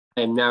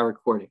I am now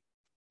recording.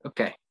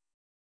 Okay.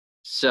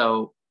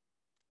 So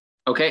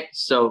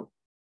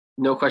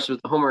no question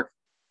with the homework.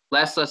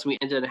 Last lesson, we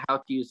ended on how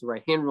to use the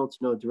right-hand rule to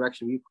know the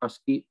direction of u cross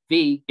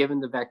v given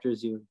the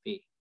vectors u and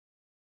v.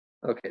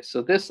 Okay,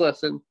 so this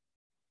lesson,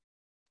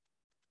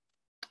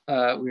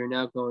 we are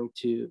now going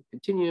to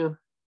continue.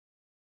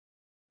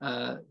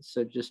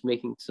 So just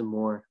making some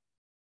more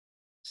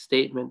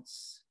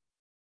statements.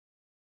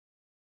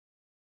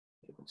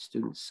 When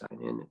students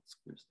sign in, it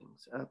screws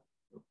things up.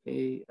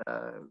 Okay.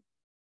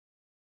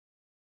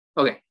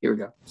 Okay, here we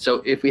go.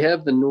 So if we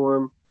have the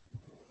norm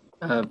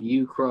of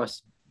u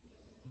cross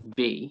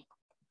v,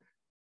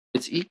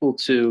 it's equal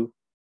to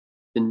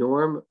the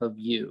norm of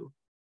u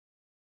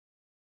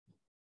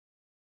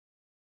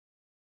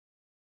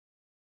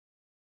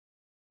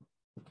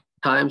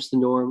times the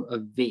norm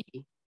of v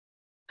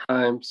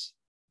times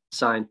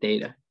sine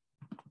theta,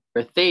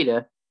 where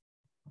theta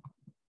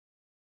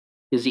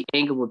is the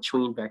angle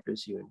between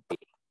vectors u and v,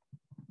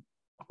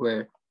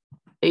 where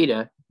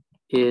theta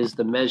is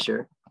the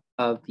measure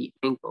of the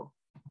angle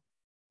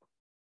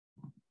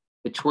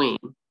between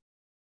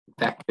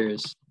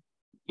vectors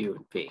u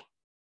and v.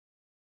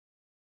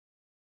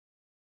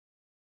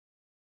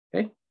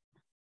 Okay,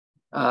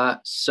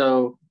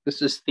 so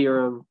this is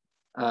theorem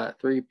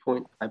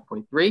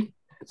 3.5.3.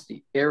 It's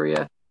the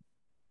area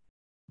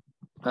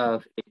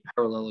of a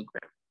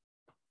parallelogram.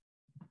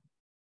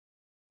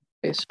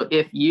 Okay, so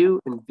if u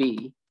and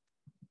v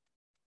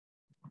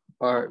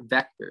are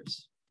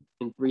vectors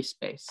in free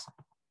space,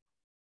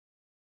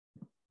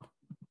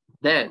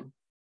 then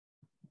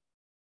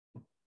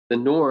the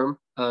norm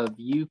of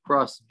u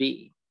cross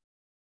v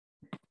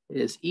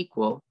is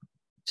equal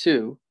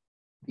to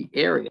the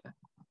area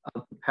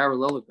of the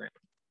parallelogram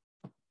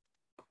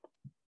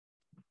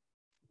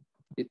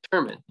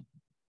determined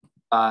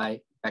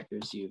by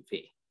vectors u and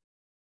v.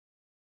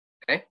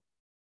 Okay,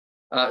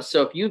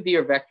 so if u and v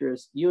are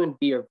vectors, u and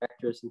v are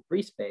vectors in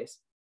free space,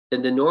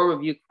 then the norm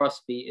of u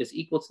cross v is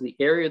equal to the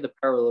area of the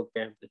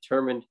parallelogram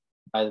determined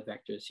by the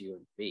vectors u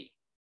and v.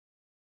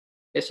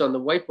 Okay, so on the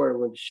whiteboard, I'm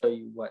going to show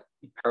you what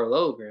the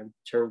parallelogram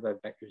determined by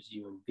vectors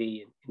u and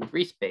v in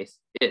free space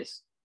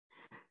is.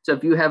 So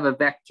if you have a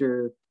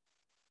vector,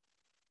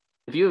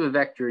 u,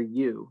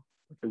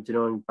 which I'm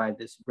denoting by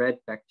this red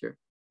vector,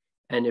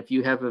 and if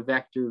you have a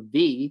vector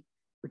v,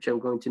 which I'm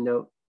going to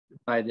note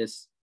by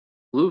this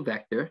blue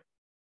vector,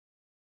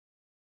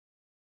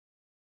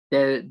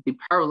 the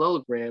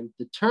parallelogram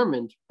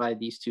determined by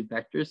these two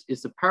vectors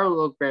is the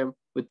parallelogram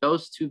with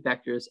those two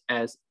vectors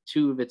as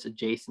two of its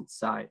adjacent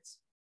sides.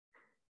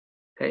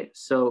 Okay,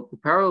 so the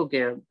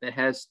parallelogram that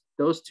has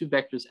those two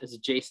vectors as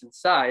adjacent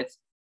sides,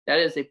 that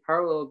is a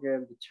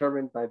parallelogram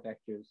determined by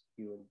vectors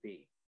u and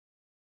v.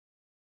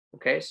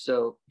 Okay,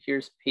 so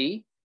here's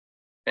P,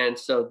 and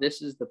so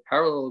this is the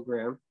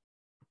parallelogram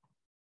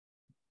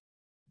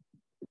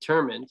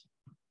determined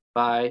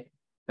by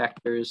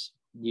vectors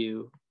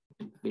u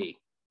and v.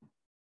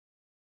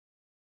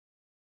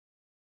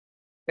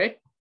 Okay,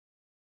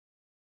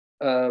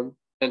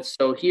 and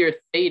so here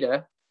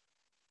theta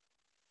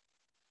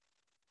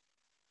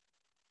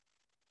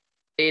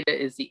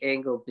is the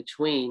angle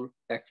between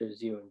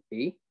vectors u and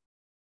v.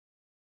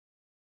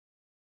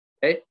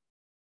 Okay,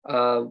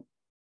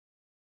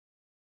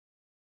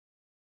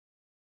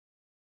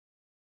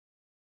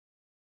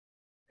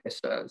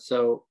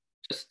 so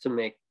just to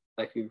make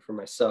life easier for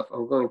myself,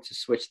 I'm going to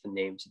switch the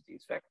names of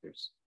these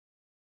vectors.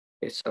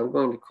 Okay, so I'm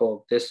going to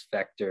call this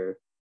vector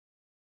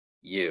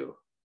u.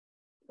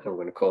 I'm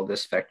going to call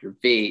this vector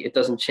v. It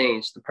doesn't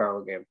change the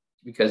parallelogram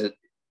because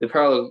the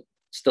parallelogram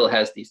still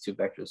has these two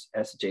vectors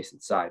as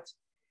adjacent sides.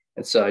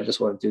 And so I just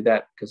want to do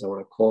that because I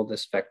want to call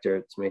this vector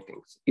to make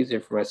things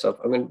easier for myself.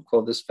 I'm going to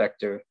call this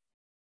vector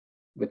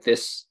with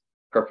this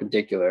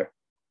perpendicular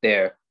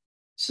there.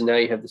 So now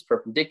you have this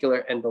perpendicular,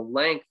 and the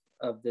length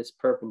of this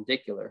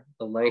perpendicular,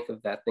 the length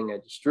of that thing I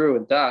just drew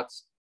in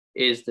dots,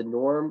 is the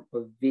norm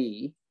of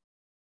v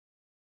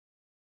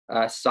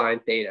sine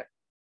theta.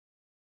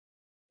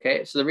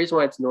 Okay, so the reason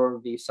why it's norm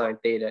of v sine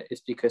theta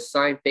is because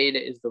sine theta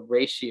is the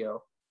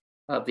ratio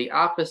of the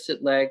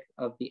opposite leg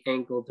of the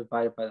angle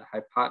divided by the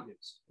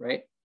hypotenuse,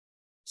 right?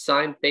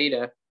 Sine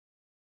theta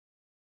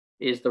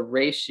is the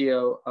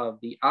ratio of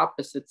the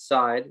opposite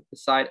side, the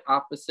side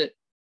opposite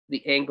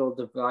the angle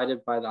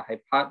divided by the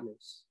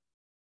hypotenuse.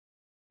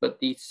 But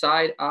the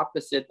side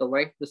opposite, the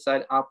length of the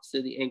side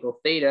opposite the angle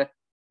theta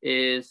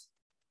is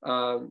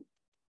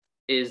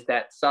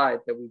that side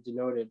that we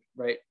denoted,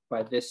 right,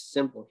 by this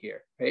symbol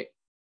here, right?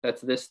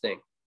 That's this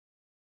thing,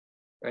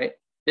 right?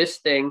 This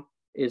thing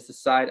is the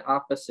side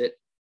opposite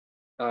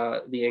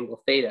the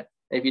angle theta.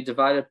 And if you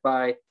divide it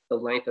by the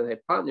length of the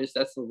hypotenuse,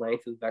 that's the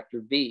length of the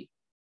vector v.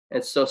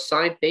 And so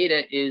sine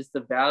theta is the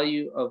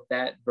value of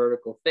that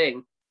vertical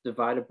thing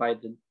divided by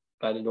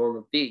the norm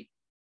of v.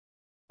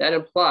 That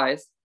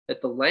implies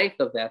that the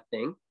length of that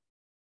thing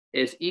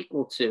is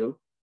equal to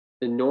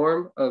the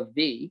norm of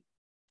v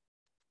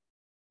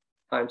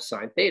times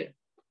sine theta.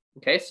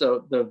 Okay,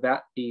 so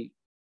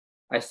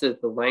I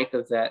said the length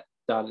of that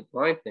dotted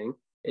line thing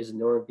is the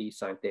norm of V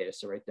sine theta.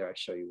 So right there, I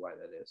show you why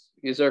that is.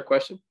 Is there a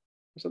question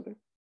or something?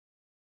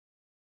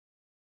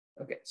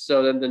 Okay,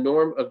 so then the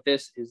norm of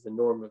this is the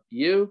norm of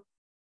U.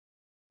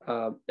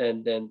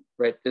 And then,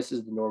 right, this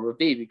is the norm of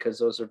V because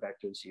those are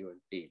vectors U and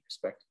V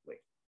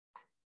respectively.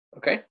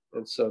 Okay,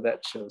 and so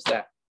that shows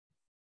that.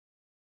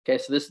 Okay,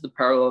 so this is the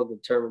parallelogram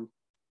determined.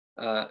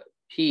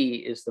 P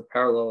is the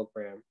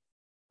parallelogram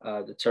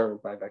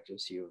determined by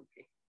vectors U and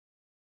V.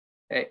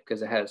 Okay,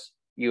 because it has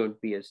U and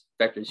V as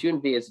vectors U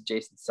and V as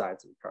adjacent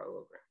sides of the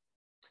parallelogram.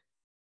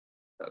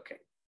 Okay,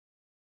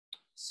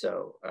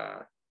 so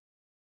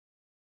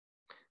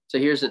so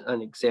here's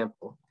an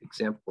example,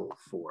 example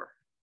 4.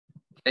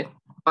 Okay,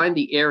 find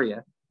the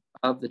area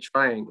of the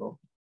triangle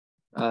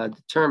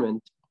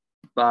determined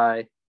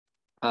by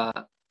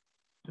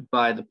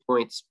the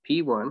points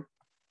P1.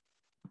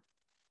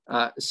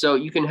 So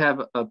you can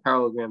have a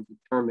parallelogram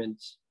determined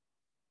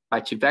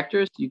by 2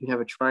 vectors. You can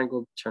have a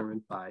triangle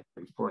determined by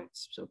 3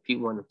 points. So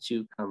P1 of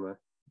 2,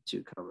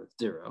 2,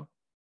 0.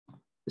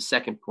 The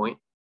second point,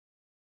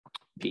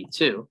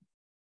 P2,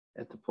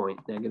 at the point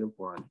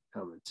 -1,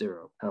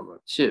 0,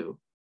 2.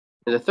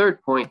 And the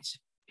third point,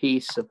 P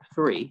sub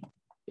 3,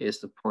 is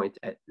the point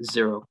at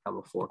 0,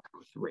 4,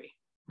 3.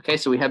 Okay,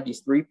 so we have these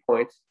 3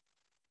 points,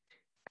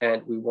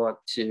 and we want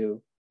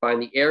to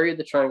find the area of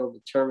the triangle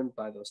determined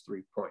by those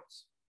 3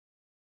 points.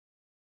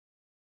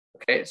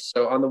 Okay,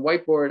 so on the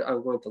whiteboard,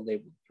 I'm going to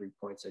label the 3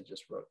 points I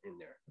just wrote in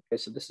there. Okay,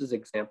 so this is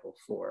example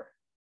 4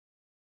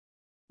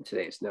 in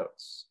today's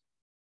notes.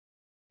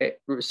 Okay,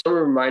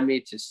 someone remind me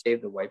to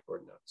save the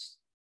whiteboard notes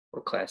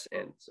when class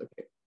ends.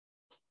 Okay.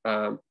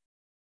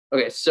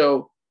 Okay,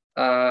 so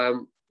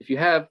if you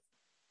have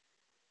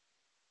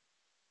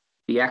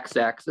the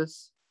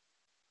x-axis,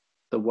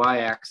 the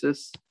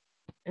y-axis,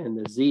 and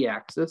the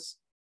z-axis,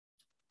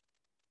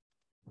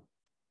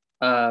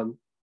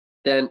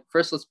 then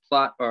first let's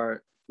plot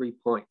our 3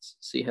 points.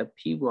 So you have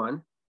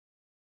P1,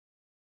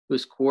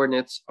 whose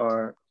coordinates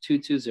are 2,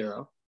 2,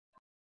 0.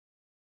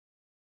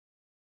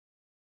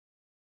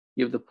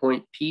 You have the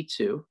point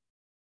P2,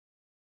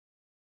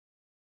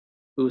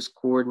 whose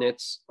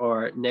coordinates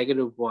are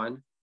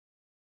 -1,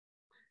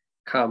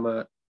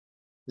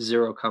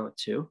 0,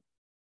 2.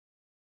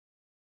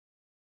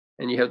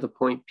 And you have the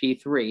point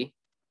P3,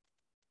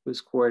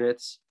 whose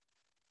coordinates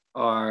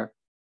are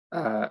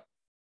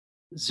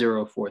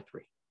 0, 4,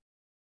 3.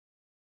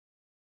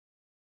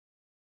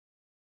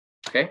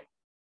 Okay.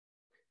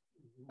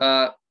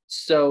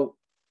 So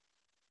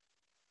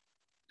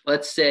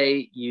let's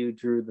say you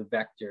drew the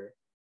vector.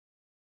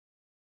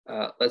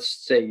 Let's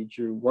say you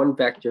drew one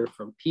vector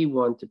from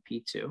P1 to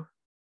P2.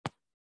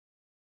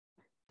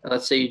 And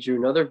let's say you drew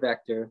another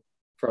vector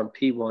from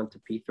P1 to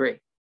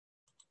P3.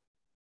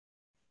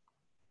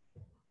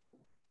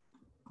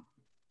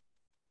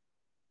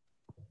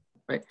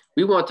 Right?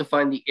 We want to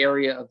find the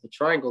area of the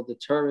triangle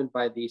determined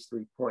by these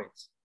 3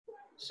 points.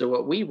 So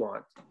what we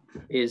want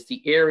is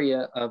the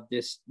area of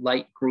this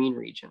light green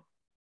region,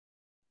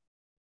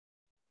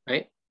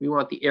 right? We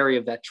want the area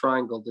of that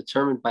triangle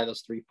determined by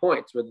those 3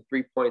 points, where the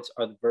 3 points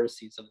are the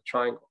vertices of the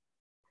triangle.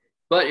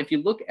 But if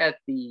you look at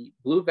the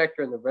blue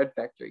vector and the red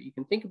vector, you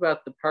can think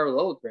about the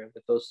parallelogram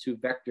that those 2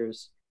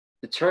 vectors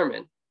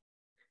determine.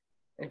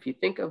 And if you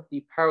think of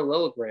the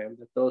parallelogram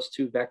that those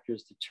 2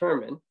 vectors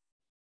determine,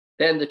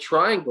 then the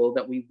triangle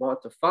that we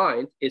want to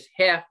find is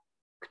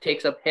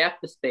takes up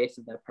half the space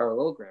of that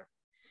parallelogram.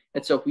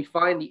 And so if we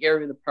find the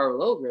area of the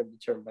parallelogram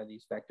determined by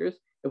these vectors,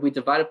 if we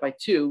divide it by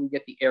 2, we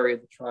get the area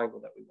of the triangle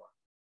that we want.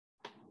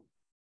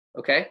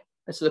 Okay?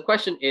 And so the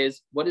question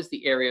is, what is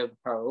the area of the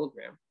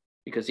parallelogram?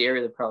 Because the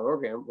area of the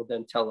parallelogram will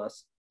then tell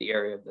us the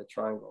area of the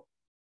triangle.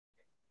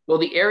 Well,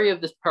 the area of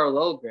this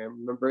parallelogram,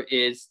 remember,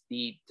 is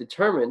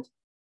determined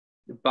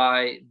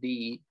by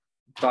the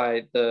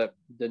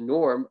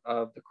norm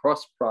of the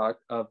cross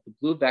product of the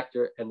blue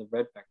vector and the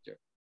red vector.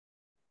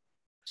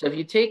 So if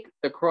you take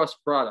the cross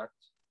product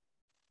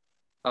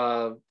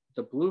of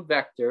the blue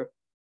vector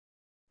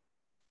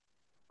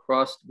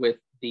crossed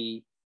with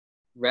the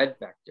red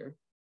vector,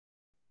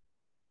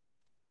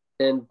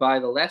 then by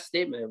the last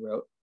statement I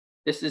wrote,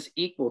 this is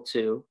equal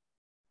to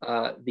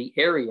the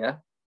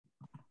area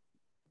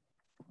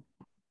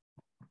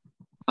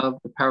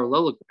of the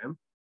parallelogram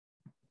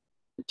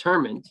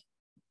determined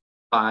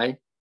by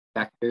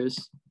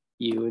vectors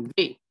U and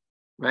V,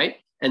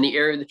 right? And the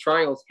area of the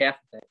triangle is half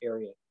of that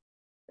area.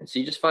 And so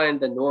you just find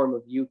the norm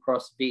of U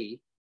cross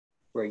V,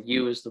 where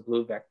U is the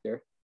blue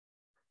vector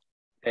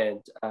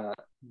and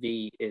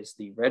V is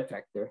the red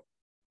vector.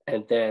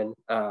 And then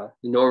the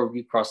norm of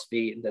U cross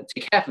V, and then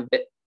take half of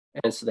it.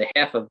 And so the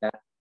half of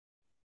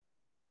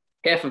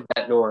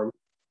that norm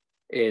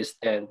is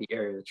then the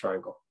area of the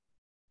triangle.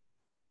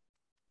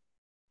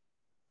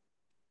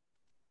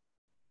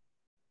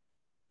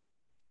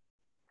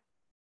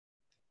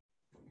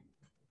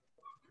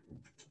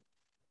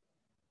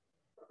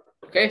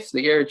 Okay, so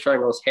the area of the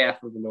triangle is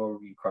half of the norm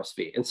of U cross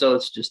V. And so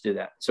let's just do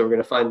that. So we're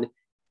going to find the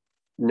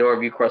norm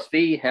of U cross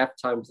V, half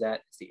times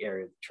that is the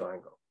area of the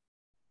triangle.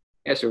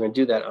 Okay, so we're going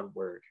to do that on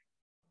Word.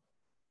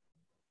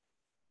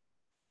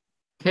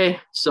 Okay,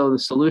 so the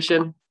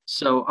solution.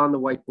 So on the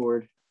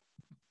whiteboard,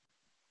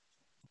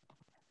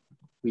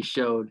 we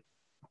showed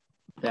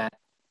that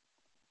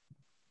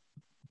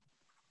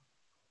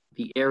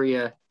the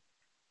area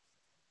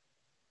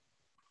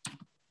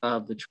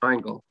of the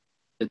triangle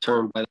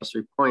determined by those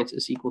 3 points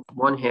is equal to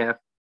 1/2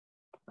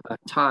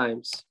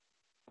 times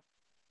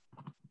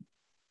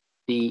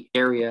the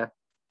area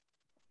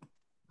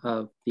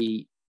of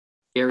the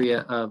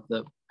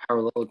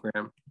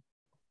parallelogram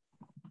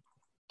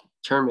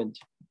determined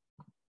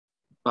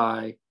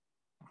by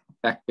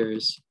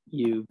vectors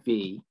u,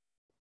 v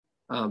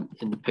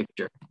in the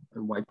picture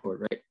on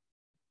whiteboard, right?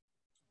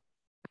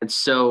 And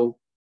so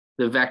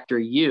the vector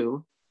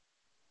u,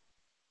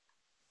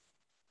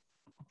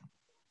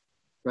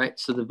 right?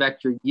 So the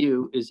vector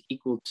u is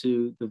equal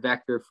to the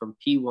vector from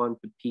P1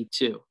 to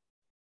P2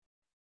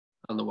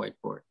 on the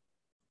whiteboard.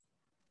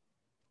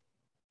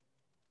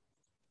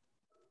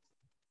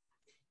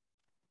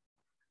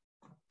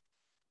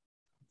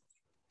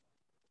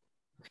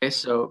 Okay,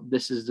 so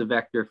this is the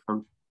vector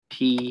from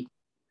P1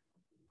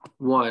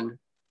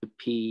 to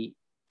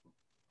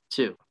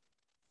P2.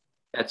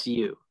 That's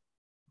u.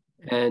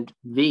 And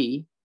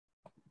v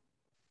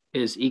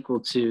is equal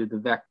to the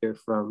vector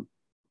from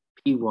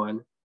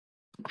P1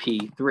 to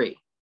P3.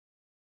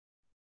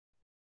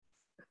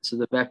 So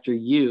the vector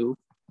u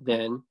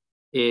then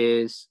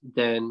is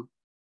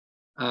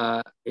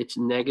it's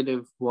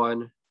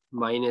 -1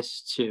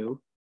 minus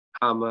 2,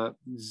 comma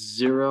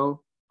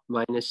 0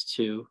 minus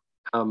 2,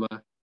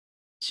 comma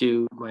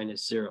 2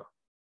 minus 0.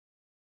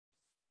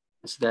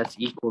 So that's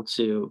equal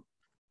to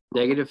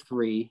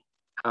 -3,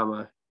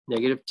 comma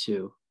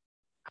 -2,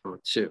 comma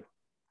 2.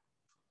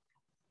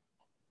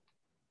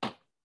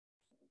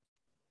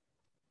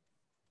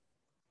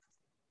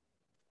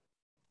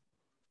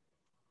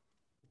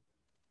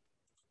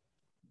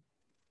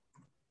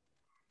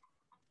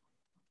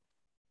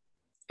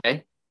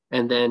 Okay,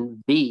 and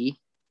then v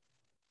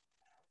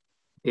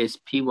is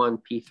P1,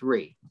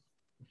 P3,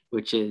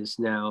 which is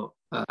now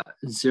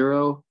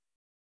 0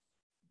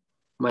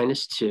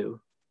 minus 2,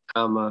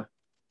 comma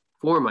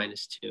 4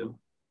 minus 2,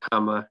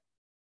 comma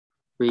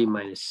 3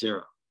 minus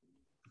 0.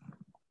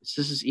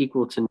 So this is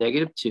equal to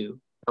 -2,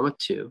 comma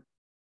 2,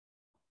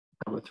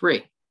 comma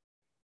 3.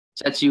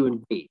 So that's u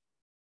and v.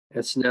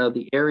 That's now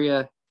the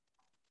area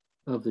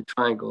of the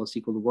triangle is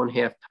equal to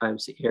 1/2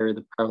 times the area of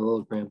the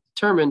parallelogram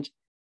determined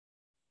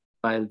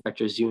by the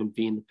vectors u and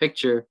v in the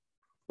picture.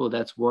 Well,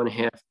 that's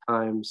 1/2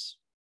 times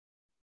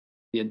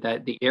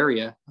the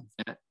area of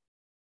that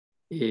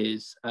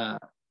is the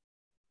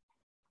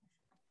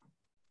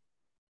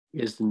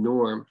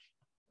norm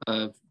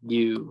of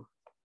u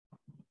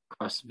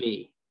cross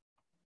v.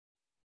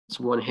 It's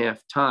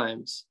 1/2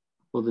 times,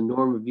 well, the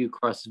norm of u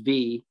cross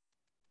v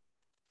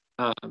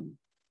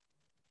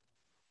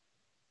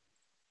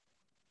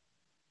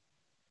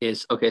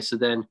is, okay, so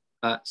then,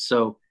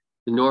 so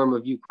the norm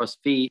of u cross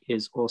v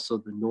is also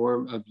the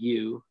norm of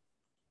u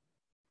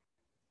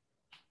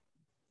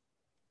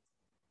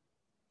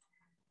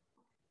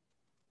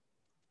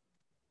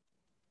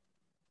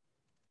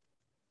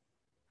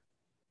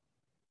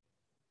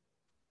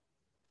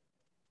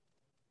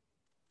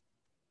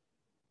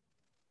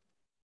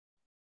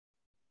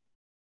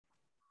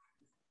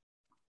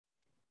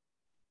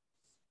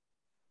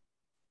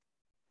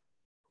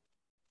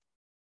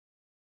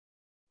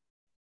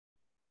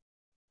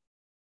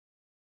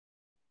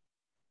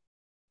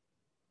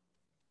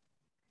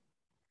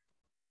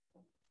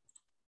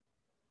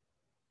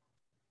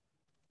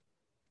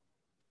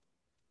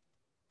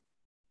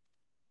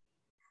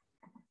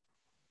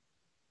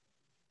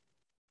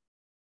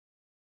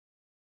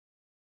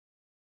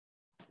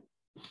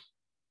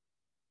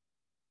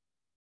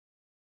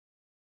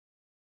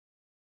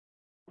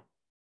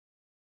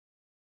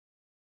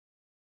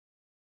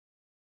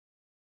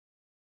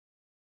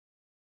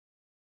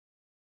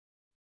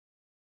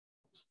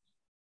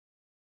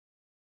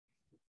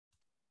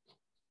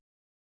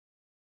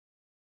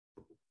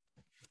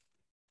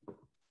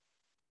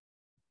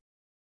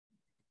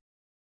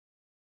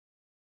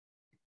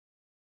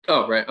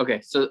Oh, right.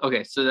 Okay. So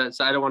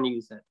that's, I don't want to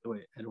use that.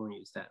 Wait, I don't want to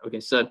use that. Okay.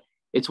 So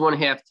it's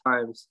 1/2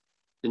 times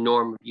the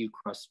norm of u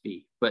cross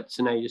v. But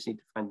so now you just need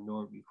to find the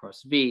norm of u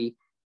cross v.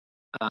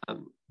 So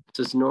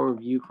it's the norm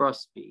of u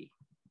cross v.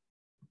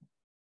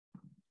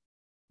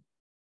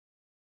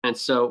 And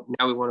so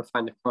now we want to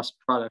find the cross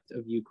product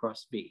of u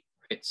cross v.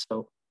 Right.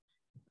 So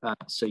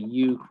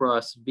u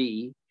cross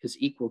v is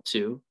equal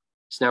to.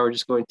 So now we're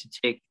just going to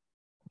take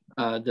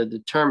the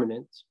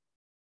determinant,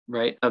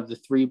 right, of the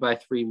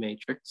 3x3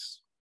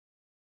 matrix.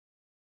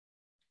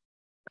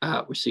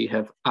 So you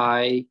have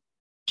I,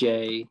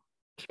 J,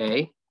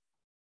 K.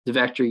 The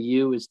vector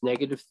u is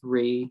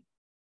 -3,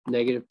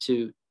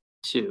 -2,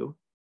 2.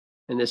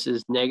 And this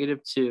is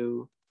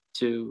 -2,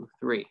 2,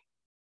 3.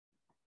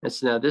 And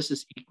so now this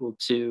is equal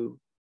to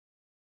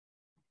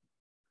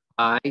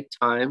I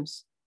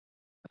times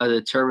the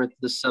determinant of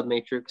the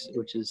submatrix,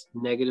 which is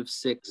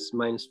 -6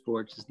 minus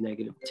 4, which is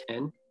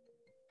 -10,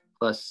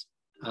 plus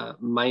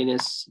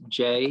minus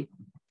J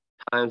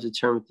times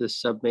determinant of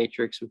this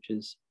submatrix, which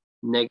is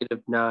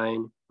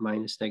 -9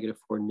 minus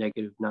 -4,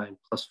 -9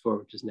 plus 4,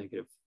 which is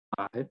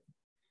 -5.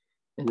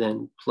 And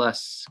then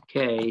plus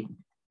k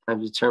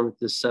times determinant of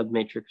this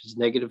submatrix, which is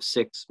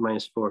 -6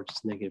 minus 4, which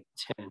is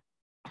 -10.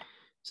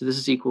 So this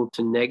is equal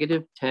to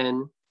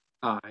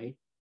 -10i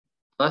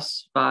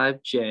plus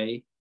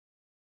 5j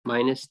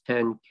minus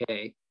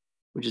 10k,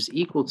 which is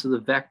equal to the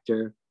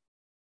vector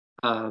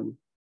 -10,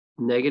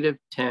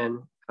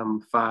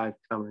 5,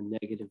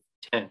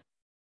 -10.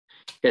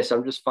 Okay, so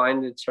I'm just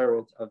finding the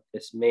determinant of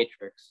this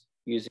matrix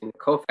using the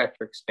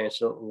cofactor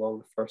expansion along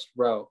the first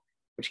row,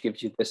 which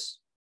gives you this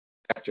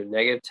vector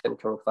 -10,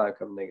 5,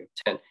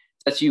 -10.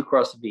 That's u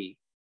cross v.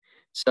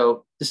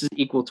 So this is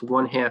equal to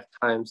 1/2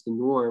 times the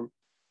norm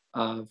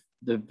of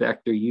the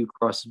vector u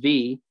cross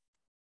v,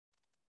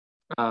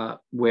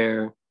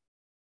 where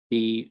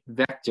the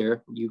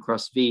vector u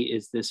cross v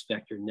is this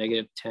vector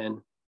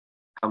 -10,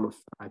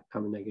 5,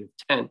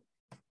 -10.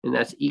 And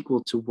that's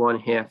equal to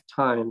 1/2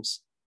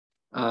 times,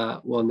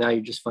 well, now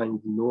you're just finding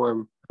the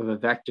norm of a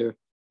vector.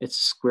 It's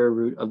the square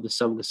root of the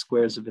sum of the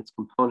squares of its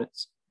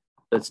components.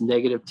 That's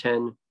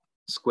 -10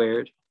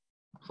 squared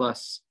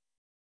plus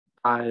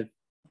 5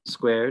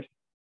 squared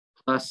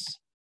plus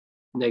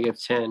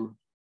 -10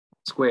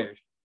 squared.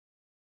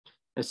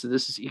 And so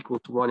this is equal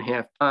to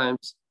 1/2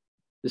 times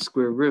the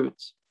square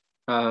root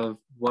of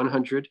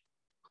 100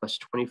 plus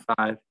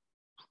 25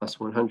 plus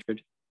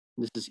 100.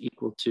 This is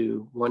equal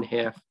to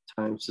 1/2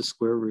 times the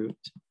square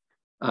root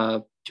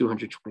of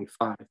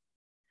 225.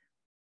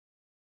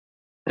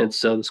 And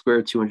so the square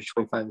root of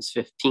 225 is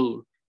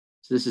 15.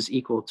 So this is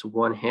equal to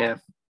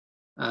 1/2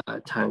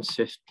 times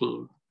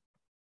 15.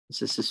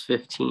 So this is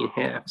 15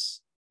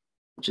 halves,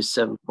 which is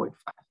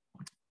 7.5.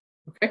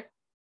 Okay.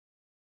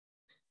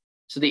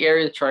 So the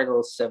area of the triangle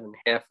is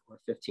 7/2 or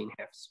 15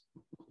 halves.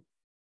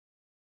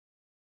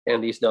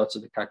 And these notes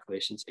are the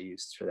calculations I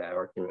used for that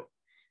argument.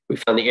 We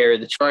found the area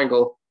of the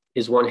triangle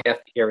is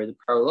 1/2 the area of the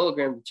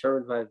parallelogram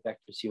determined by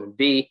vectors u and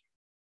v,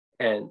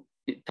 and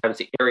times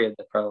the area of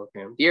the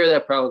parallelogram. The area of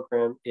that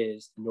parallelogram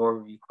is the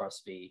norm of u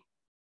cross v,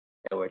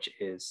 which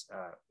is,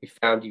 we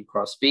found u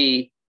cross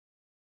v,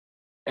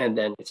 and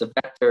then it's a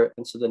vector,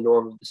 and so the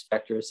norm of this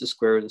vector is the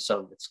square root of the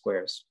sum of its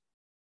squares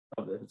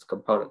of its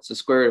components. The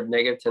square root of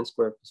 -10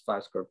 squared plus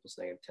 5 squared plus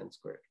 -10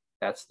 squared.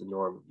 That's the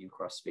norm of u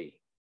cross v,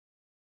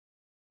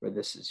 where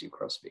this is u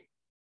cross v.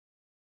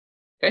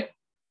 Okay?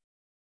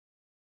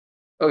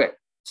 Okay,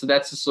 so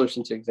that's the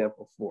solution to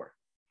example 4.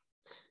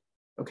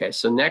 Okay,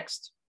 so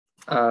next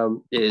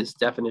is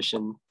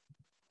definition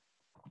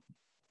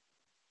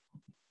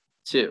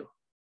 2.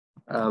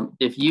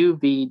 If u,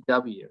 v,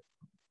 w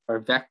are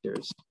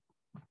vectors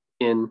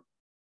in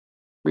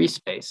free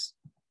space,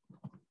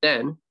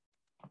 then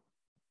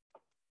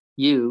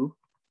u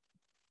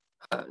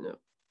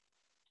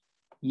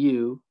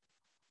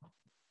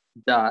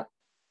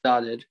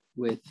dotted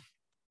with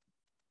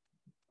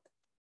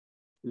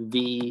v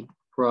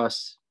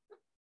cross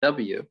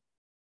w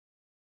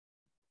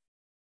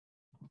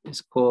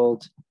is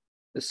called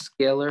the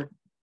scalar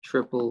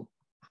triple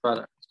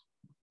product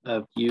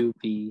of u,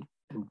 v,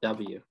 and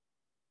w.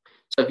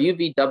 So if u,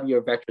 v, w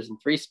are vectors in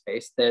free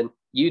space, then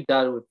u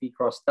dotted with v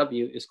cross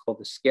w is called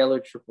the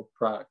scalar triple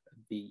product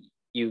of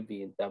u,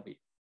 v, and w.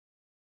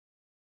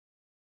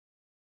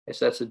 Okay,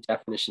 so that's the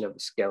definition of the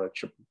scalar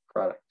triple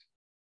product.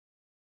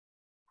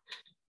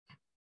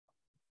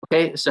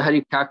 Okay, so how do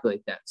you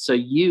calculate that? So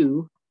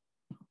u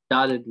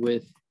dotted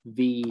with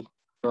v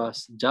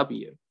cross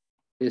w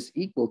is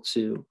equal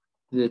to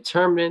the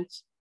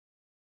determinant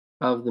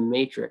of the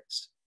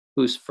matrix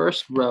whose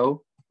first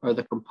row are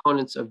the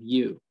components of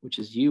u, which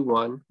is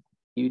u1,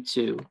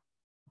 u2,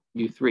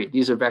 u3.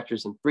 These are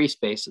vectors in free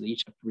space, so they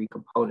each have 3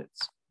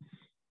 components.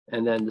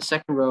 And then the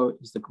second row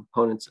is the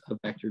components of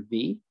vector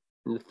v,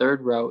 and the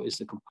third row is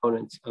the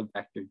components of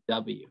vector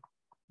w.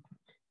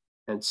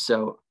 And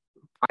so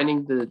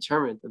finding the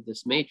determinant of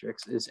this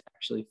matrix is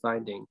actually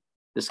finding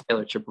the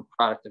scalar triple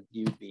product of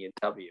u, v, and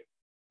w,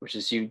 which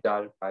is u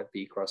dotted by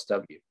v cross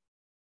w.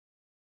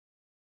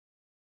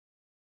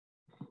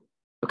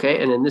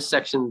 Okay, and in this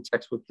section of the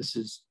textbook, this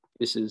is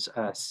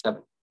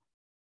 7.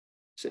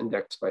 It's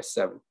indexed by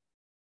 7.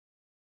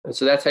 And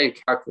so that's how you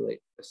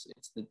calculate this.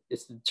 It's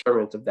the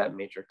determinant of that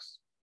matrix.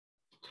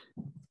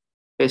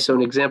 Okay, so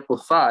in example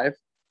 5,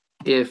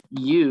 if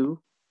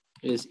u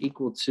is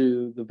equal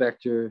to the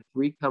vector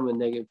 3,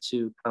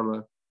 -2,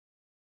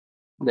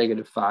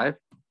 -5,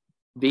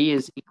 v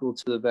is equal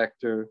to the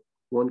vector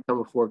 1,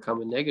 4,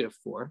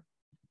 -4,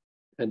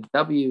 and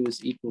w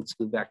is equal to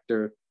the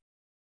vector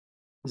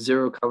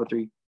 0,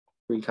 3,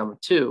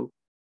 2,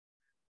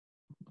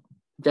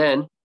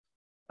 then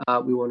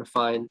we want to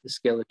find the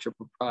scalar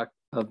triple product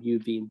of u,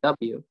 v, and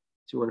w.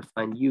 So we want to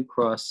find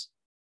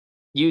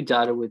u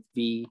dotted with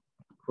v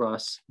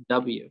cross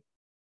w.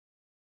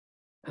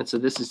 And so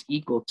this is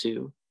equal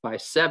to, by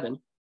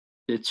 7,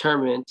 the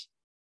determinant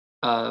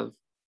of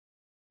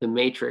the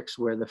matrix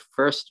where the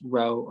first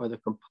row are the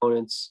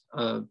components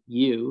of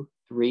u,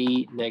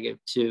 3,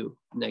 -2,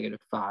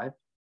 -5.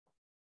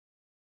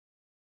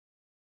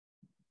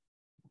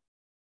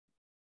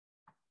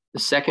 The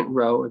second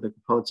row are the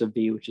components of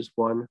V, which is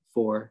 1,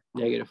 4,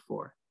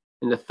 -4.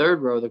 In the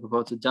third row, the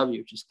components of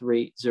W, which is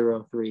 3,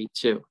 0, 3,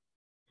 2.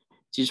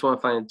 So you just want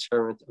to find the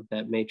determinant of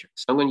that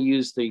matrix. So I'm going to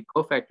use the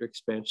cofactor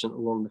expansion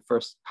along the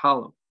first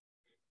column.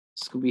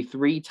 This could be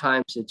 3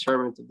 times the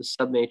determinant of the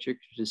submatrix,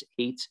 which is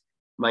 8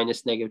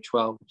 minus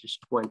 -12, which is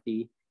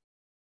 20,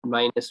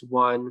 minus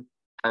 1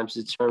 times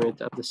the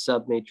determinant of the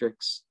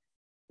submatrix,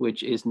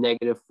 which is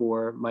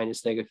 -4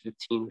 minus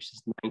 -15, which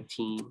is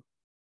 19,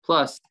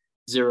 plus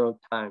 0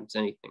 times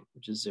anything,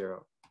 which is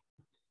 0,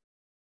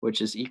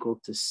 which is equal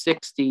to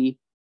 60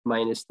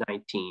 minus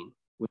 19,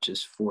 which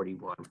is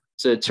 41.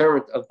 So the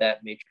determinant of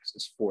that matrix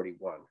is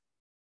 41.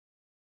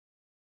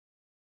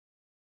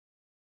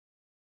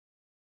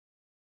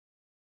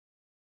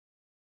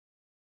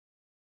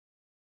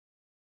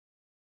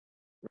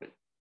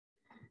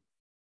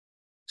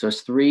 So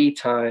it's 3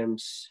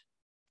 times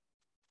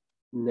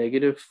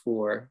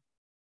 -4,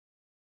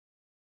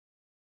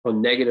 or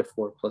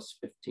 -4 plus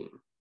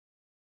 15,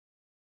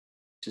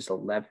 which is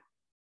 11.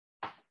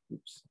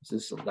 Oops, this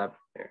is 11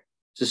 there.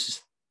 This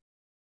is,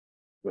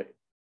 wait.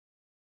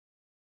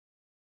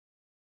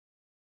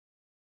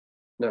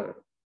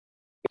 No.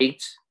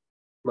 8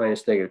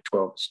 minus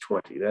 -12 is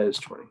 20. That is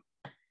 20.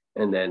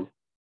 And then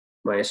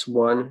minus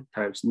 1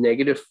 times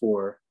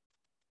 -4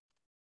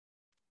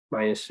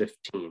 minus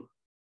 15.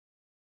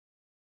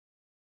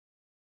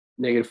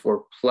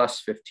 -4 plus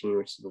 15,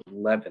 which is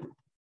 11.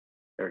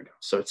 There we go.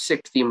 So it's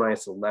 60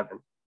 minus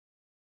 11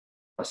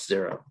 plus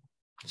 0.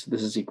 So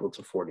this is equal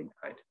to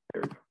 49.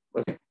 There we go.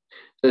 Okay.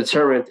 The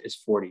determinant is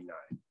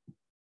 49.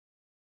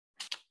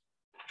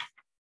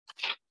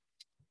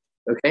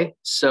 Okay.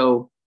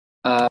 So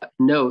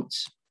note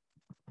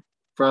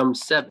from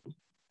 7.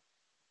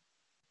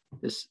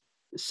 This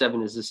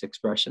 7 is this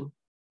expression,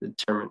 the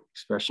determinant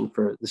expression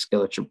for the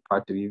scalar triple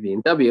product of U, V,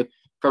 and W.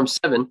 From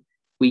 7,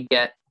 we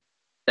get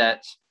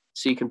that.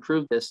 So you can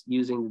prove this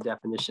using the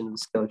definition of the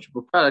scalar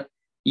triple product.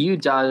 U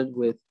dotted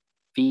with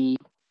V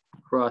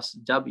cross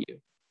W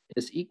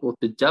is equal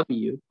to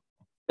W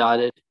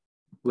dotted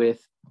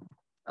with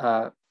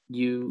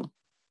U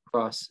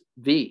cross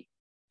V.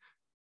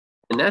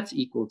 And that's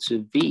equal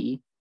to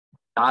V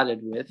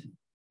dotted with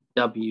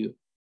W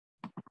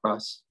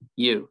cross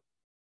U.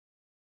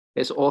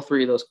 Okay, so all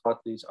 3 of those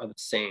quantities are the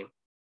same.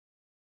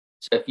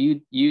 So if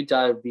U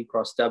dotted V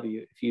cross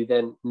W, if you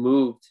then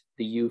moved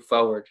the U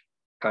forward,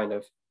 kind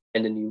of,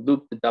 and then you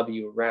loop the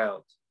W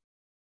around,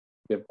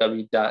 you have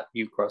W dot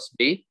U cross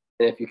V.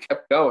 And if you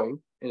kept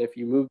going, and if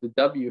you move the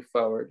W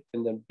forward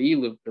and then V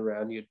looped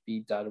around, you had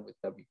V dotted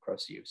with W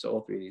cross U. So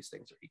all 3 of these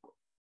things are equal.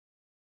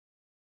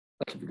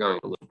 Like if you're going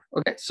in a loop.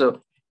 Okay,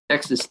 so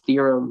next is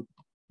theorem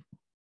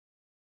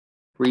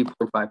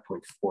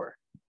 3.5.4.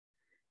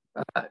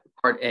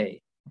 Part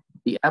A,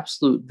 the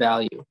absolute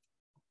value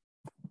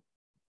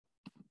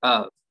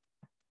of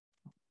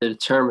the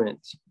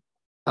determinant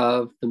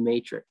of the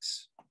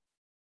matrix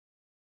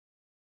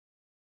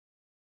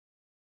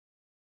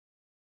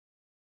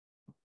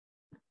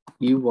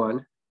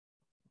U1,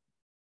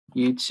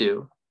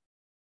 U2,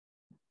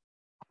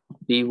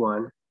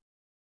 V1,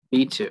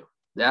 V2.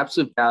 The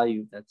absolute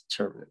value of that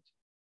determinant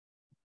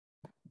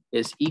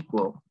is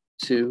equal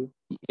to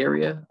the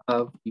area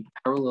of the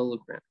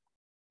parallelogram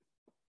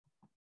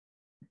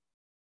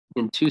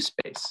in 2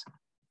 space,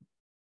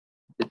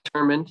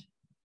 determined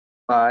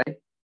by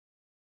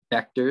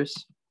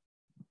vectors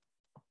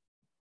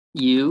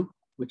U,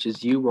 which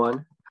is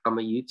U1,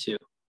 comma U2,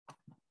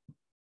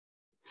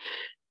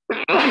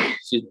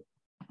 excuse me,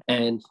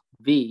 and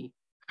V,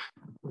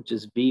 which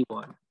is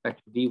V1,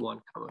 vector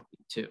V1, comma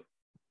V2.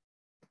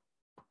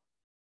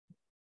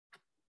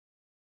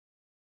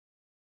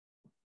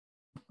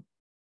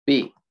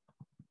 B,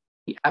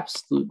 the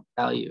absolute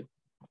value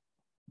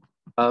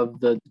of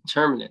the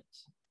determinant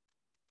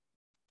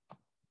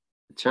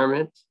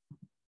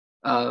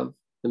of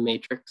the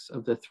matrix,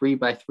 of the 3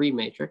 by 3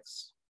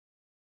 matrix,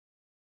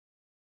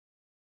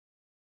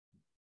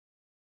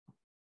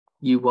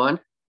 U1,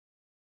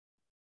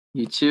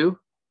 U2,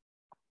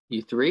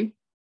 U3,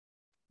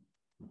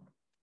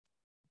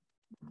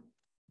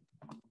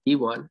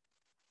 V1,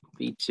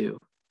 V2,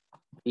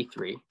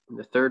 V3, in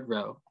the third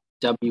row,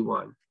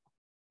 W1,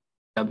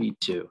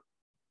 W2,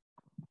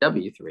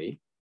 W3.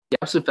 The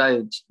absolute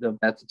value of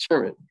that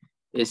determinant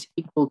is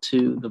equal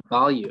to the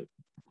volume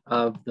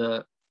of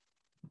the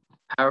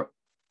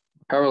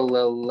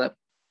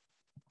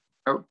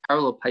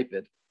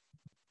parallelepiped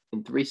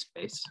in 3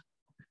 space,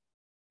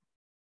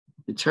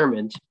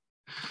 determined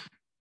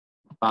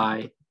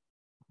by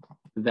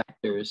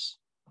vectors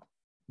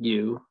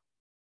U,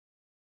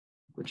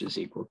 which is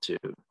equal to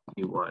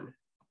U1,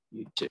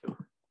 U2,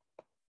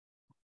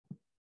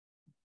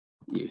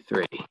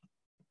 U3,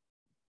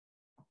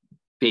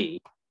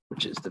 B,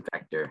 which is the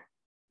vector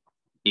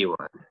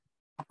V1,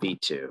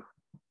 V2,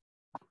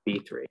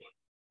 V3,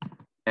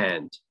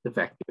 and the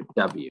vector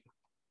W,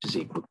 which is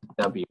equal to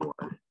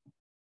W1,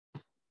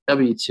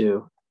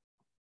 W2,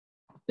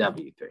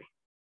 W3.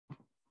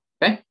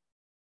 Okay?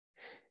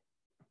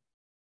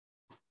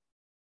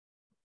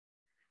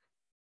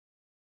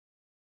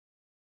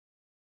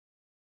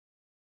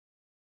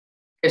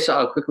 Okay, so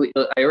I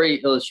already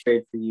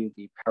illustrated for you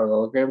the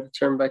parallelogram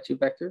determined by two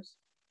vectors,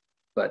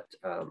 but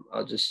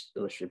I'll just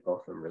illustrate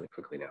both of them really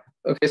quickly now.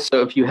 Okay,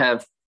 so if you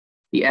have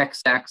the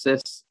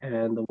x-axis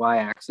and the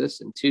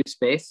y-axis in two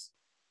space,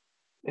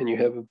 and you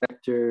have a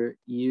vector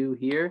u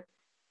here,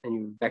 and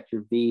you have a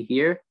vector v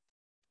here,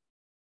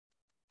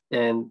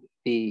 then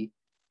the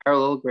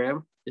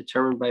parallelogram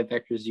determined by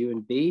vectors u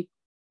and v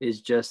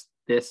is just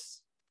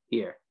this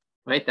here,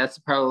 right? That's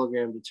the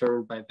parallelogram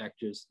determined by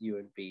vectors u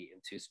and v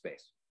in two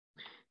space.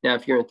 Now,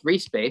 if you're in three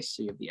space,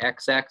 so you have the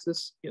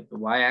x-axis, you have the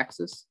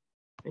y-axis,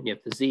 and you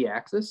have the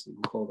z-axis, you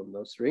can call them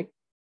those three.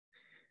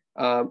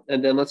 And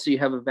then let's say you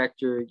have a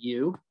vector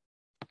u,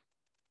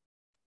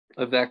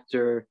 a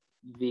vector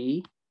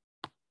v,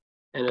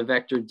 and a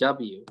vector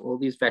w. All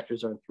these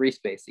vectors are in three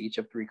space, they each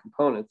have three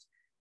components.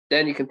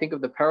 Then you can think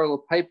of the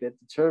parallelepiped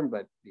determined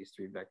by these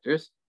three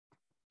vectors,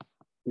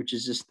 which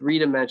is this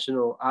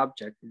three-dimensional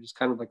object, which is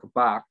kind of like a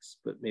box,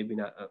 but maybe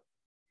not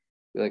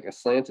like a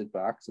slanted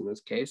box in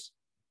this case.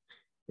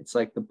 It's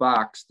like the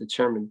box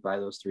determined by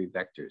those three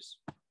vectors.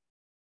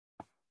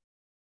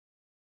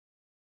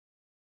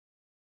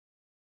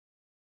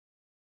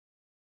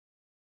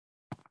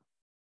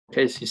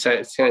 Okay, so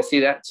you kind of see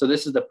that? So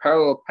this is the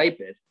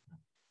parallelepiped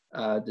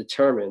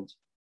determined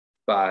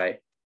by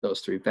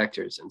those three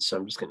vectors. And so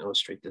I'm just going to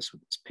illustrate this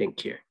with this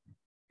pink here.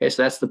 Okay,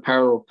 so that's the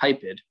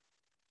parallelepiped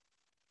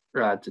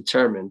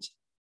determined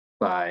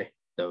by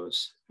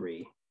those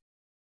three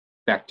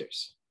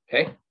vectors.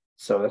 Okay,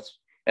 so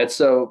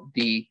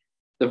the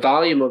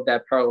volume of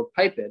that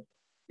parallelepiped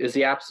is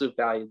the absolute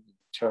value of the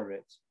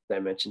determinant that I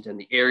mentioned, and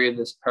the area of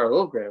this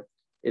parallelogram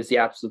is the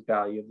absolute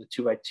value of the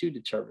 2x2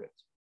 determinant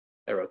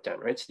I wrote down,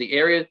 right? So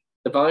the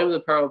volume of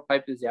the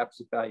parallelepiped is the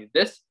absolute value of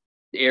this.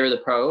 The area of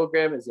the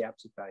parallelogram is the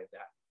absolute value of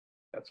that.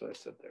 That's what I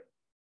said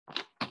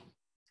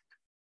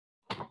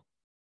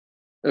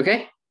there.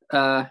 Okay,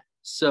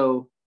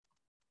 so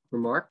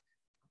remark.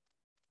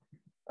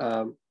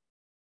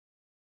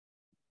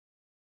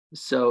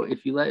 So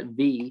if you let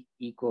V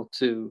equal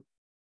to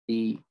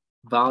the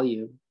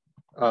volume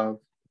of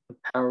the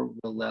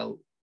parallelepiped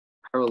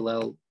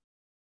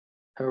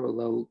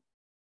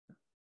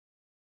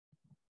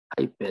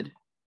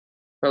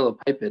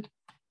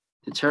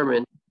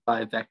determined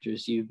by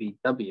vectors u, v,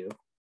 w,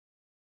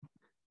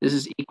 this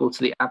is equal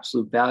to the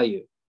absolute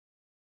value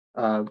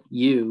of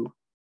u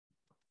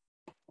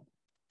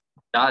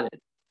dotted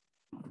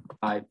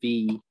by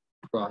v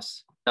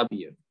cross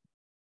w.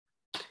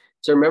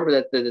 So remember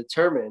that the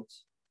determinant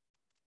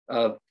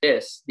of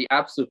this, the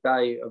absolute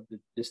value of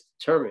this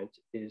determinant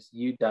is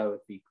u dotted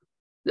with v.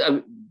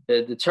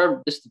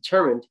 This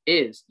determinant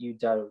is u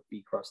dotted with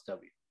v cross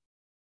w.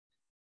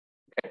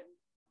 Okay,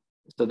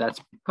 so that's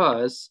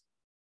because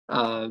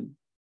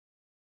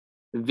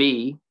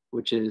v,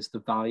 which is the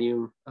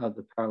volume of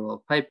the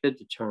parallelepiped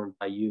determined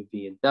by u,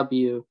 v, and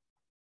w,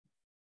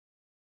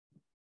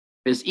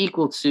 is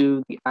equal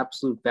to the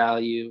absolute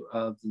value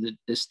of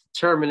this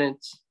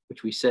determinant,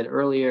 which we said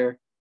earlier.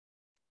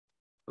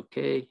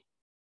 Okay,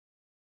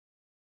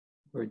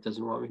 or it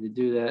doesn't want me to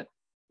do that.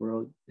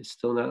 World is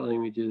still not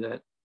letting me do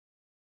that.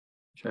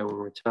 Try one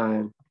more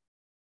time.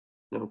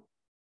 No.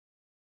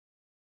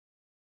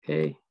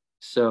 Okay,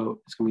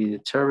 so it's going to be the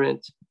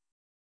determinant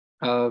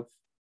of.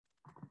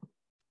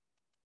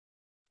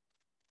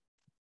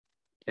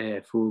 Okay,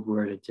 I fooled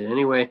where it did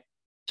anyway.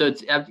 So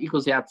it's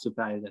equals the absolute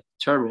value of that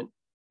determinant,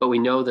 but we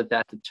know that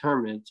that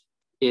determinant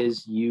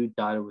is u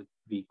dotted with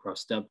v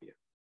cross w.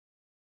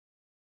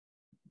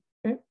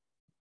 Okay,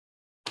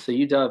 so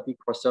u dotted v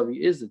cross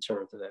w is the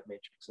determinant of that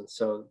matrix, and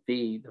so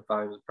v, the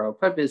volume of the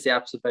parallelepiped, is the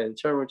absolute value of the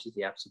determinant, which is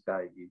the absolute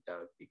value of u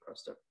dotted v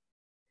cross w.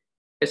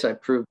 Okay, so I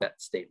proved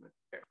that statement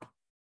there.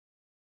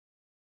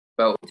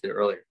 Well, we did it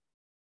earlier.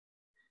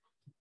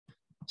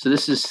 So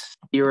this is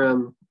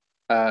theorem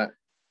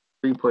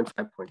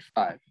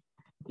 3.5.5.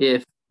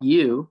 If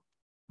u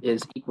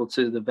is equal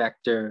to the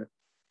vector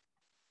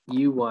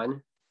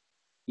u1,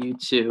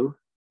 u2,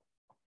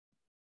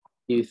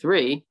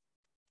 u3,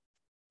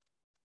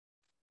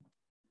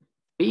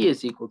 v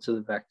is equal to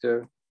the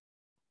vector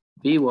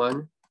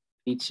v1,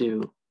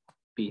 v2,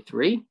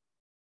 v3,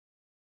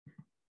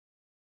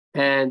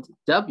 and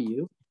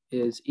w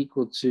is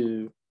equal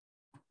to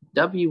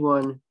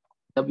w1,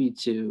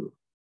 w2,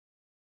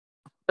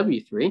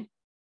 w3,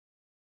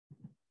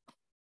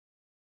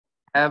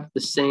 have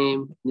the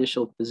same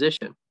initial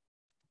position,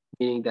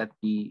 meaning that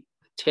the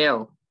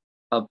tail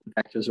of the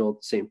vectors are all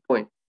at the same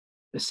point,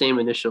 the same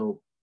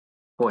initial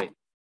point.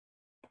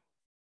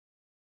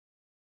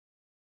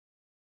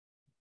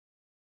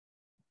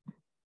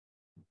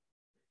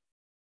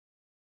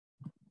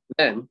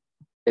 Then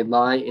they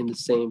lie in the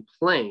same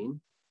plane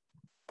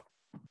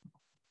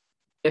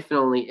if and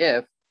only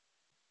if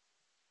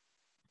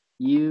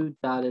u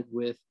dotted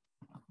with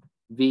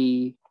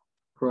v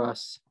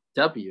cross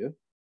w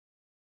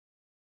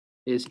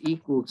is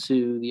equal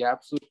to the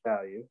absolute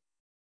value,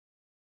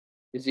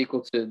 is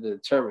equal to the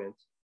determinant,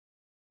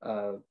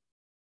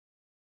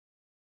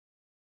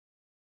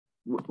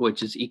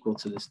 which is equal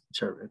to this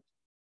determinant.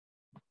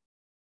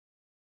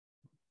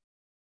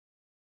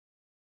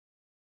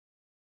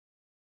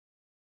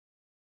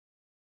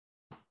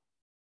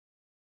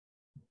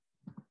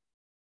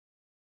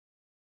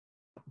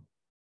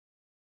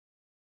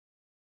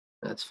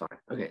 That's fine.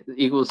 Okay,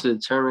 equals the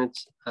determinant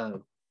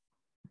of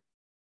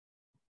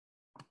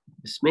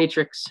this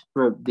matrix.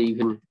 Remember that you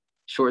can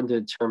shorten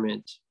the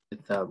determinant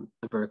with the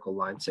vertical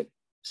line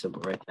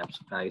symbol, right? The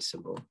absolute value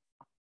symbol.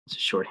 It's a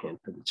shorthand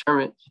for the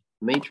determinant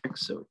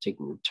matrix. So we're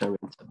taking the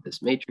determinant of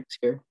this matrix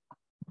here.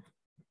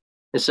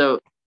 And so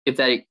if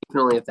that, you can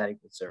only if that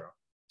equals 0.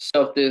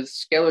 So if the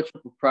scalar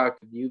triple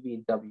product of u, v,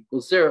 and w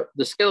equals 0,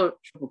 the scalar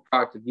triple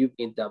product of u,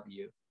 v, and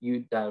w, u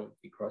dot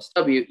v cross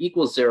w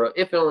equals 0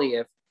 if and only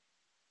if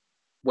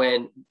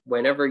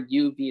whenever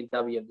u, v, and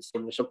w have the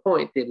same initial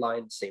point, they lie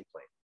in the same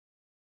plane.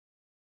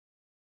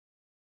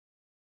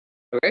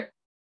 Okay?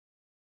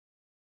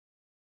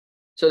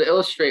 So to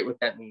illustrate what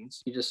that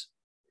means,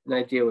 an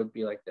idea would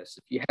be like this.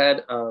 If you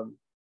had,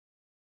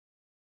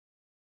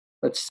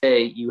 let's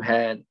say you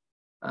had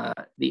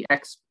the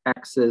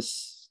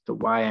x-axis, the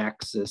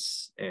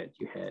y-axis, and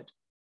you had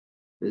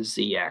the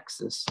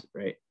z-axis,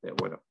 right?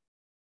 That went up.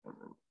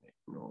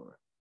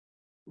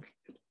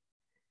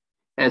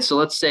 And so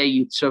let's say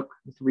you took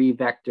 3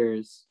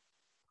 vectors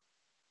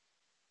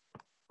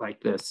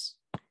like this.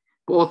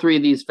 All 3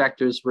 of these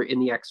vectors were in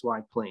the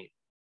xy plane.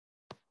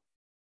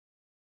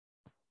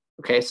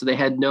 Okay, so they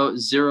had no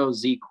 0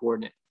 z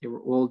coordinate. They were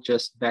all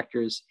just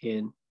vectors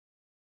in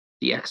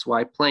the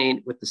xy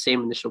plane with the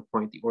same initial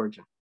point, the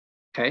origin.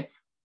 Okay,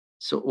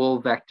 so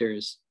all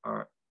vectors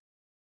are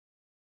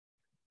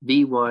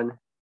v1,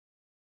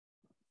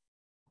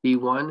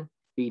 v1,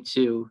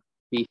 v2,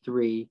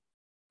 v3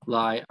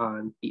 lie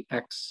on the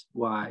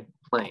xy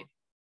plane.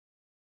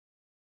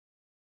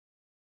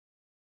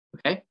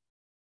 Okay,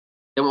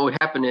 then what would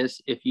happen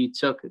is if you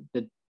took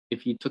the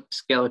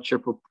scalar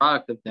triple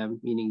product of them,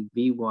 meaning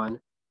v1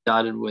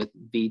 dotted with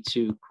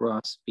v2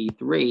 cross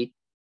v3,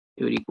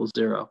 it would equal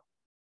 0.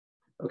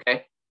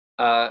 Okay,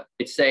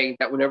 it's saying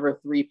that whenever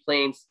 3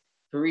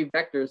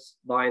 vectors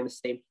lie in the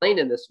same plane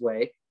in this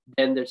way,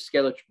 then their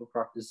scalar triple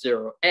product is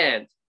 0.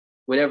 And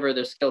whenever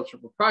their scalar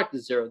triple product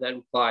is 0, that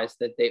implies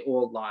that they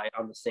all lie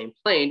on the same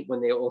plane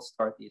when they all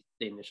start the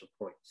initial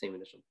point, same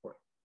initial point.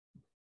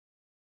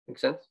 Make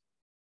sense?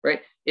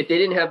 Right? If they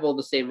didn't have all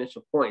the same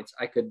initial points,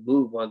 I could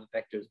move one of the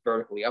vectors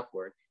vertically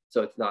upward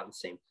so it's not in the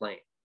same plane.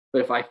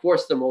 But if I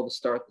force them all to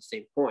start at the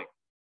same point,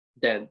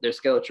 then their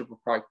scalar triple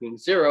product being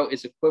 0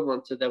 is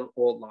equivalent to them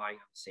all lying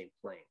on the same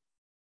plane.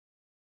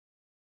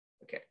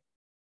 Okay.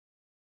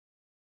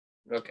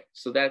 Okay,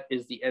 so that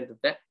is the end of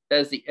that. That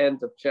is the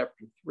end of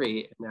chapter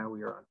 3, and now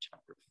we are on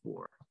chapter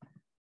 4.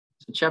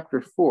 So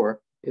chapter 4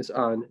 is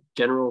on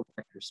general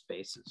vector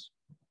spaces.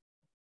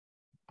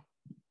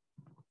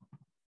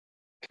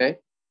 Okay,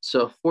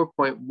 so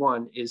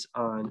 4.1 is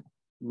on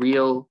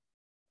real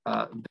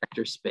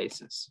vector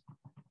spaces.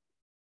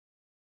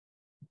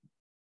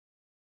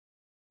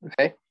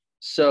 Okay,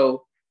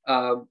 so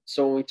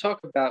when we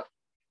talk about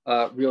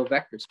real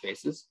vector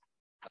spaces,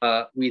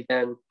 we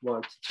then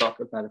want to talk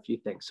about a few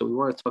things. So we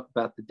want to talk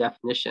about the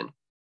definition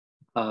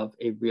of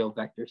a real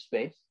vector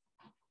space.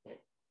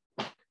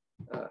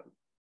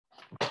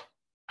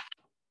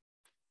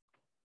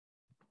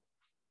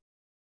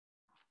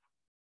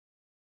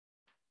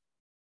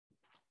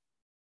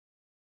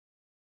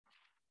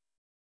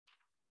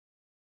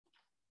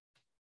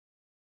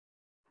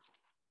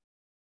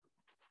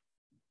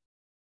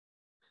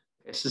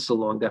 This is a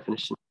long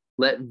definition.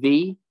 Let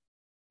V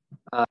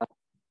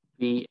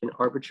be an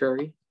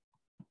arbitrary,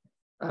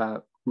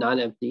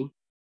 non-empty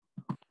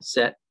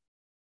set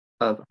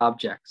of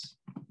objects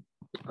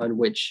on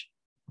which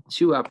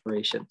 2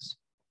 operations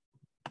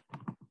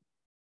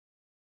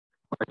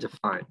are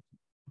defined: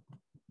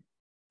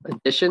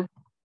 addition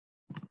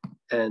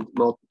and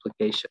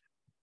multiplication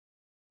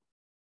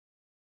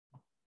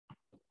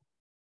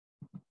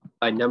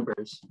by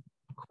numbers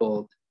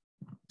called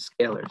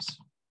scalars.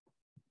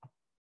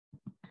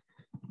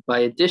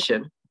 By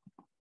addition,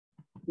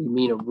 we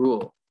mean a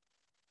rule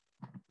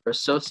for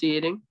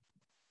associating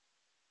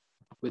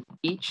with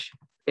each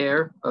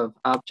pair of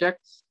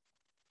objects,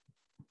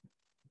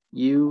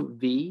 u,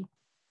 v,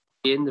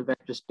 in the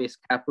vector space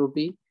capital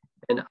V,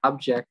 and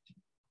object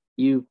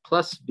u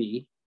plus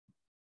v,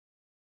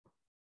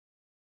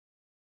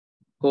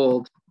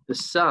 called the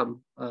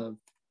sum of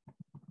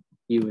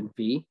u and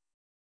v,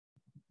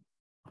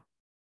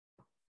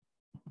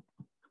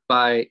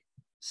 by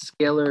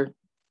scalar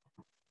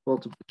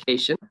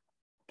multiplication.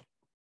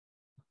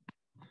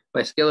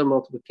 By scalar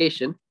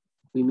multiplication,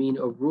 we mean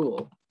a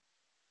rule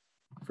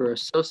for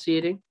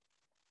associating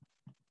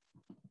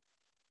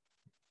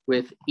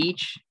with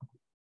each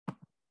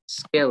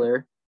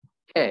scalar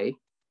k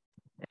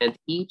and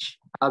each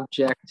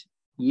object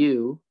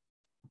u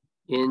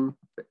in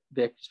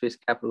vector space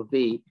capital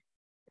V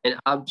and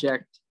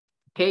object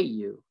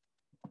ku,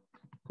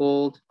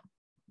 called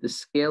the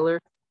scalar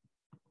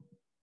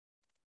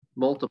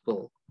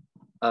multiple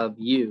of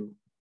u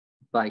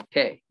by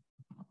k,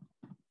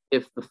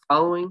 if the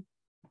following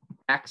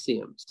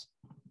axioms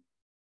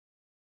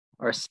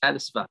are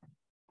satisfied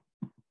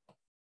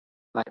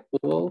by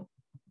all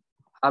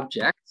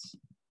objects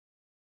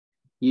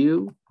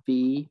u,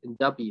 v, and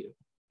w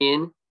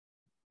in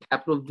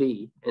capital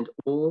V and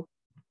all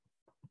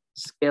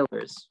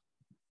scalars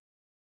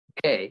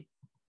K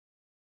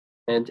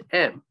and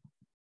M,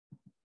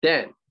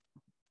 then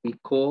we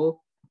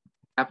call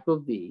capital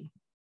V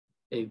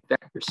a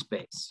vector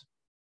space.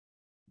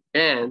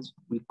 And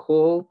we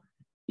call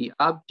the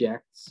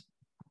objects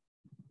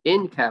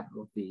in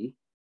capital V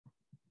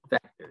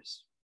vectors.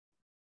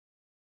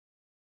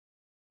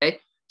 Okay,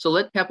 so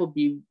let capital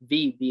V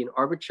be an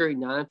arbitrary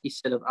non-empty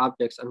set of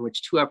objects on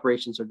which two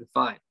operations are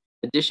defined.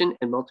 Addition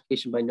and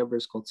multiplication by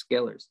numbers called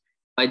scalars.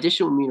 By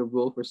addition will mean a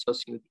rule for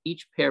associating with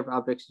each pair of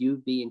objects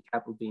U, V, and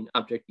capital V, and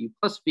object U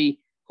plus V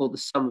called the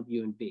sum of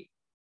U and V.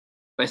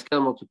 By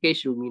scalar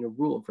multiplication will mean a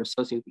rule for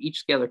associating with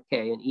each scalar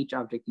K and each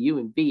object U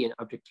and V and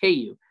object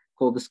KU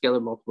called the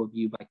scalar multiple of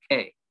U by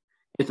K.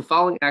 If the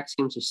following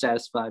axioms are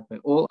satisfied by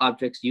all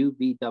objects U,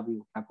 V, W,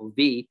 and capital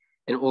V,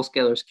 and all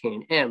scalars K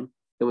and M,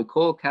 then we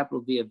call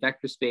capital V a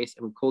vector space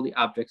and we call the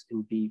objects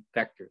in V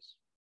vectors.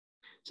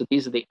 So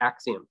these are the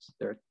axioms.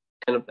 There are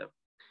 10 of them.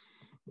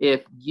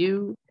 If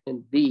U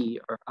and V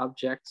are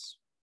objects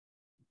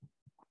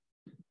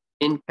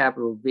in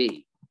capital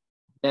V,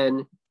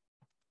 then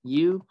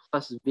U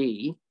plus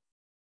V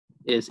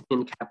is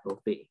in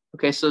capital V.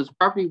 Okay, so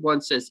property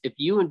 1 says if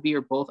U and V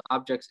are both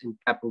objects in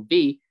capital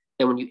V,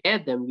 then when you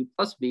add them, U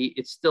plus V,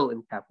 it's still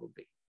in capital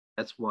V.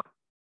 That's 1.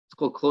 It's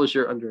called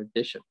closure under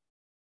addition.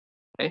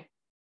 Okay,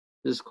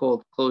 this is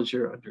called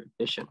closure under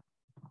addition.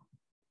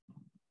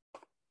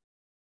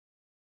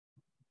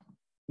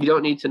 You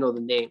don't need to know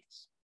the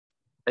names.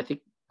 I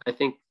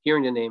think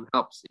hearing the name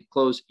helps.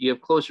 You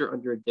have closure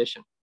under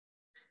addition.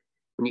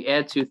 When you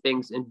add two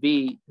things in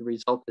V, the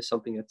result is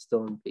something that's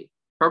still in V.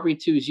 Property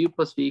 2 is U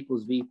plus V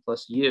equals V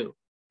plus U.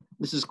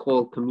 This is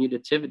called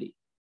commutativity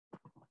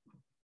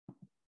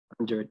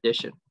under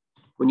addition.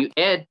 When you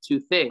add two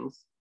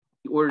things,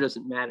 the order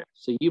doesn't matter.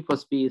 So U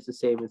plus V is the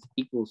same as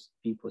equals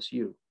V plus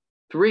U.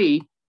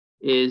 3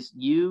 is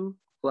U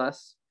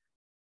plus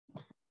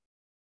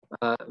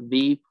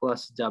V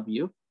plus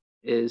W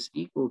is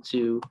equal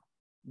to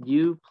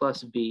U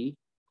plus V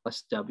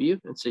plus W.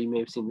 And so you may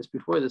have seen this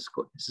before. This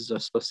is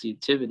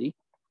associativity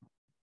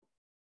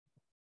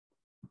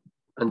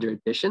under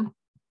addition.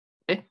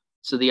 Okay,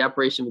 so the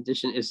operation of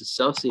addition is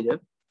associative.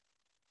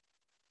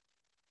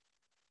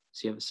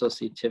 So you have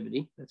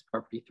associativity. That's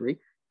property 3.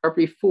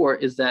 Property 4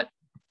 is that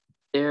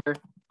there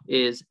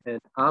is an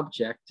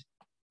object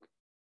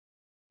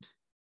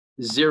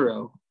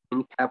 0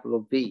 in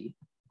capital V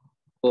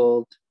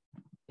called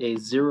a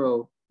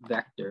 0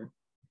 vector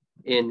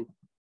in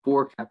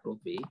 4 capital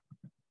V,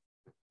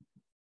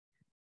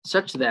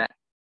 such that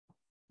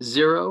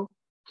 0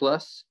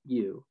 plus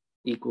U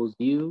equals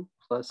U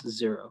plus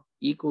 0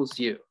 equals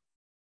U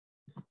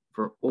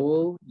for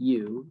all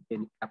U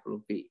in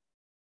capital V.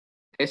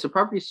 Okay, so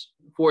property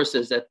 4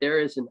 says that there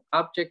is an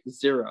object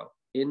 0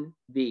 in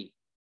V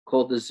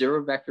called the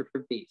 0 vector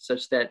for V,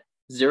 such that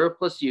 0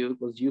 plus U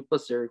equals U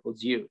plus 0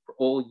 equals U for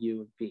all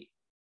U in V.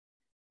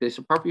 Okay,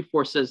 so property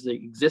 4 says the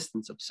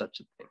existence of such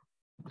a thing.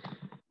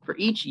 For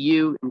each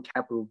U in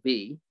capital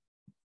V,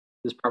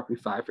 this is property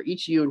 5, for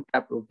each U in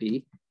capital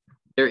V,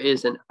 there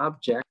is an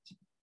object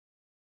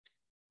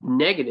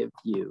negative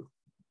U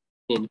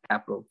in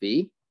capital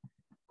V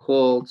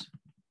called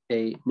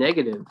a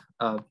negative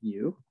of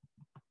U,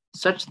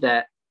 such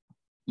that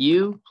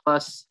U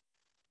plus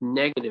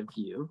negative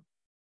U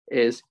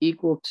is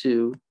equal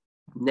to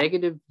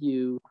negative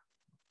U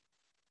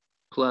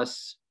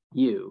plus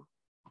U,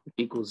 which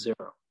equals 0.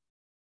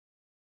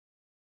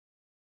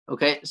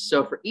 Okay,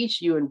 so for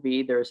each U in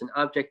V, there is an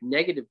object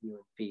negative U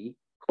in V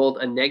called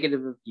a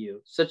negative of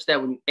U, such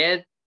that when you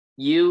add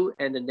U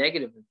and a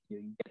negative of U,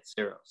 you get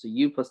 0. So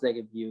U plus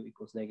negative U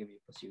equals negative U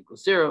plus U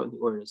equals 0, and the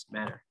order doesn't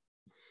matter.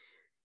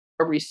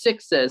 Property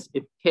 6 says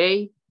if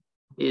K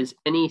is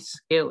any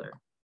scalar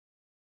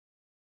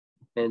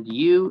and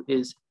U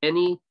is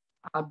any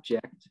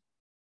object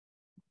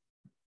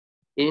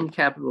in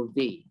capital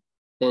V,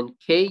 then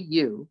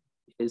KU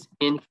is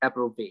in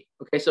capital V.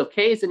 Okay, so if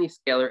K is any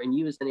scalar and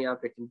U is any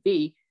object in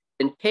V,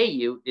 then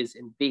KU is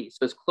in V.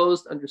 So it's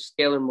closed under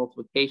scalar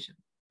multiplication.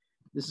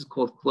 This is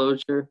called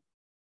closure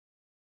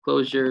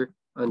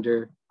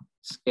under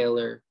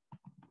scalar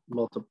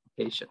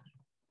multiplication.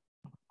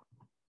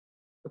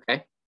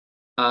 Okay.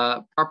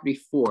 Property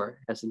 4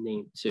 has a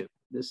name too.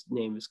 This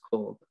name is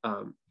called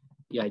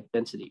the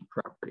identity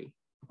property.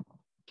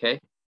 Okay.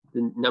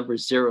 The number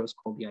 0 is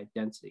called the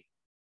identity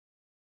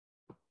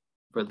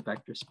for the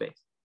vector space.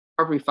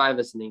 Property 5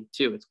 has a name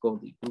too. It's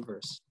called the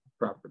inverse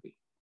property.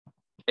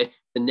 Okay.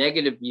 The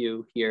negative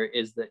U here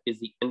is the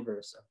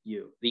inverse of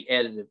U, the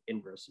additive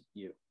inverse of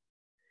U.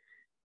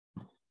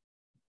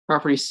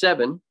 Property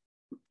 7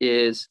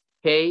 is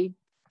K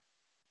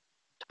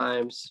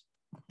times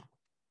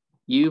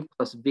U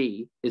plus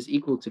V is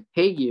equal to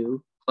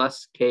KU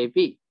plus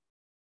KV.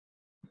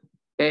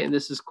 Okay, and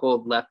this is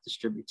called left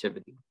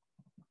distributivity.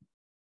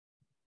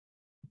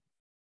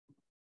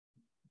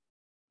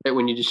 Okay,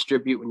 when you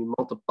distribute, when you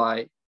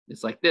multiply,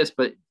 it's like this,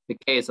 but the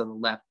K is on the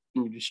left,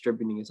 and you're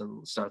distributing is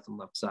starts on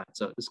the left side.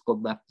 So this is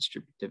called left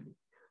distributivity.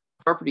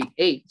 Property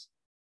 8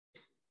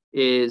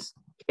 is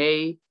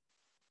K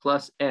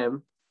plus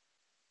m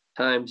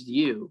times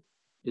u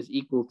is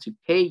equal to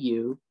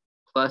ku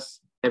plus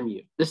mu.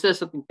 This does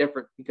something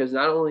different because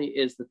not only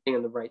is the thing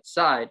on the right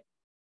side,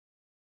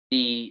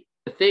 the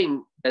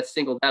thing that's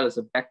singled out is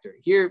a vector.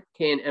 Here,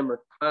 k and m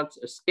are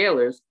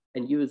scalars,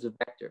 and u is a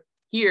vector.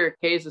 Here,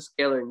 k is a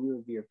scalar, and u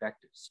and v are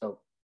vectors. So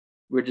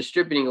we're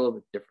distributing a little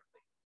bit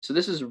differently. So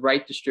this is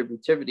right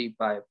distributivity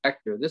by a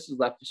vector. This is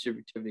left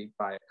distributivity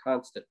by a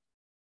constant.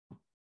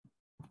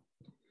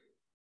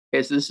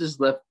 Okay, so this is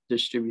left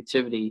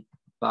distributivity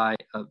by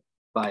a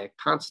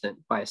constant,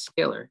 by a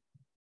scalar.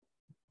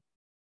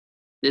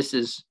 This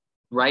is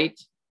right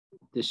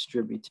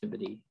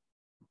distributivity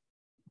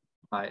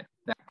by a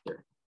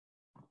vector.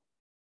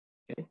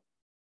 Okay.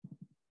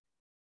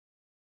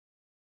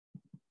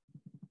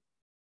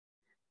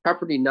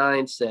 Property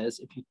 9 says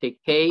if you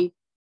take k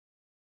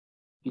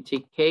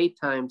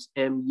times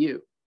mu,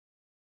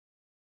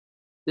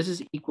 this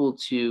is equal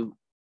to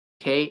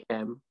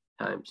km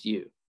times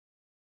u.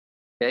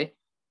 Okay,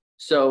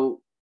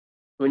 so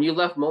when you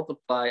left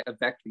multiply a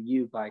vector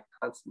u by a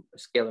constant, a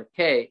scalar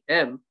k,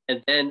 m,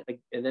 and then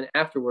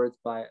afterwards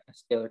by a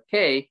scalar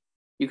k,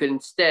 you could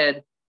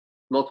instead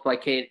multiply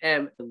k and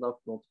m and left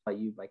multiply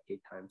u by k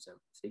times m.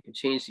 So you can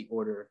change the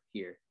order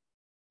here,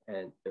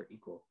 and they're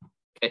equal.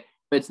 Okay,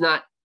 but it's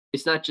not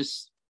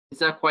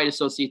quite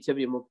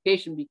associativity of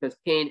multiplication because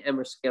k and m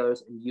are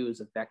scalars and u is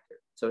a vector.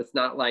 So it's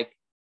not like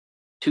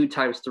 2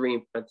 times 3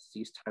 in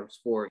parentheses times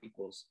 4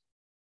 equals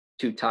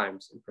 2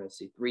 times in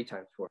parentheses 3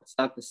 times 4. It's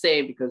not the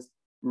same because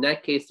in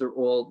that case, they're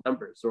all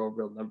numbers. They're all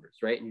real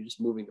numbers, right? And you're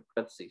just moving the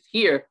parentheses.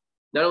 Here,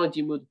 not only do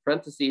you move the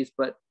parentheses,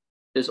 but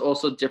there's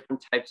also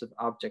different types of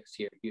objects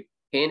here. K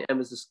and m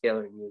is a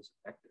scalar and u is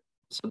a vector.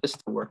 So this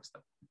still works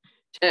though.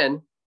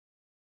 10,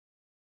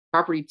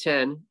 property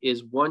 10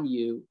 is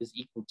 1u is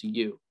equal to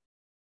u.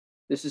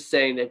 This is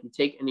saying that if you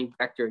take any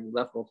vector and you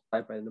left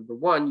multiply by the number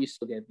 1, you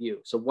still get u.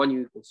 So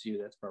 1u equals u,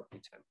 that's property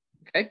 10.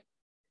 Okay?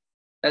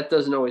 That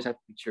doesn't always have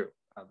to be true,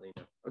 oddly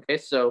enough. Okay,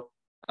 so,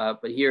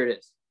 but here it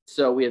is.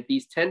 So we have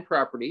these 10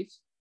 properties,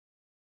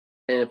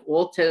 and if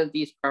all 10 of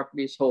these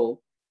properties hold,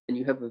 then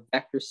you have a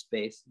vector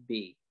space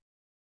V.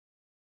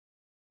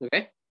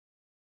 Okay?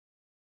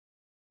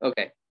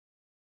 Okay.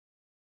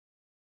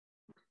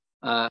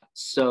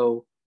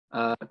 So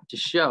to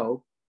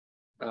show,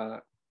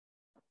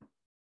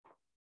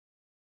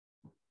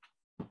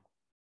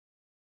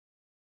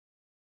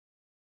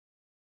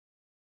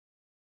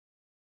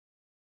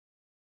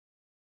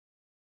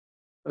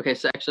 okay,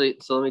 so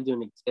let me do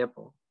an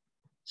example.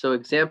 So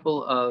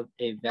example of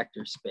a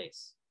vector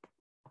space.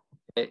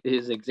 Okay,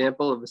 here's an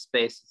example of a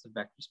space, it's a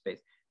vector space.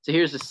 So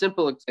here's a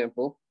simple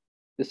example.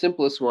 The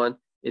simplest one,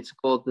 it's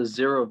called the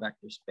zero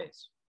vector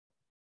space.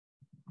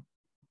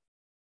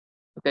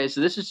 Okay, so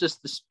this is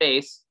just the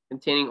space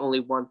containing only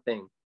one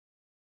thing,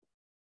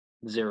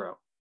 0.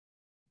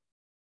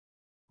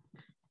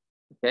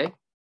 Okay,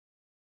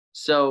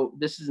 so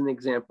this is an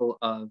example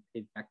of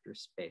a vector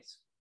space.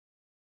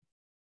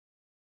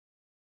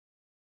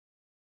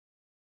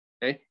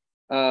 Okay,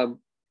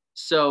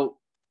 so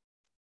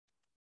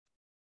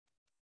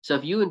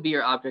if u and v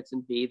are objects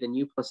in V, then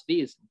u plus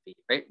v is in V,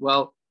 right?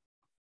 Well,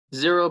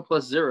 0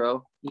 plus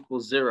 0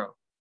 equals 0.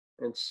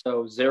 And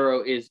so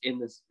 0 is in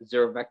this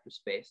zero vector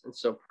space. And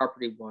so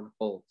property 1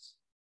 holds.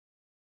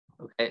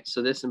 Okay,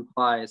 so this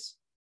implies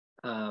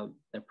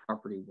that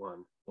property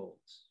 1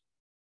 holds.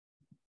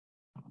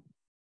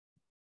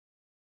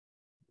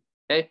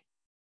 Okay,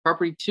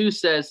 property 2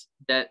 says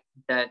that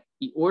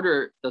the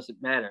order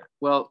doesn't matter.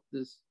 Well,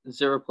 this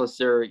 0 plus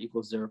 0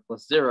 equals 0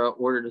 plus 0.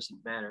 Order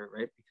doesn't matter,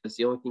 right? Because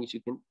the only things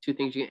two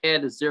things you can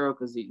add is 0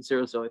 because the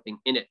 0 is the only thing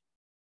in it.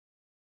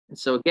 And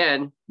so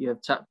again, you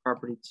have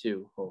property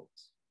 2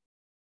 holds.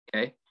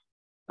 Okay.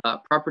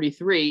 Property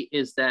 3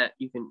 is that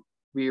you can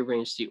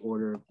rearrange the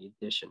order of the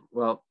addition.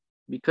 Well,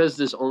 because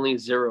there's only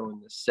 0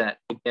 in this set,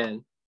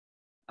 again,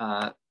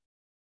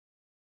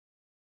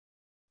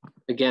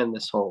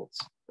 this holds.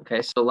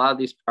 Okay, so a lot of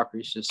these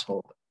properties just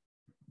hold,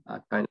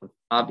 kind of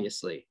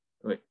obviously.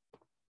 Wait.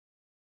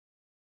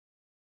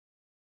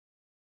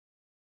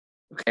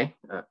 Okay.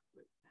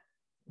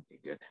 Okay,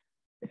 good.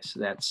 Okay, so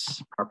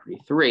that's property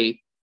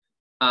 3.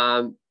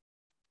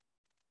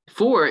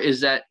 4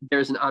 is that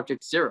there's an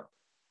object 0.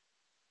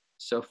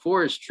 So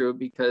 4 is true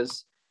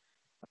because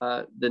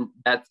then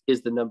that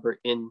is the number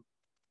in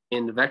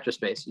the vector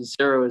space.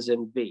 0 is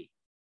in V.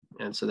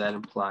 And so that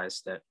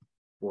implies that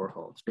 4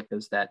 holds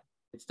because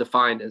it's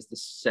defined as the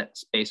set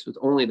space with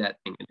only that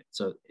thing in it.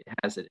 So it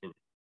has it in it.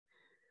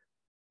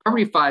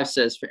 Property 5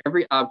 says for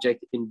every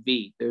object in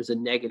V, there's a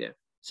negative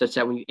such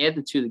that when you add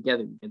the two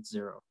together, you get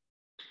 0.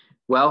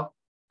 Well,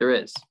 there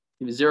is.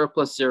 If 0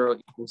 plus 0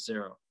 equals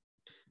 0.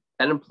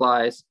 That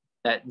implies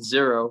that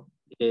 0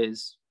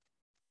 is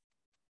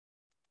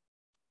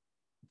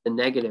the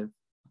negative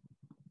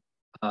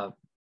of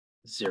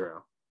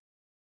 0.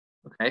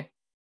 Okay?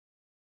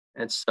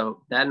 And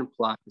so that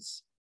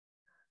implies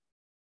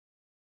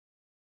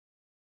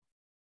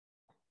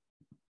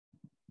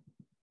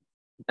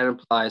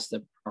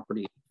that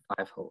property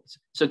 5 holds.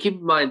 So keep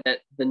in mind that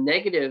the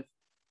negative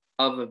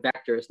of a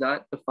vector is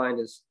not defined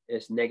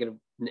as negative,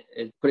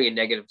 as putting a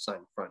negative sign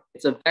in front.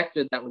 It's a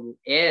vector that when you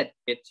add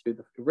it to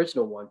the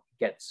original one,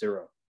 you get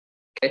 0.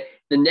 Okay,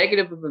 the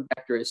negative of a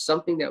vector is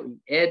something that when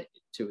you add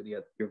to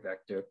your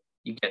vector,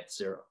 you get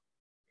 0.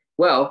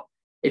 Well,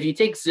 if you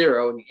take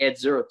 0 and you add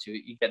 0 to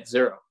it, you get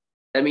 0.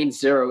 That means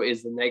 0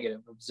 is the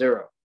negative of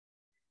 0.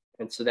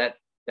 And so that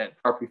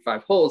property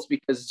 5 holds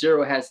because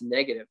 0 has a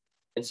negative,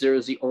 and 0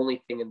 is the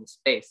only thing in the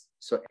space.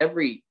 So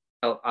every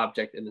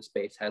object in the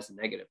space has a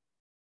negative.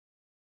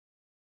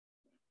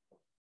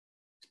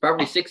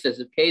 Property 6 says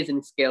if K is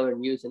any scalar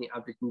and U is any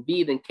object in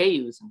V, then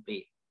KU is in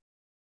V.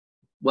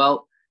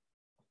 Well,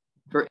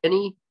 for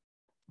any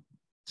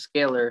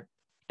scalar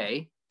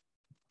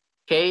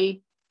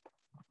K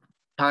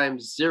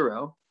times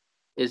 0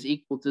 is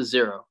equal to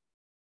 0,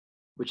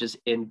 which is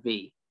in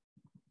V.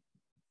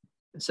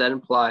 So that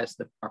implies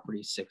that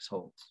property 6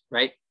 holds,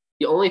 right?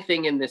 The only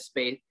thing in this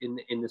space,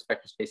 in this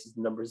vector space, is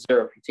the number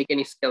 0. If you take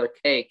any scalar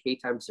K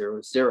times 0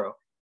 is 0.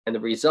 And the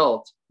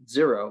result,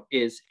 0,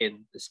 is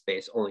in the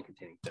space only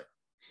containing 0.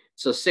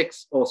 So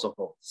 6 also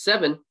holds.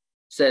 7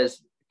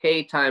 says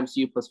K times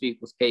U plus V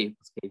equals KU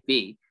plus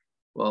KV.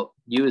 Well,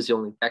 U is the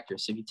only vector.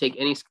 So if you take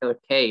any scalar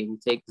K and you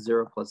take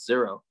 0 plus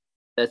 0,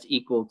 that's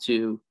equal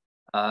to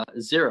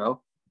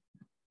 0.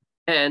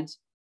 And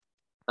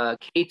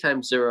K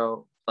times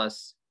 0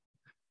 plus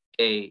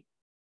K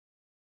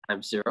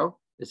times 0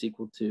 is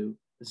equal to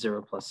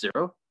 0 plus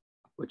 0,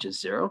 which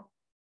is 0.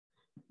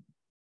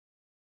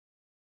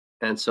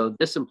 And so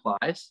this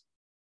implies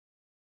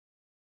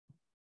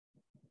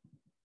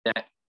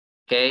that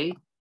K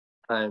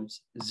times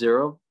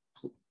 0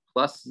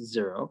 plus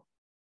 0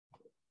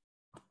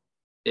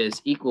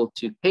 is equal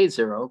to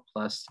K0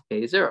 plus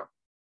K0,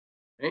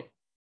 right?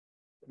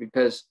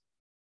 Because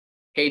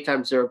K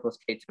times 0 plus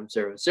K times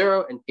 0 is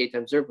 0, and K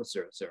times 0 plus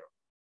 0 is 0.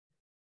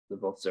 They're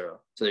both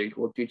 0. So they're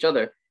equal to each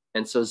other.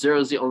 And so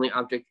 0 is the only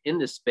object in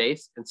this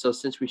space. And so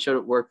since we showed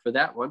it worked for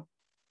that one,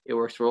 it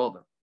works for all of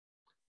them.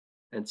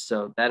 And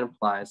so that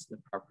implies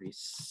that property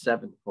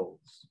 7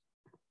 holds.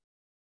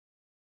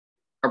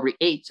 Property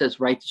 8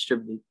 says right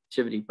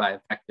distributivity by a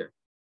vector.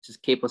 It says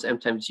K plus M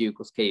times U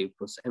equals KU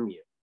plus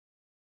MU.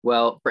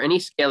 Well, for any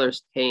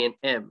scalars K and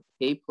M,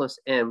 K plus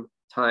M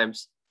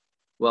times,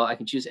 well, I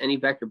can choose any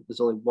vector, but there's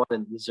only one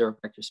in the 0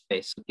 vector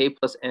space. So K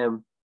plus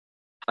M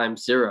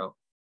times 0,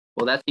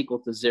 well, that's equal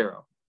to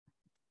 0.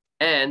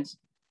 And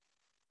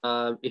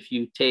if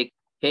you take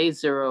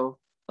K0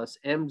 plus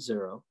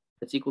M0,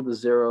 it's equal to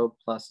 0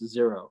 plus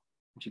 0,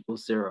 which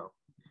equals 0.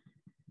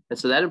 And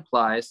so that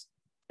implies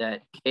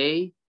that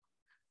K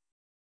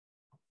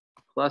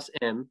plus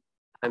M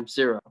times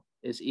 0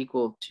 is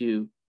equal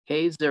to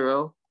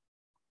K0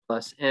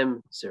 plus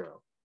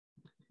M0.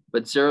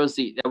 But 0 is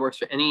that works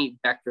for any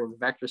vector in the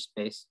vector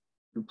space.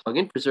 You plug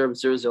in for 0,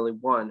 0 is only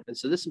 1. And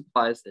so this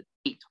implies that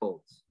 8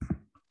 holds.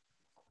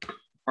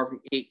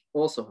 Property 8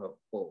 also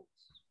holds.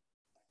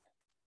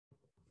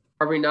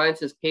 Property 9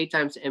 says K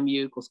times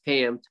MU equals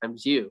KM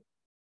times U.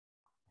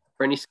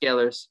 For any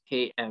scalars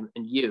K, M,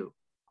 and U.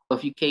 Well,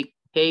 if you take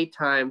K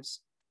times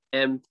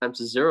M times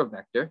the 0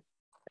 vector,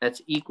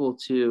 that's equal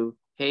to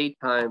K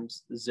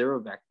times the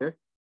 0 vector,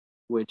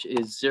 which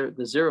is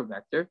the 0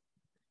 vector.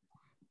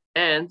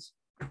 And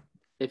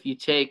if you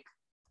take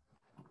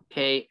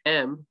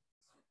Km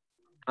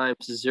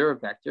times the 0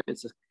 vector,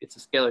 it's a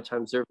scalar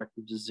times 0 vector,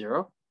 which is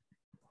 0.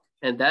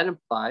 And that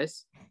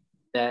implies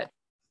that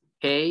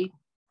K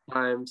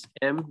times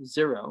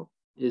M0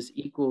 is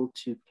equal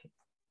to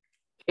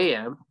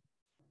Km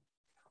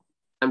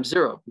times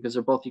 0, because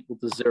they're both equal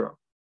to 0.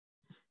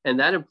 And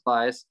that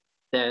implies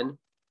then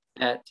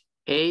that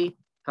K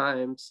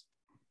times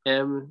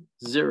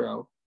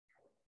M0,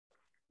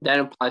 that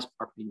implies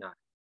property 9,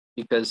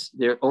 because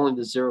they're only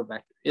the 0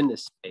 vector in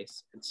this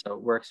space. And so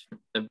it works for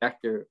the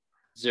vector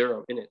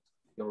 0 in it,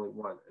 the only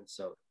one. And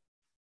so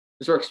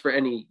this works for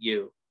any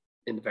U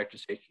in the vector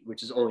space,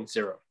 which is only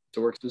 0.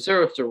 So it works for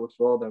 0, so it works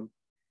for all of them.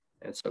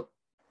 And so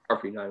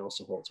property 9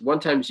 also holds. 1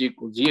 times U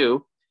equals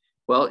U.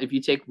 Well, if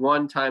you take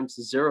 1 times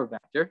the 0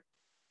 vector,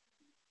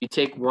 you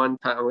take 1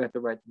 time, we have to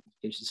write the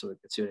multiplication so we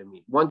can see what I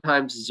mean. 1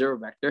 times the 0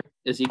 vector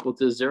is equal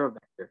to the 0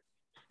 vector.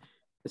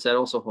 And so that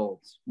also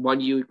holds.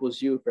 1U equals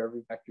U for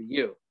every vector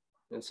U.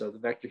 And so the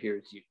vector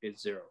here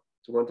is 0.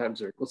 So 1 times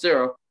 0 equals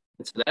 0.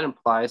 And so that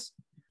implies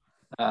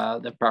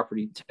that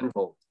property 10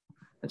 holds.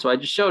 And so I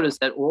just showed us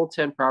that all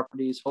 10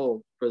 properties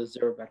hold for the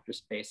 0 vector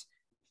space.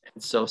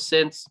 And so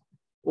since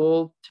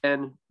all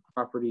 10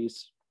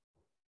 properties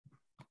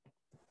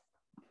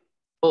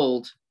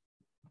hold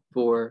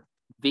for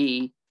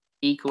V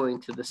equaling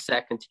to the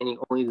set containing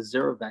only the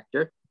 0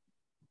 vector,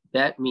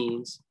 that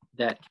means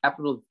that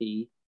capital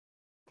V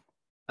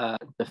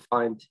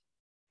defined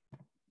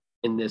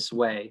in this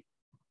way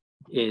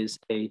is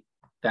a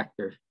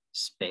vector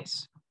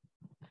space.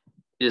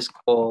 It is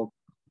called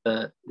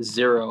the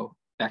 0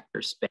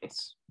 vector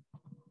space.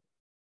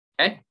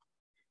 Okay?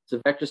 It's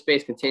a vector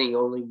space containing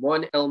only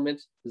one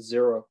element, the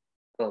 0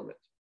 element.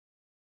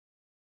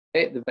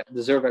 Okay?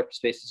 The 0 vector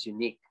space is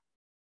unique.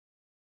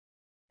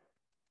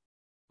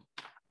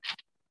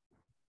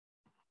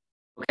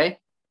 Okay.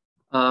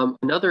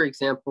 Another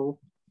example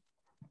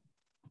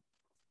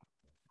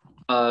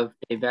of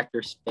a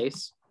vector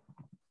space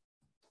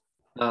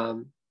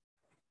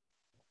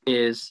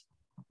is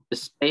the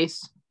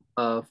space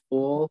of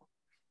all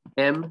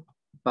m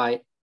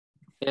by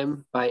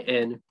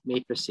n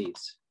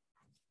matrices.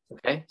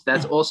 Okay, so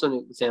that's also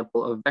an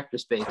example of vector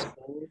space.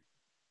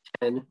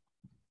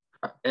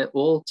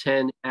 All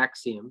 10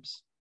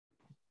 axioms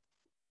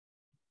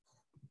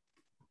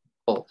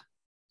hold.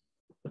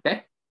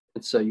 Okay,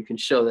 and so you can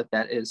show that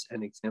that is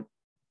an example.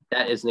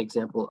 That is an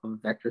example of a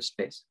vector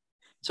space.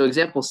 So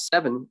example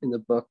 7 in the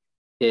book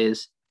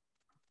is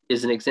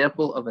an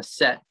example of a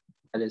set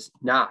that is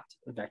not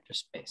a vector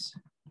space.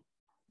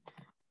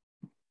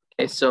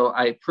 Okay, so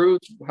I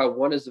proved how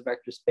one is a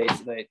vector space,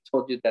 and I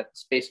told you that the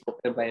space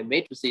m by n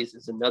matrices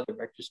is another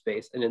vector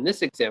space. And in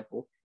this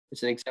example,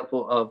 it's an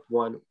example of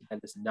one that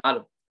is not a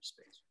vector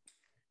space.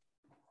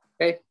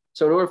 Okay,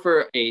 so in order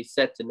for a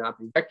set to not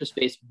be a vector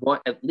space,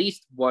 at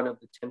least one of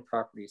the 10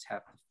 properties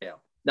have to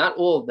fail. Not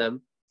all of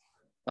them,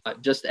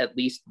 just at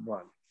least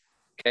one.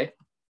 Okay,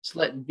 so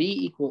let V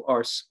equal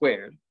R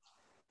squared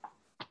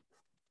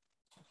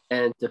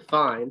and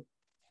define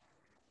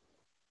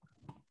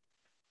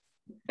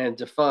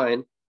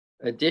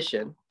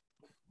addition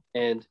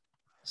and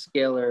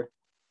scalar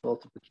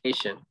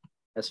multiplication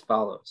as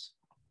follows.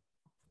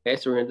 Okay,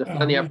 so we're going to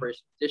define the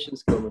operation addition,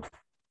 scalar multiplication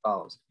as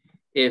follows.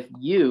 If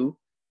U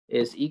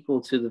is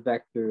equal to the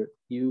vector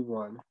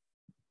U1,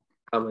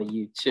 comma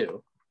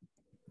U2,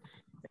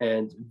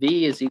 and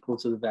V is equal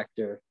to the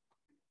vector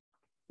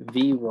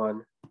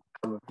V1,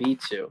 comma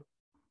V2,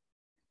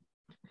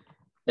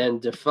 then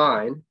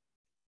define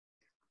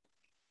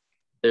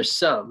their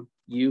sum,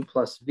 U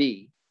plus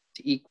V,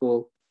 to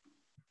equal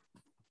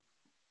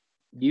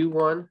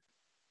U1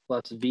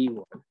 plus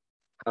V1,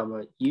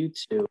 comma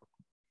U2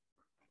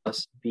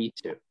 plus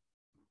V2.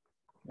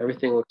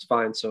 Everything looks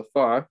fine so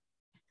far.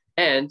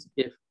 And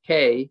if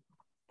K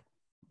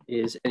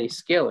is any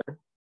scalar,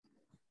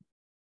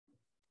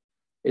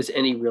 is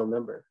any real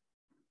number,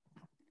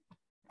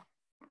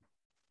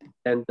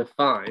 then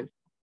define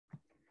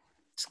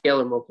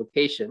scalar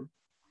multiplication,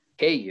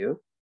 Ku,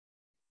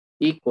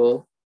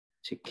 equal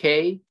to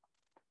K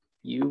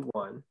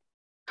U1,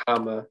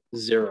 comma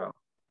 0.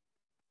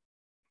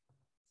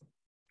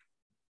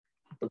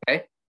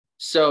 Okay,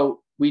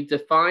 so we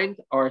defined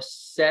our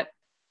set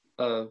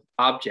of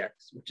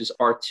objects, which is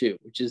R2,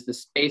 which is the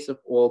space of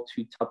all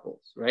two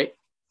tuples, right?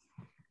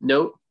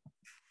 Note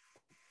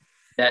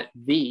that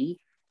V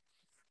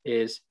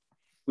is,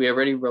 we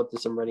already wrote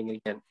this, I'm writing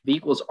it again. V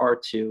equals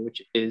R2,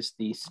 which is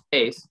the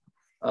space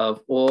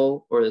of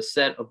all, or the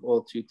set of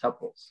all two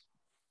tuples,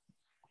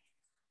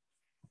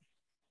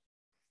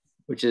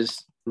 which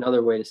is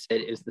another way to say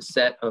it, is the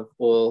set of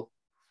all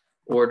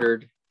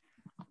ordered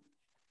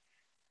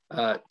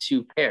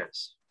two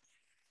pairs,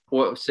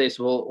 or say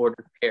so all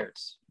ordered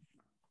pairs,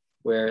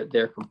 where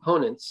their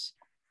components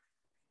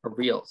are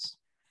reals.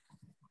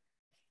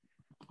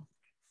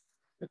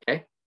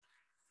 Okay,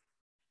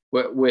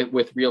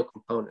 with real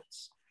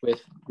components,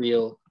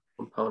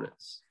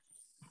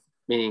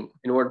 meaning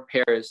an ordered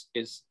pair is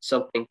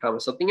something comma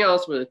something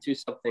else, where the two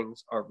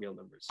somethings are real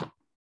numbers.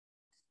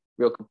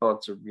 Real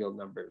components are real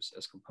numbers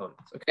as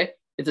components. Okay,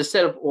 it's a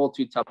set of all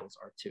two tuples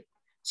R2.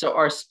 So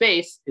our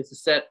space is a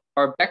set,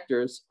 our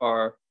vectors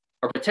are,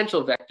 our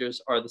potential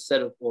vectors are the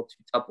set of all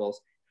two tuples.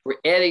 We're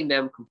adding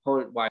them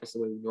component-wise the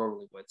way we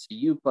normally would. So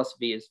U plus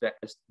V is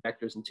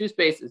vectors in two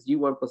space is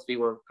U1 plus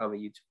V1, comma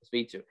U2 plus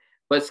V2.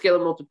 But scalar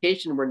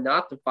multiplication, we're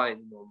not defining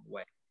the normal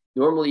way.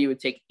 Normally, you would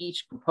take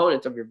each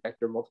component of your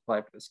vector, multiply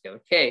it by the scalar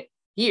K.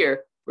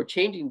 Here, we're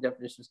changing the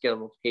definition of scalar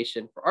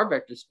multiplication for our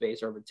vector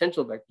space, our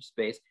potential vector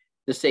space,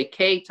 to say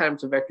K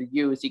times the vector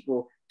U is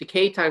equal to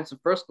K times the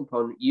first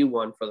component,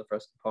 U1 for the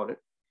first component,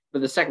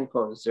 but the second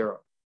component is 0.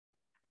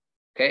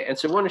 Okay, and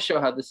so we want to show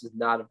how this is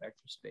not a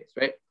vector space,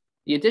 right?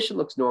 The addition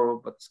looks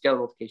normal, but the scalar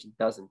multiplication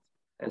doesn't.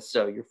 And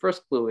so your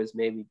first clue is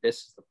maybe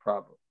this is the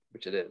problem,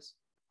 which it is.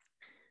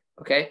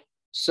 Okay,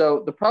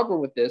 so the problem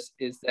with this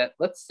is that,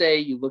 let's say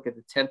you look at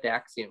the 10th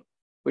axiom,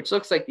 which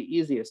looks like the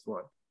easiest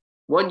one.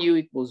 1U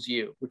equals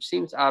U, which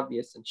seems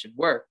obvious and should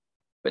work,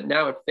 but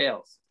now it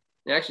fails.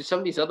 And actually, some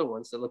of these other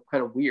ones that look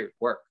kind of weird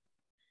work.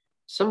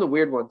 Some of the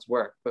weird ones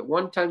work, but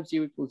 1 times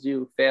U equals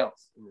U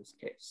fails in this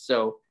case.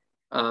 So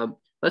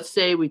let's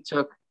say we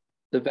took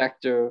the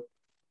vector.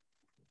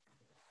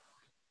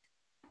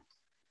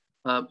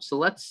 So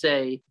let's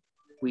say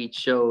we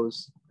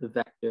chose the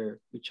vector,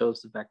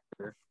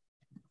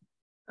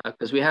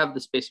 because we have the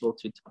space of all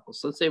two tuples.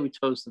 So let's say we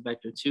chose the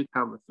vector 2,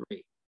 comma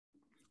 3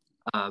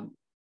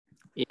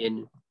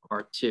 in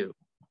R2,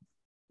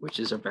 which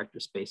is our vector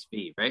space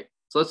V, right?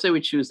 So let's say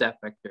we choose that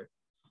vector.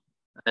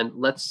 And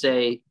let's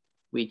say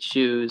we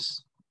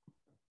choose,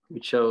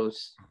 okay.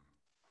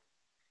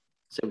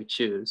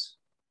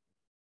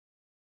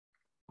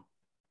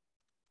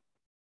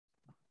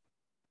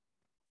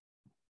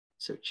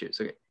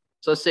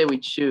 So let's say we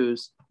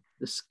choose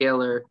the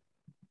scalar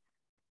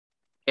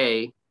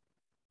K to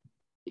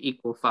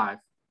equal 5.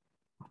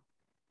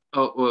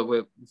 Oh,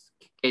 wait.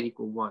 k to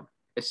equal 1.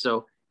 Okay,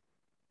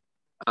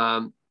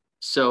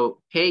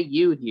 so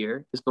ku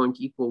here is going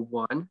to equal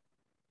 1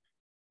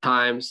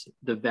 times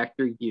the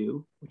vector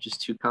u, which is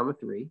 2 comma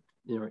 3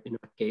 in our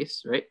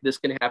case, right? This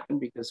can happen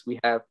because we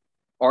have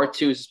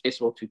R2 is a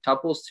space of 2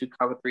 tuples, 2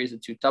 comma 3 is a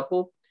 2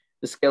 tuple.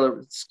 The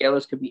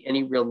scalars could be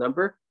any real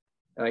number,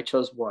 and I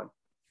chose 1.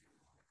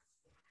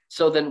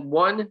 So then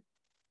 1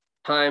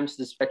 times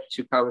this vector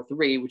 2 comma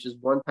 3, which is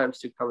 1 times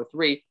 2 comma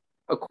 3,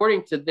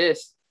 according to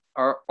this,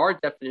 our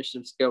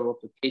definition of scalar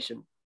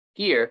multiplication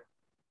here,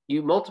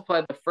 you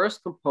multiply the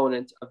first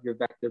component of your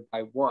vector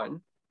by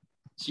 1.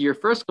 So your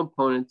first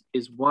component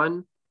is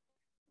 1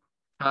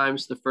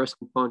 times the first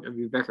component of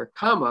your vector,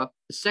 comma,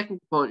 the second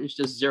component is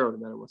just 0 no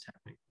matter what's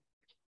happening.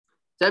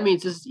 That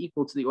means this is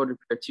equal to the order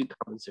pair 2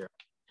 comma 0.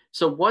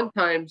 So 1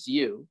 times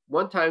u,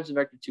 1 times the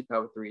vector 2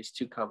 comma 3 is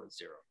 2 comma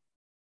 0.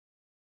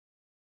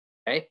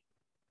 Okay.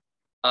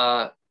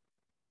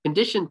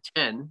 Condition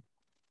 10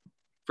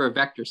 for a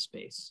vector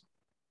space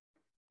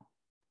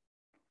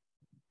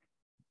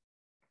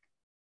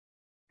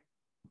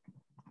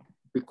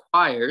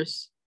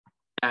requires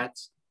that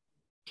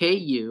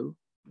ku,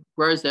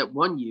 whereas that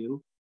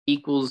 1u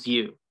equals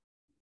u.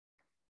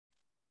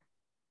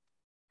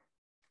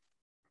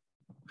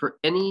 For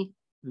any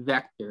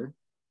vector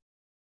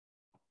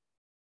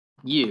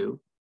u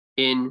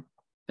in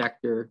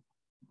vector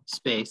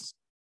space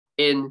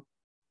in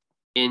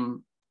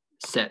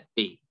set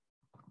B.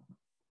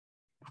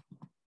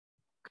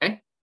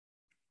 Okay.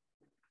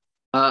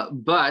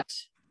 But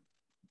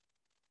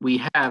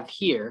we have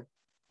here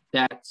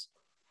that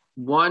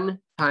 1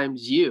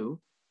 times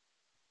u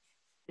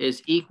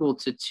is equal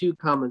to 2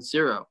 comma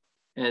 0,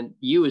 and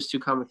u is 2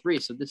 comma 3,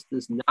 so this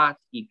does not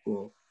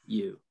equal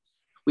u.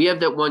 We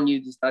have that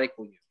 1u does not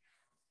equal u.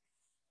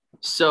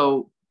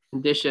 So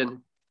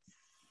condition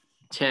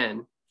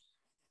 10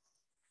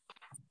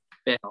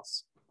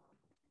 fails.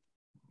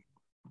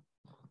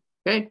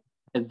 Okay,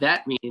 and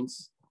that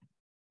means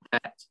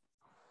that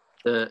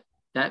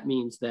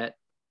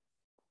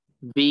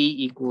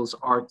V equals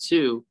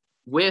R2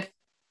 with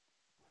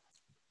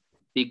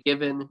the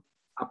given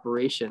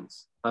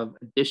operations of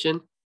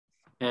addition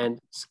and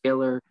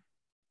scalar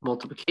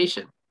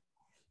multiplication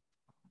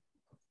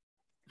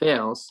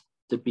fails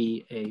to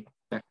be a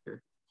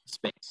vector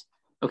space.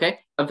 Okay,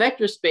 a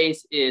vector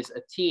space is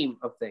a team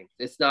of things.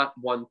 It's not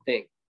one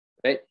thing,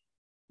 right?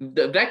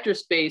 The vector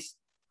space,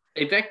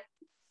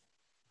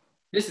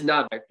 this is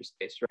not a vector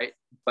space, right?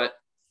 But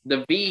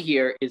the V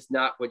here is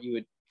not what you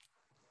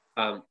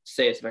would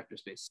say is vector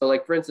space. So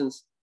like, for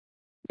instance,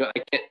 I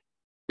can't,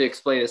 to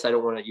explain this, I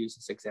don't want to use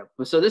this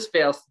example. So this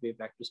fails to be a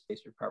vector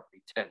space for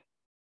property 10.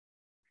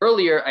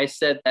 Earlier, I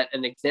said that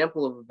an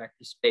example of a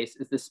vector space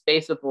is the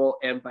space of all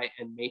m by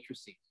n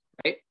matrices,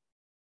 right?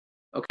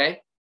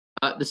 Okay,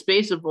 the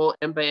space of all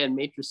m by n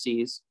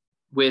matrices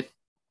with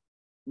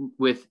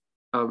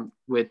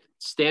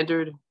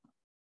standard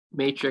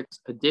matrix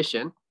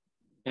addition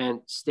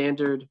and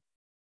standard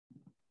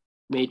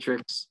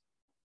matrix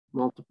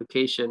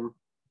multiplication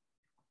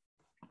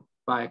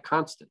by a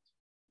constant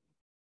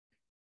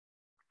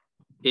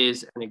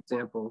is an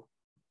example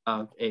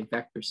of a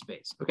vector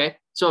space, okay?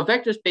 So a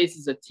vector space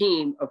is a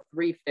team of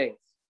 3 things,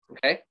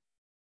 okay?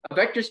 A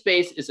vector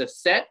space is a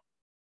set,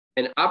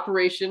 an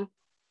operation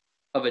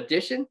of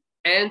addition,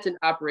 and an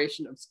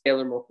operation of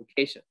scalar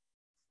multiplication,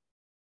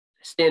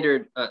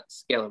 standard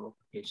scalar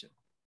multiplication.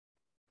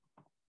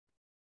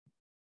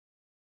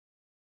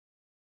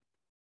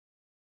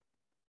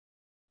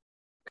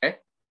 Okay,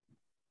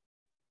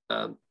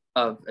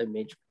 of a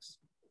matrix,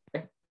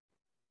 okay?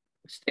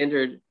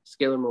 Standard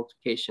scalar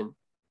multiplication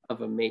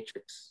of a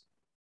matrix,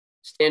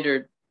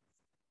 standard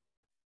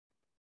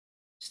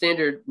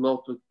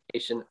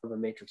multiplication of a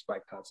matrix by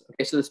constant.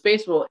 Okay, so the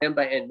space of all m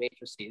by n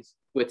matrices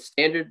with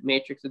standard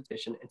matrix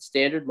addition and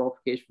standard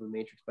multiplication of a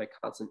matrix by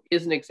constant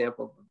is an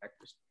example of a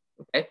vector space.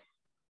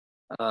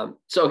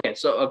 Okay,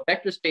 so a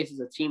vector space is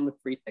a team of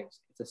 3 things.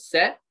 It's a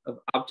set of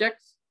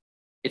objects,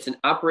 it's an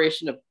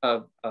operation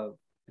of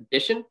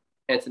addition,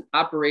 and it's an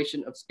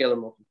operation of scalar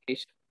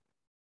multiplication.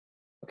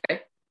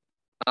 Okay.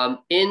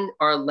 In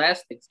our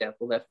last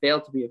example that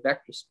failed to be a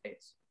vector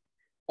space,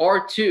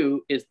 R2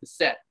 is the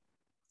set.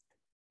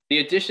 The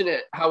addition,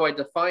 how I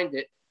defined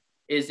it,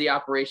 is the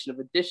operation of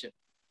addition.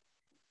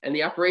 And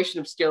the operation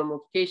of scalar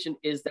multiplication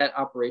is that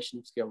operation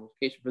of scalar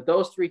multiplication. For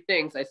those 3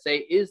 things, I say,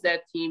 is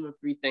that team of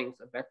 3 things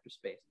a vector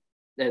space?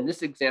 And in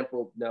this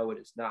example, no, it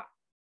is not.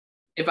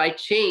 If I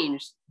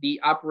change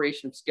the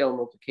operation of scalar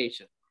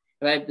multiplication,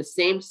 and I have the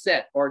same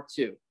set,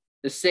 R2,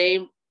 the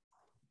same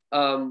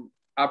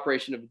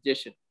operation of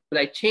addition, but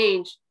I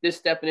change this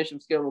definition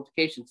of scalar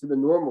multiplication to the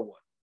normal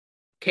one,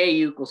 Ku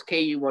equals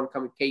Ku1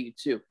 comma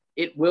Ku2,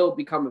 it will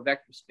become a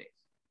vector space,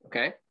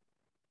 okay?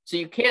 So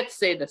you can't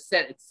say the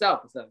set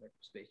itself is not a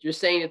vector space. You're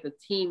saying that the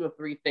team of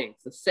 3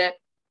 things, the set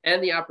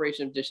and the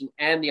operation of addition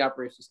and the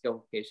operation of scalar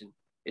multiplication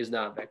is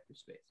not a vector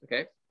space,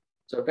 okay?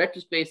 So a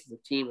vector space is a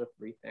team of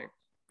 3 things.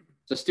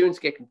 So students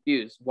get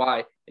confused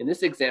why in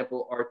this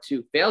example,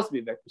 R2 fails to be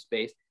a vector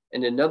space,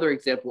 and in another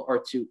example,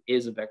 R2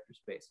 is a vector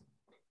space.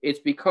 It's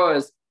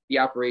because the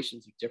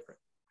operations are different.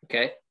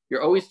 Okay.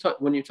 You're always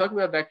when you're talking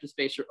about vector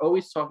space, you're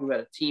always talking about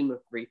a team of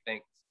three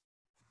things.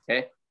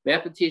 Okay.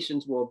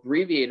 Mathematicians will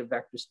abbreviate a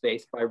vector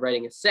space by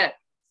writing a set.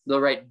 They'll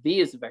write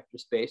V as a vector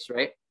space,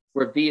 right?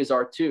 Where V is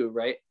R2,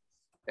 right?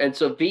 And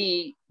so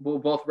V will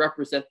both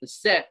represent the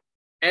set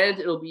and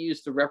it'll be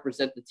used to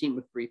represent the team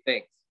of three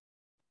things.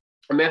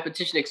 A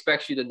mathematician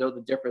expects you to know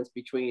the difference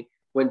between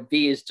when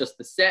V is just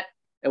the set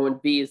and when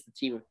V is the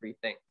team of three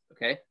things,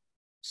 okay?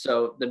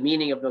 So the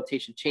meaning of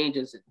notation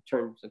changes in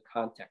terms of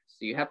context.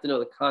 So you have to know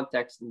the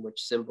context in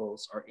which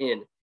symbols are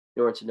in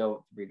order to know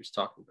what the reader's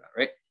talking about,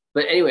 right?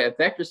 But anyway, a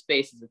vector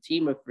space is a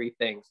team of three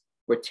things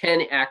where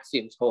 10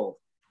 axioms hold.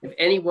 If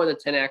any one of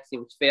the 10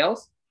 axioms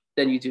fails,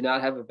 then you do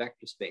not have a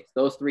vector space.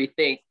 Those three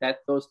things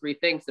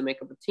that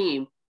make up a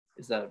team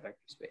is not a vector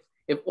space.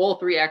 If all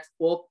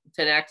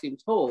 10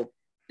 axioms hold,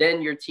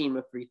 then your team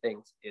of three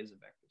things is a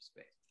vector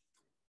space.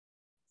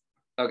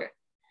 Okay,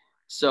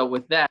 so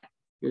with that,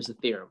 here's the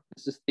theorem.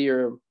 This is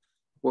theorem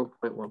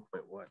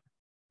 4.1.1.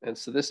 And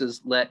so this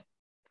is let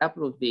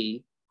capital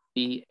V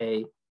be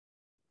a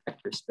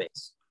vector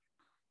space.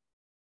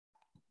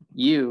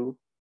 U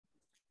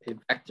a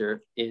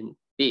vector in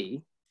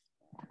V,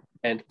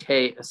 and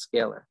K a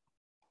scalar.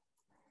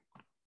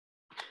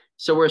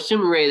 So we're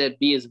assuming, Ray, that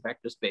V is a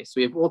vector space. So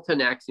we have all 10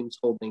 axioms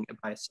holding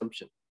by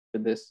assumption for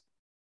this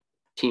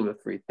team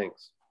of three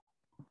things.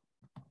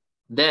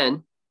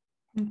 Then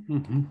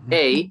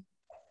A,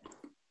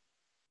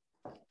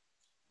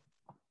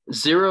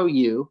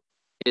 0U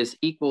is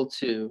equal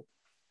to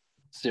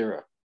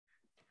 0.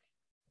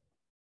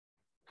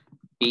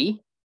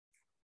 B,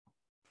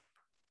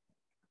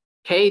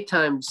 K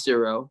times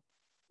 0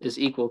 is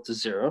equal to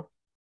 0.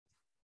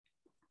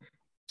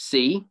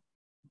 C,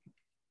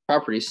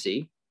 property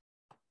C,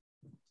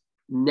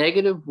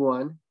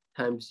 -1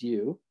 times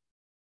U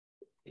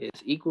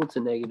is equal to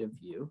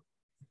 -U.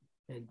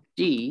 And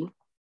D,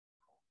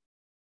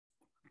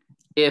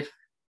 if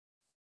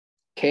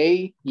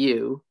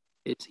KU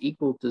is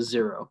equal to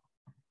 0,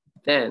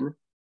 then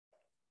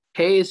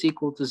K is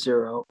equal to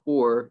 0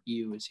 or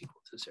U is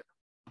equal to 0.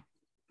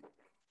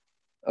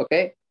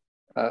 Okay,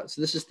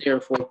 so this is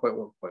theorem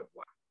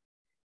 4.1.1.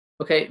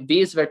 Okay,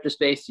 V is a vector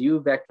space, U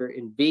vector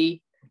in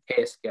V,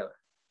 K is scalar.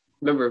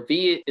 Remember,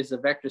 V is a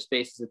vector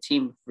space, is a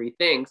team of three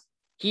things.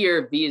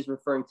 Here, V is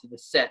referring to the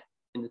set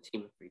in the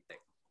team of three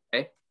things,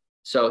 okay?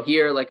 So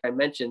here, like I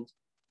mentioned,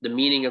 the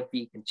meaning of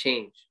V can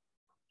change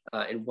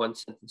in one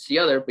sentence to the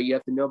other, but you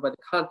have to know by the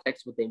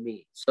context what they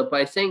mean. So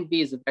by saying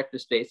V is a vector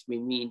space, we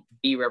mean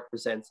V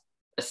represents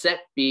a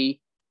set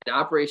V, an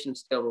operation of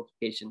scale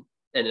multiplication,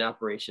 and an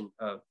operation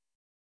of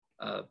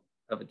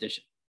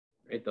addition,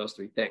 right? Those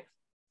three things.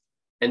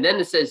 And then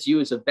it says U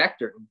is a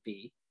vector in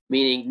V,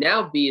 meaning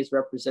now V is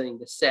representing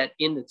the set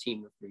in the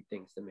team of three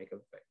things that make up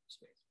a vector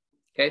space.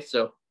 Okay,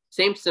 so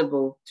same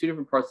symbol, two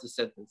different parts of the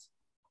sentence,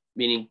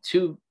 meaning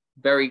two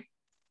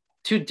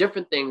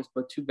different things,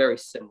 but two very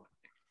similar things.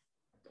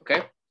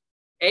 Okay,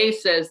 A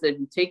says that if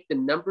you take the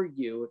number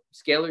U,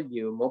 scalar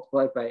U,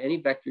 multiplied by any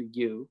vector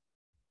U,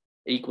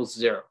 it equals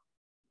 0,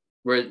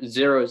 where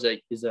 0 is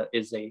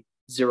a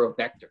zero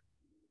vector.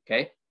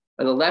 Okay,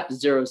 on the left,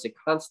 0 is a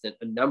constant,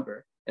 a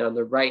number, and on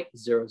the right,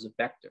 0 is a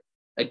vector.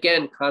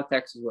 Again,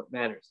 context is what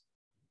matters.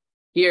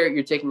 Here,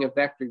 you're taking a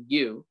vector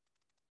U,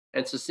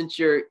 and so since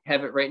you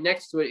have it right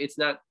next to it,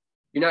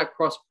 you're not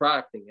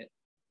cross-producting it,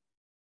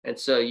 and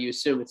so you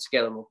assume it's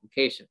scalar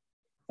multiplication.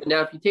 But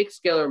now, if you take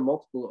scalar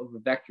multiple of a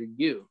vector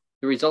U,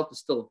 the result is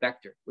still a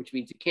vector, which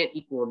means it can't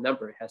equal a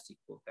number, it has to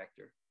equal a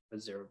vector, a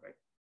zero vector.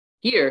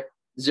 Here,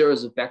 0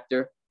 is a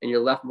vector, and you're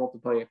left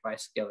multiplying it by a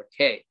scalar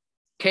K.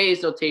 K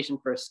is notation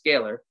for a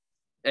scalar,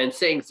 and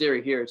saying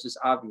 0 here is just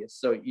obvious.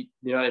 So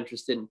you're not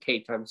interested in K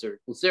times 0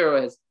 equals 0.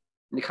 As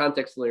in the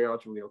context of linear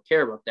algebra, we don't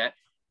care about that.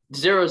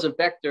 0 is a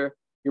vector.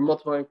 You're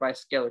multiplying by a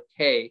scalar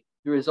K.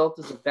 The result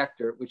is a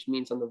vector, which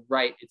means on the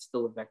right, it's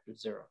still a vector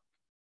 0.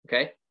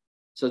 Okay?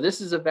 So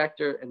this is a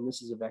vector, and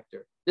this is a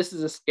vector. This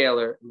is a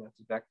scalar, and that's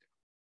a vector.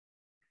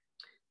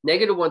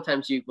 -1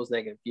 times U equals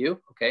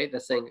 -U. Okay?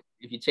 That's saying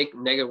if you take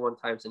 -1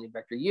 times any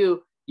vector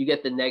U, you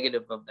get the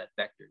negative of that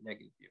vector,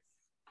 -U.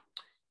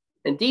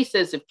 And D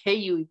says if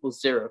KU equals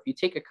 0, if you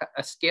take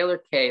a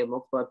scalar K and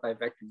multiply it by a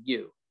vector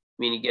U,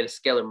 meaning you get a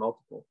scalar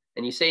multiple,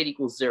 and you say it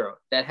equals 0,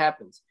 that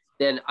happens.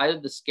 Then either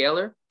the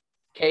scalar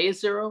K is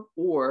 0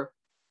 or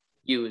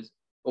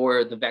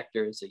the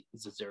vector is a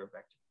 0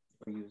 vector,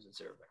 or U is a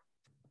 0 vector.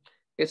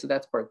 Okay, so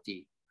that's part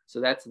D. So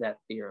that's that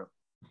theorem.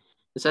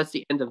 So that's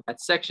the end of that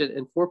section,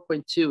 and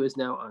 4.2 is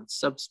now on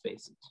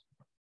subspaces.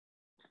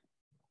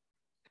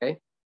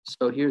 Okay,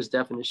 so here's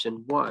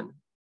definition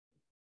 1.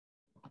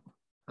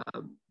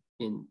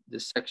 In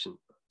this section,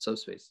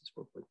 subspaces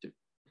 4.2.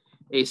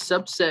 A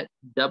subset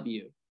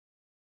W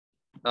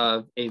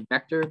of a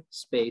vector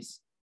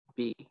space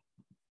B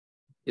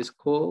is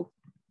called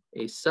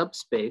a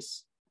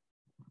subspace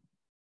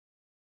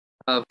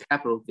of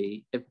capital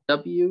V if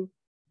W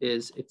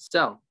is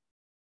itself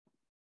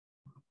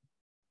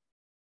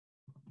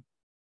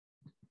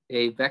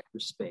a vector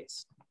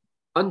space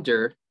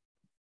under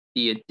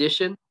the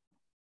addition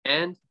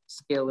and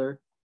scalar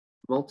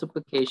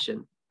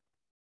multiplication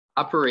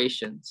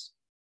operations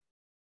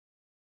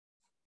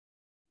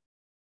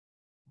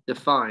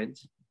defined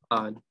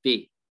on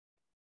V.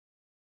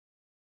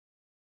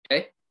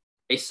 Okay,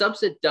 a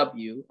subset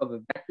W of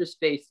a vector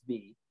space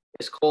V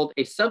is called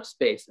a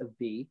subspace of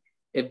V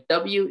if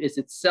W is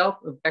itself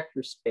a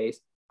vector space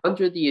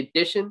under the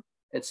addition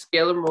and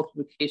scalar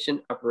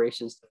multiplication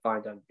operations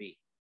defined on V.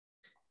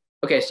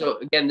 Okay, so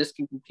again, this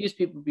can confuse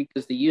people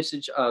because the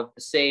usage of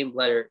the same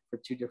letter for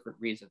two different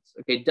reasons.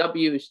 Okay,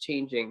 W is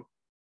changing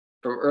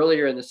from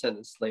earlier in the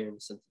sentence, later in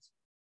the sentence.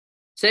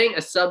 Saying a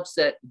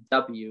subset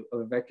W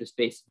of a vector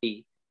space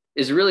V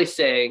is really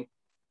saying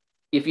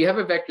if you have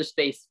a vector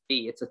space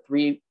V, it's a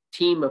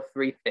team of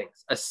three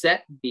things: a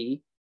set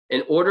V,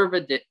 an order of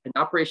an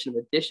operation of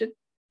addition,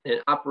 and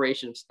an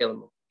operation of scalar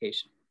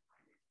multiplication.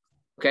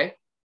 Okay,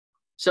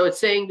 so it's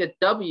saying that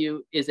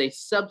W is a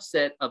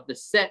subset of the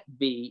set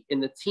V in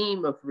the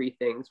team of three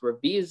things, where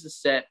V is the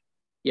set,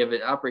 you have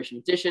an operation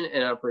of addition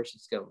and an operation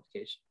of scalar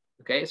multiplication.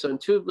 Okay, so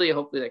intuitively,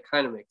 hopefully that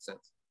kind of makes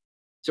sense.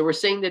 So we're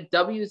saying that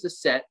W is a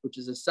set, which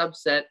is a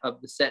subset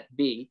of the set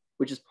V,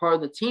 which is part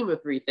of the team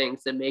of three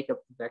things that make up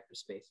the vector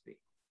space V.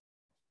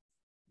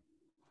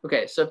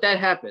 Okay, so if that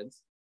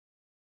happens,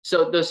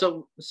 so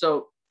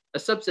a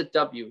subset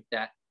W of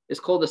that is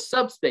called a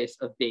subspace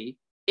of V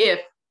if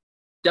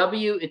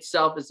W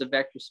itself is a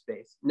vector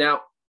space.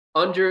 Now,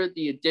 under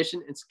the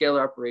addition and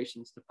scalar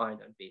operations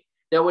defined on V.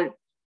 Now, when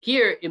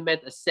here it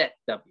meant a set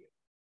W,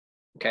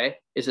 okay,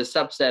 is a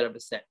subset of a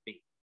set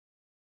V,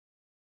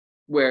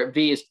 where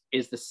V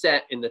is the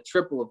set in the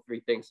triple of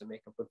three things that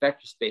make up a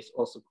vector space,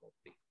 also called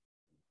V.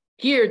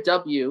 Here,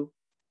 W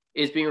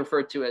is being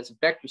referred to as a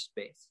vector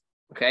space,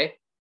 okay,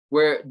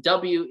 where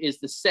W is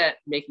the set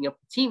making up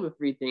a team of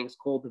three things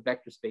called the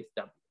vector space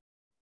W,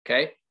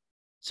 okay?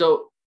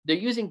 So they're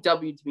using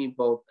W to mean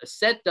both a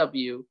set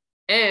W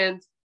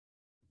and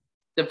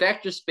the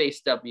vector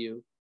space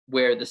W,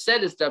 where the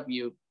set is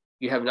W,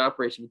 you have an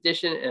operation of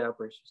addition and an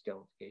operation of scalar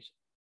multiplication.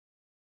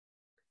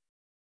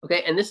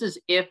 Okay, and this is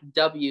if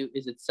W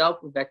is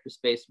itself a vector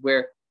space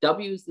where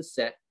W is the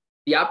set,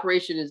 the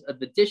operation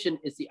of addition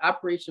is the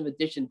operation of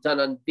addition done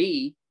on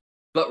V,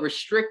 but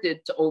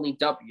restricted to only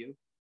W.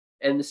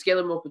 And the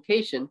scalar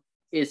multiplication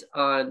is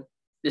on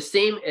the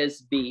same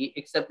as V,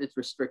 except it's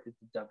restricted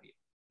to W.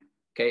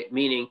 Okay,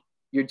 meaning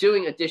you're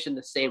doing addition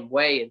the same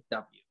way in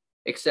W,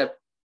 except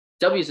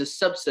W is a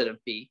subset of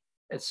V.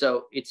 And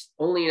so it's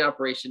only an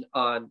operation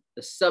on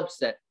the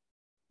subset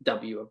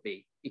W of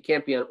V. It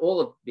can't be on all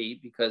of V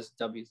because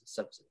W is a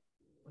subset.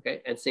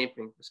 Okay, and same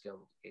thing for scalar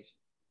multiplication.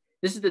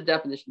 This is the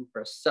definition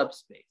for a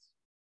subspace.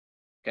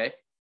 Okay,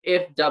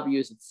 if W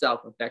is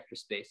itself a vector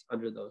space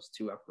under those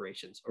two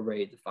operations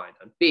already defined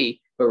on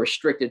V, but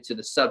restricted to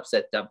the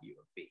subset W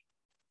of V.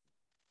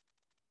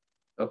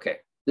 Okay,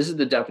 this is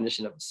the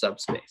definition of a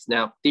subspace.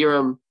 Now,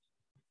 theorem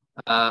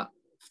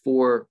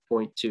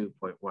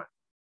 4.2.1.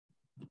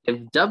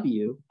 If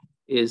W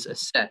is a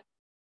set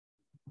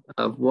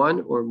of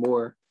one or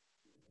more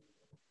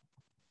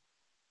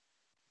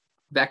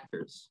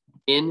vectors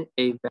in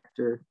a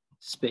vector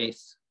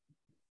space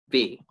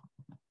V,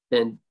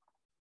 then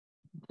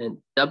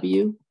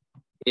W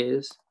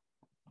is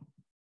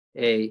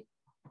a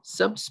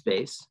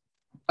subspace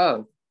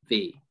of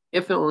V,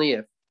 if and only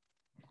if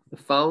the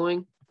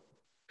following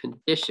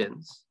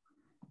conditions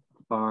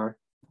are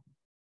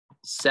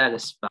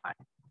satisfied.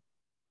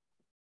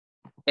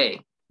 A,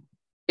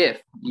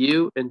 if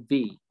U and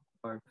V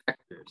are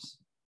vectors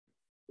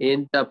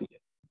in W,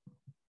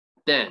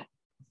 then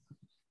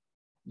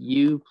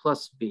U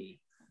plus V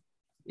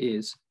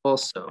is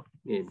also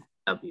in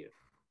W.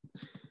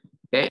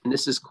 Okay, and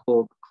this is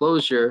called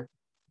closure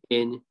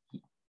in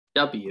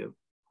W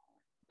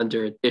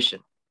under addition.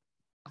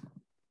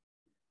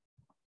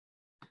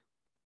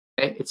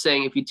 Okay, it's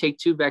saying if you take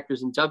two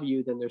vectors in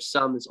W, then their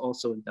sum is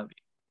also in W.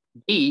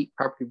 B,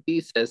 property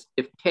B says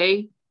if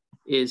K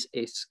is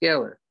a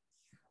scalar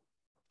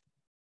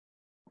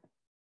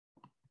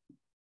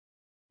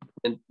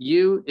and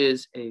U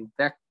is a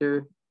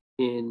vector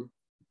in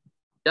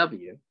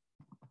W,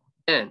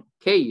 then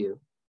KU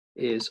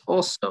is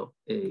also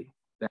a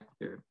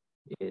vector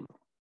in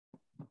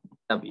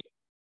W.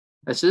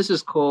 And so this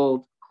is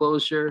called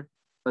closure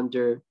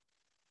under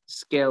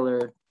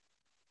scalar,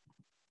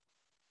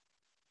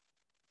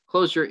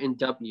 closure in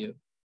W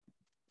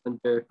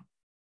under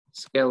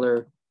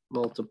scalar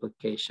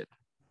multiplication.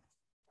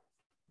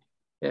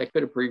 Yeah, I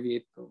could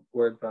abbreviate the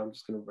word, but I'm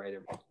just going to write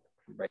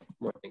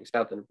more things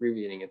out than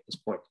abbreviating at this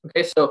point.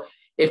 Okay, so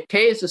if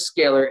K is a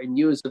scalar and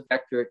U is a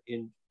vector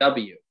in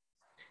W,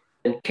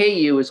 then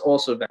KU is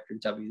also a vector in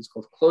W. It's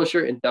called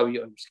closure in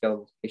W under scalar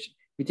multiplication.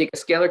 If you take a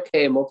scalar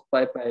K and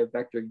multiply it by a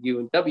vector U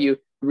in W,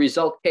 the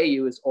result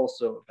KU is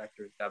also a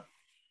vector in W.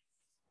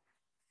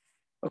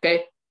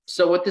 Okay,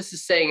 so what this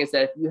is saying is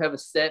that if you have a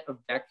set of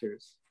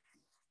vectors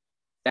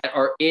that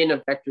are in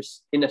a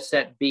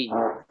set B,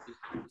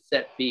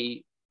 set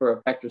B for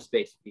a vector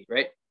space B,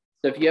 right?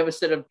 So if you have a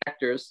set of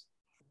vectors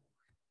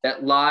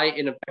that lie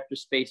in a vector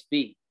space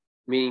B,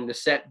 meaning the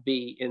set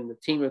V in the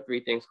team of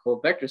three things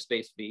called vector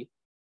space V.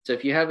 So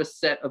if you have a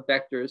set of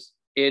vectors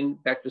in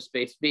vector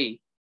space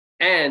V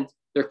and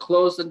they're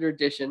closed under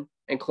addition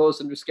and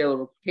closed under scalar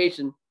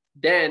multiplication,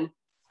 then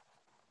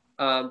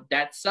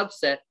that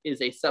subset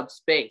is a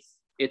subspace.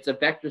 It's a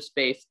vector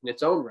space in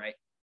its own right,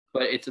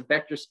 but it's a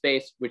vector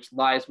space which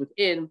lies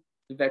within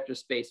the vector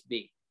space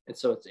V. And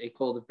so it's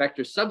called a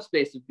vector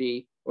subspace of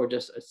V or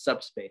just a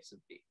subspace of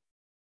V.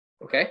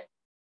 Okay?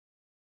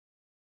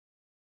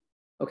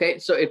 Okay,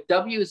 so if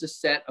W is a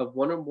set of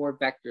one or more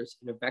vectors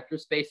in a vector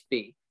space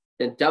V,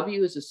 then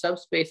W is a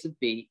subspace of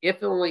V if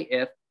and only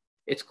if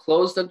it's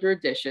closed under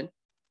addition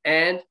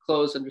and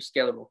closed under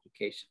scalar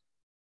multiplication.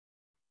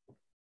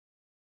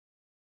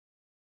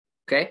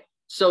 Okay,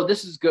 so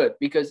this is good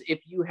because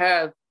if you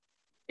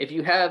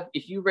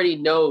already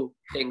know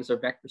things are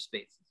vector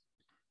spaces.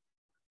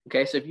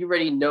 Okay, so if you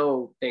already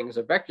know things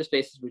are vector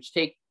spaces, which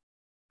take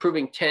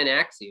proving 10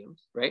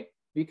 axioms, right?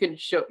 You can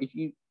show,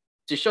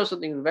 to show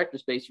something in a vector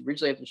space, you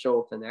originally have to show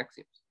all 10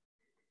 axioms.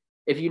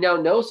 If you now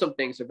know some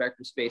things are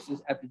vector spaces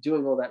after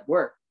doing all that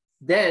work,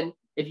 then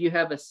if you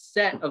have a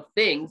set of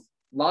things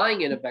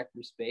lying in a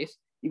vector space,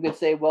 you can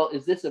say, well,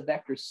 is this a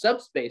vector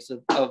subspace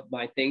of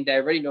my thing that I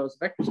already know is a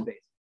vector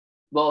space?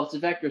 Well, if it's a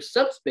vector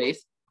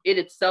subspace, it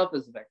itself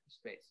is a vector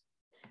space.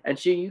 And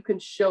so you can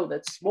show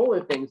that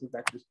smaller things are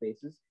vector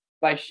spaces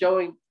by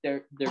showing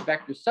their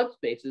vector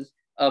subspaces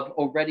of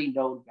already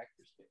known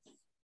vector spaces.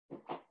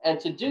 And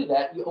to do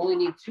that, you only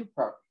need two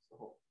properties to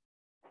hold.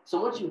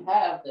 So once you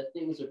have that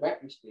things are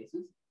vector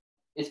spaces,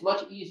 it's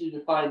much easier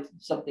to find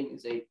something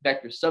is a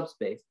vector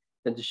subspace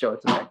than to show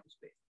it's a vector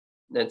space.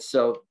 And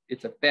so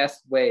it's a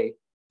fast way.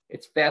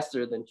 It's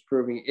faster than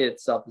proving it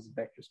itself is a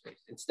vector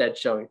space. Instead,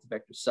 showing it's a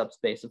vector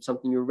subspace of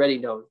something you already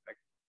know is a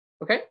vector.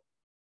 Okay?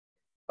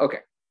 Okay.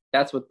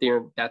 That's what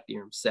that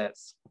theorem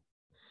says.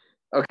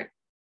 Okay.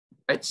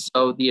 Right.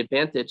 So the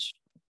advantage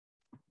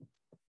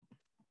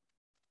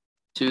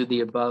to the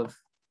above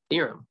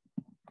theorem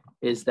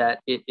is that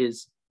it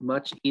is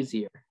much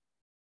easier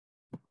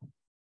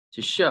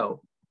to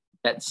show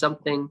that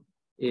something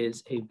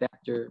is a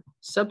vector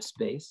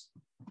subspace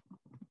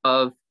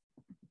of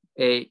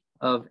an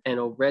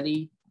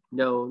already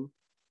known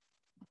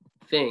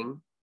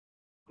thing,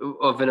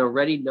 of an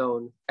already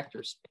known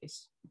vector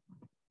space,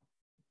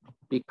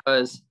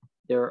 because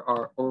there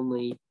are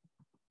only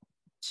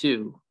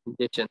 2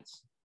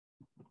 conditions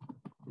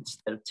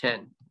instead of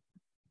 10.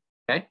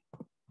 Okay?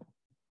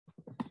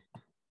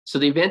 So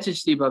the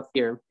advantage to the above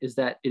theorem is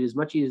that it is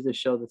much easier to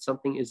show that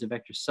something is a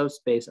vector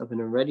subspace of an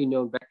already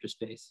known vector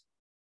space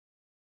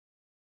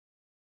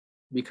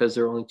because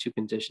there are only 2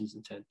 conditions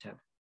instead of 10.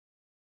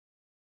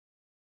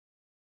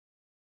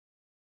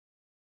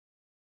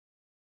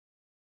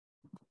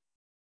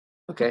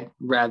 Okay,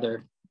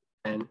 rather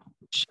than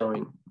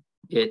showing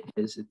it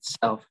is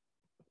itself,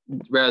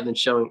 rather than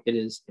showing it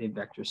is a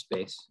vector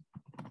space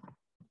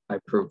by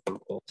proving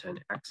all 10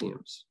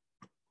 axioms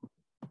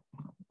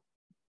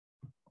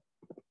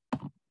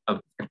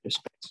of vector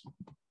space.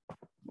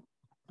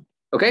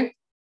 Okay,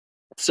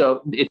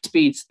 so it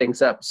speeds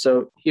things up.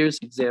 So here's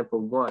example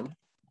 1,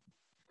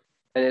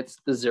 and it's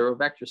the 0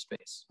 vector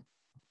space,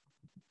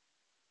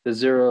 the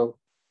 0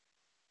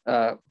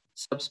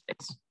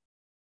 subspace.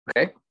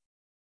 Okay,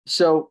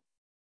 so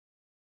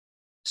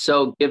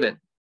given,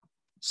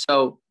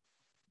 so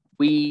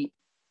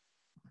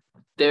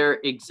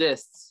there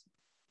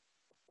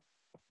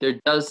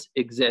does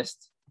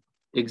exist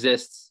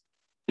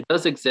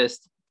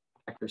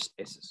vector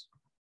spaces.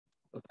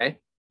 Okay,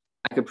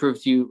 I could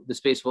prove to you the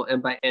space full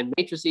n by n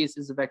matrices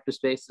is a vector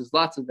space. There's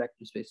lots of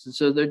vector spaces,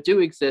 so there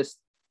do exist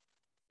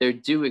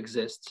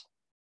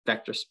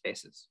vector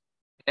spaces.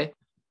 Okay,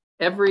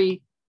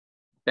 every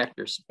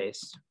vector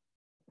space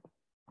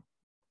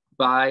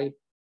by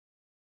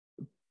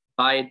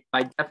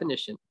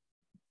definition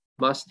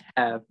must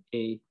have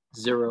a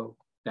 0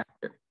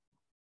 vector.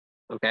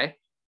 Okay,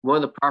 one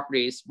of the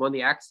properties, one of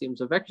the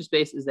axioms of vector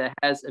space is that it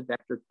has a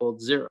vector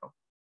called 0,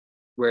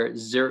 where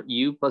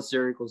u plus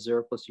 0 equals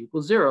 0 plus u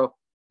equals 0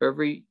 for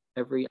every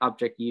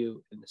object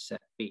u in the set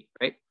V,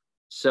 right?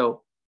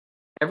 So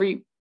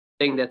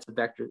everything that's a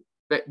vector,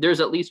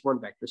 there's at least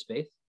one vector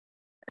space,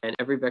 and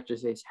every vector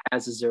space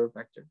has a 0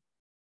 vector.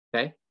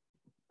 Okay,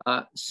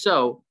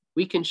 so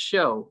we can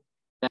show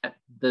that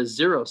the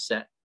 0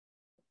 set,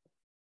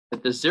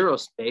 that the 0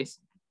 space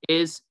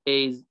is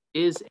a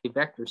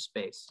vector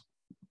space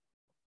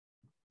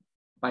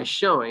by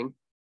showing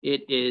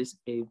it is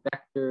a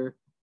vector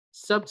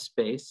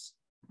subspace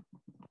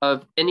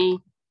of any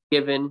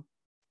given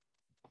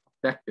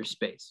vector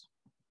space.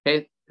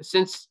 Okay,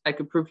 since I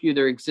could prove to you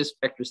there exists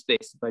vector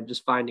spaces by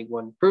just finding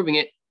one and proving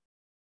it,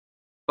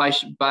 by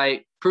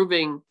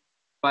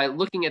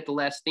looking at the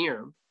last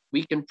theorem,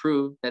 we can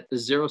prove that the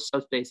 0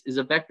 subspace is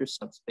a vector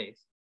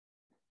subspace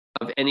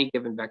of any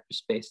given vector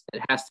space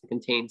that has to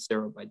contain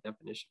 0 by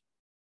definition.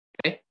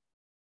 Okay.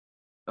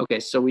 Okay,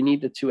 so we need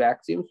the 2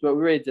 axioms, but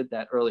we already did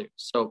that earlier.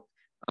 So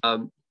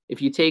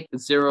if you take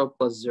 0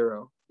 plus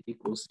 0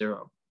 equals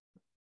 0,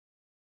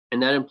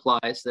 and that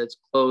implies that it's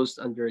closed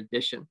under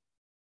addition.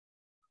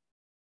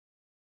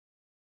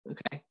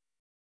 Okay,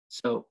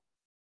 so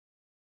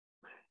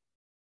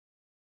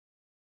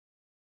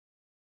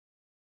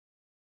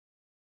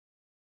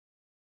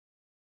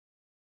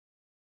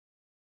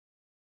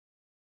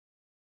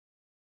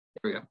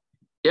there we go.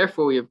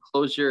 Therefore, we have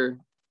closure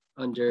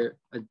under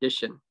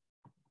addition.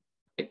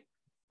 Okay.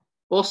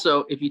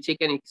 Also, if you take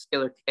any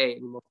scalar k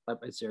and you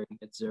multiply by 0, you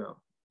get 0.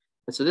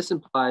 And so this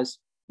implies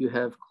you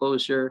have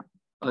closure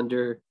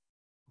under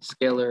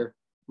scalar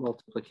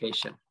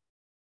multiplication.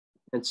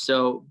 And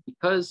so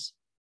because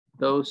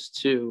those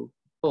two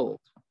hold,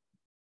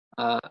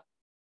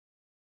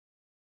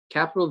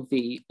 capital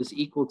V is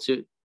equal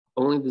to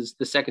only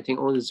the second thing,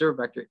 only the 0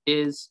 vector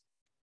is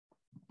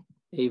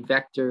a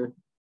vector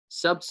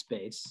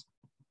subspace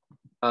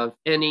of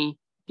any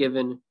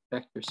given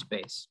vector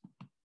space.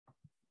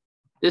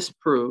 This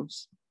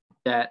proves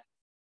that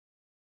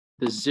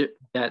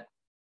that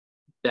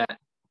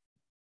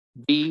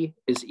V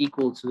is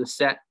equal to the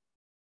set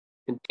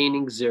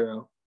containing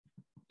 0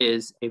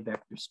 is a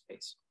vector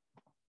space.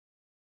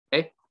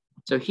 Okay,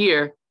 so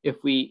here,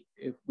 if we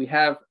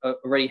have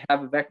already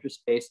have a vector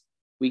space,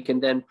 we can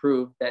then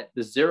prove that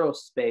the 0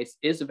 space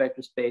is a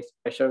vector space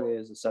by showing it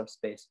as a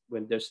subspace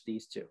when there's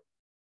these two.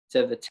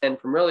 Instead of the 10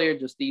 from earlier,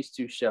 just these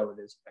two show it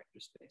as a vector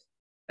space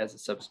as a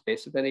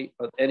subspace of any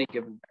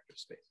given vector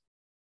space.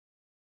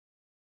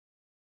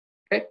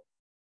 Okay.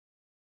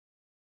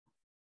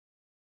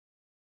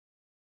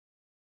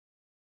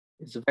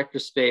 It's a vector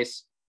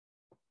space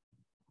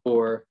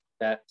or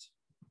that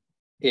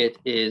it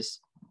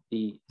is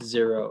the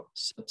 0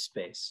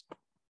 subspace,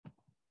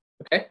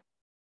 okay,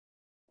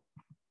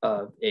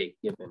 of a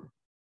given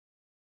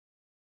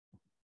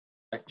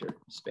vector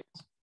space,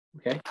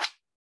 okay?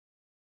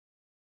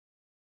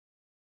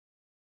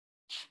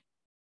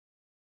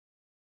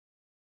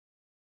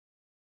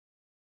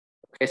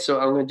 Okay, so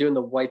I'm going to do in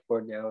the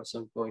whiteboard now, so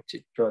I'm going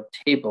to draw a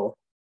table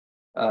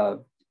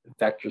of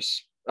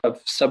vectors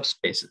of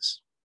subspaces.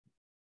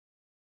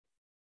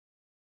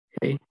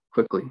 Okay,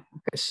 quickly.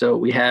 Okay, so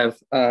we have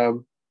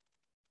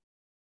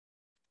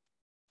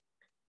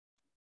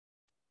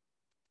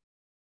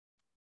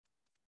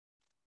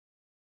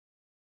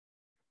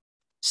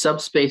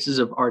subspaces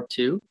of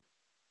R2.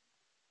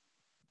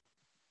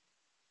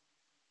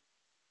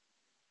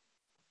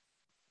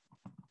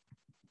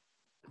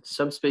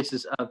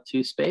 Subspaces of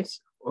 2 space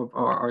of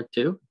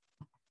R2.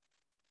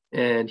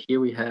 And here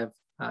we have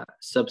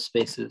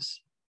subspaces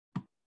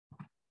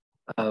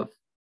of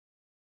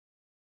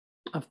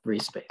 3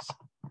 space,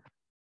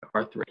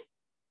 R3.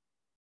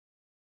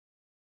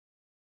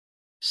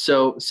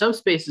 So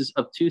subspaces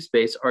of 2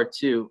 space,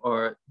 R2,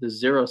 are the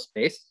 0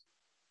 space,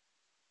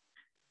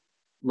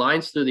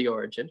 lines through the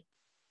origin,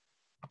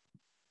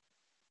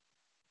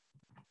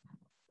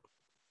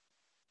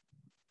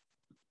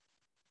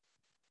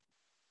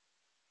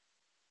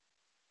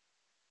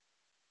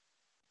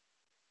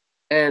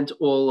 and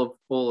all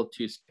of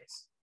 2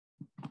 space.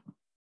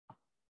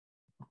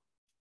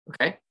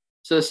 Okay,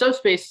 so the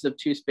subspaces of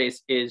 2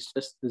 space is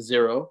just the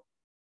 0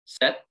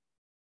 set,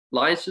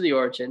 lines to the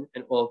origin,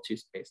 and all of 2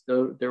 space.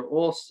 Those are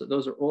all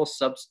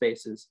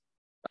subspaces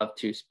of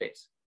 2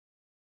 space.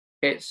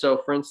 Okay, so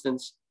for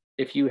instance,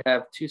 if you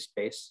have 2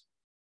 space,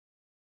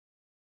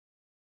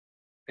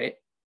 okay,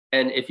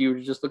 and if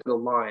you just look at a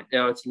line,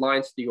 now it's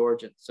lines to the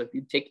origin. So if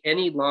you take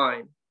any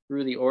line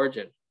through the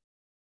origin,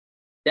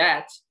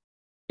 that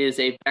is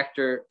a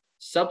vector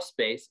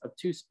subspace of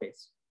 2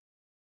 space.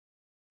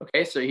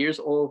 Okay, so here's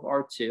all of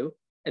R2,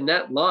 and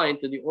that line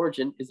through the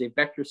origin is a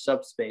vector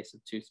subspace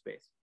of 2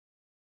 space.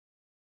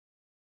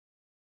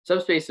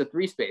 Subspace of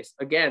 3 space,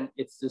 again,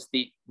 it's just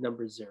the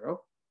number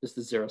 0, just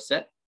the 0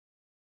 set.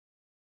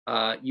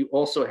 You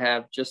also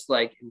have, just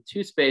like in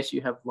 2 space, you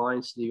have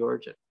lines to the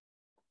origin.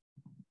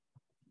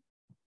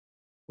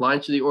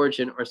 Lines to the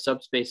origin are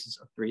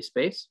subspaces of 3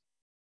 space.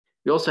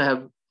 We also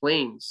have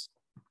planes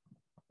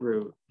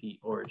through the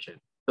origin.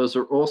 Those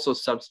are also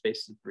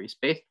subspaces of 3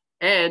 space.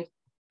 And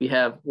we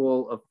have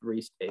all of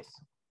 3 space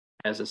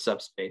as a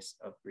subspace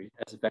of 3,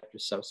 as a vector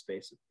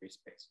subspace of 3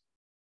 space.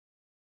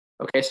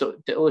 Okay, so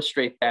to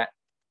illustrate that,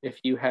 if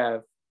you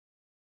have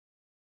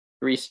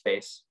 3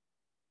 space,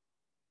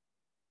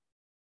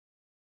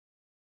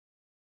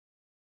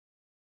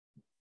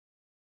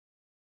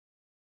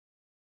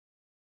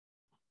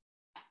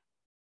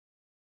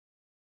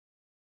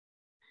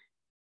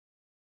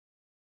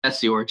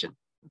 that's the origin.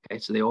 Okay,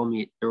 so they all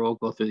meet, they all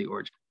go through the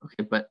origin.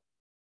 Okay, but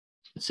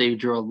let's say you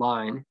draw a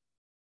line.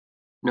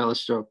 Now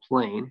let's draw a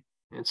plane.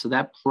 And so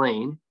that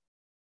plane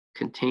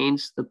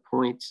contains the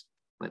points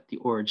at the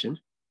origin.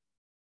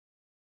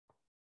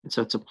 And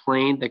so it's a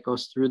plane that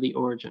goes through the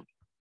origin.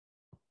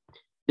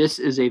 This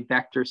is a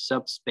vector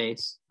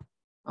subspace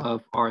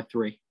of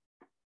R3,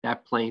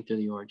 that plane through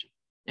the origin.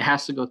 It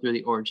has to go through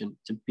the origin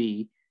to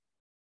be,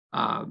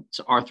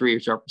 so R3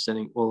 is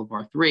representing all of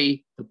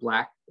R3, the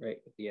black, right,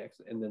 with the X,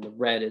 and then the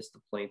red is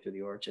the plane through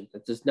the origin.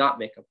 That does not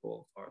make up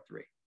all of R3.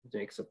 It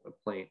makes up a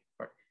plane.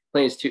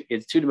 Plane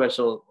is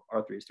two-dimensional,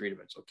 R3 is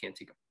three-dimensional, can't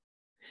take up.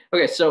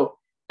 Okay, so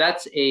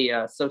that's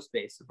a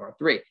subspace of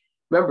R3.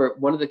 Remember,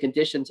 one of the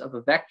conditions of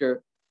a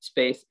vector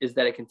space is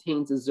that it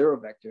contains a zero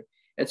vector.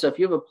 And so if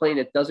you have a plane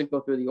that doesn't go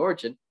through the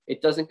origin,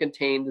 it doesn't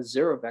contain the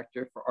zero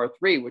vector for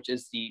R3, which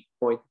is the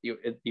point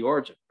at the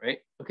origin, right?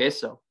 Okay,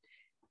 so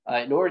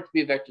in order to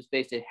be a vector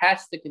space, it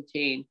has to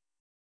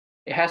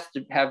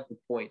have the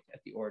point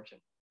at the origin.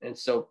 And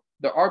so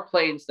there are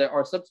planes that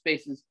are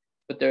subspaces,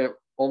 but they're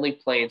only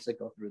planes that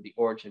go through the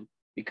origin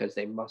because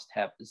they must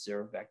have the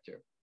zero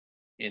vector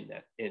in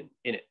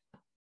it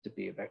to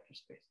be a vector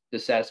space, to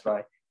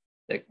satisfy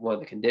one of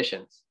the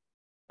conditions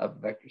of a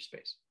vector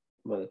space,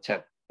 one of the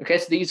 10. Okay,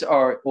 so these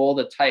are all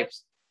the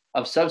types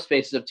of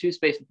subspaces of 2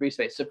 space and 3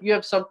 space. So if you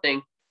have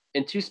something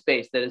in 2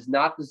 space that is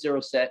not the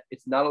zero set,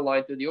 it's not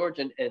aligned through the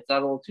origin, and it's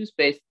not all 2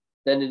 space,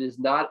 then it is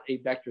not a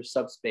vector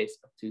subspace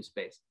of 2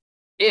 space.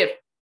 If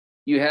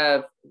you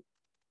have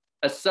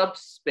a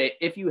subspace,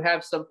 if you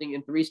have something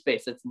in 3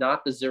 space that's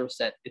not the zero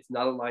set, it's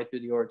not aligned through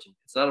the origin,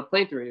 it's not a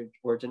plane through the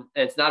origin,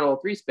 and it's not all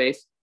 3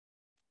 space.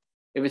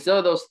 If it's none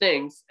of those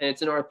things and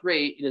it's in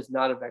R3, it is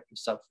not a vector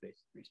subspace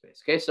of 3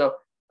 space. Okay, so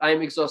I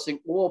am exhausting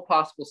all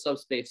possible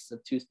subspaces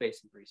of 2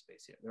 space and 3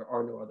 space here. There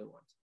are no other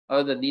ones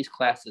other than these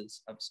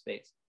classes of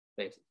spaces.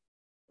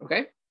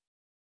 Okay,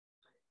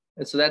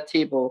 and so that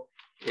table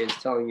is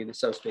telling you the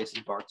subspaces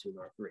of R2 and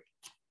R3.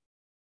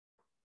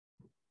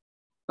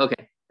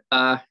 Okay,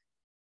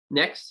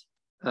 next,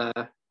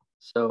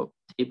 so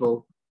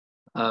table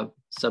of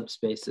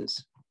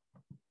subspaces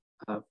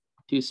of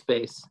 2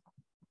 space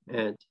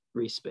and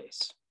 3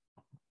 space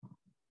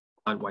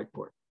on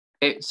whiteboard.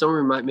 Okay, someone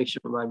remind me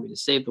to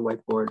save the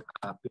whiteboard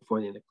before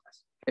the end of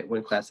class. Okay,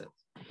 when class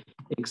ends.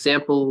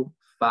 Example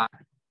 5.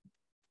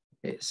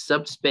 Okay,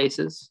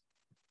 subspaces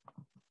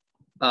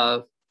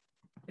of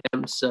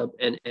M sub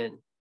n,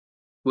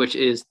 which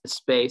is the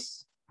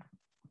space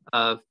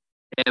of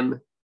M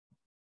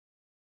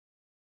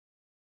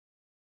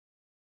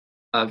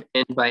of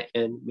n by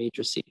n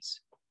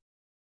matrices.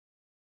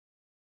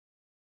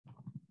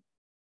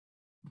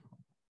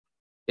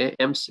 Okay,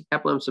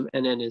 capital M sub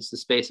nn is the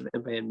space of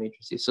n by n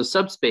matrices. So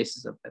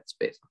subspaces of that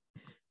space.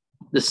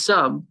 The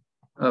sum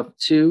of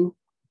 2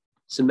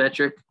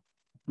 symmetric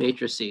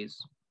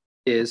matrices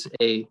is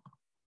a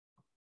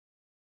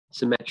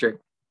symmetric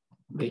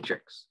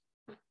matrix.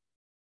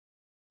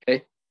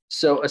 Okay,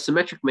 so a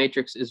symmetric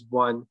matrix is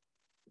one,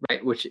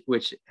 right, which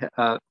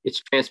its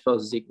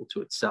transpose is equal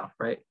to itself,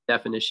 right?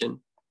 Definition: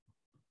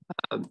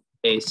 a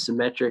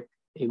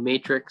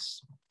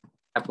matrix,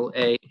 capital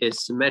A,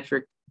 is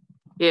symmetric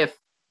if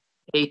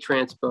A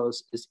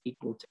transpose is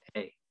equal to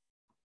A.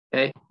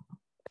 Okay,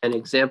 an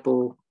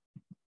example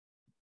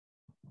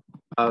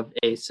of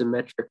a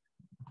symmetric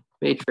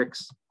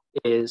matrix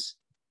is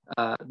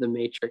the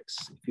matrix.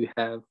 If you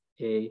have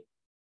a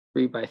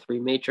 3 by 3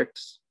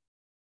 matrix,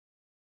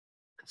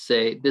 let's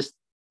say this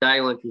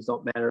diagonal entries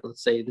don't matter.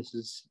 Let's say this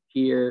is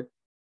here,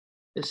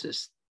 this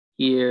is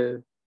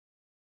here,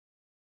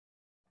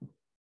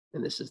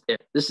 and this is there.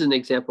 This is an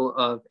example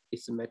of a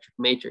symmetric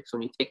matrix.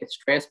 When you take its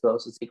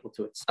transpose, it's equal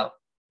to itself.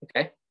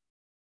 Okay,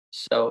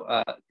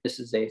 so this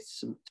is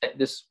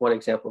one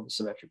example of a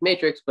symmetric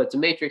matrix, but it's a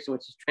matrix in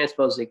which its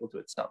transpose is equal to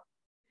itself.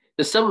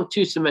 The sum of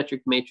 2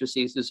 symmetric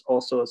matrices is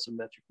also a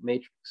symmetric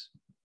matrix.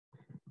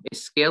 A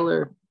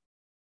scalar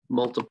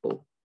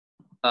multiple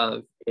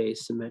of a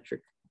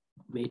symmetric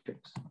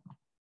matrix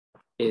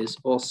is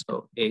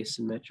also a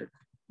symmetric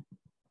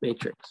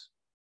matrix.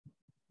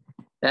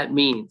 That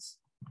means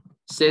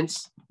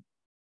since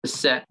the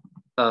set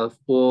of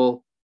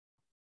all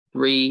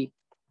 3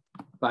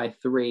 by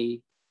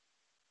 3,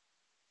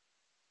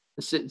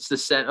 it's the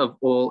set of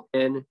all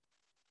n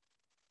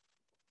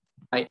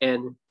by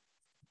n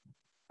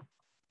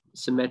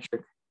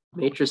symmetric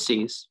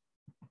matrices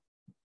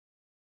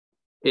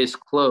is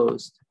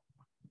closed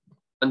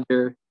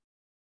under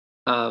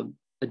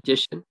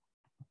addition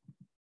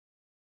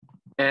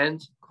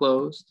and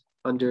closed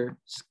under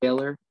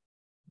scalar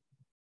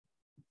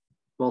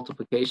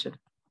multiplication,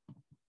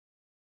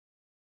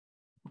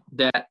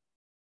 that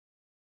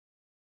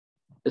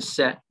the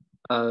set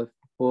of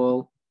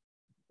all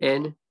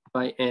n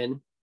by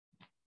n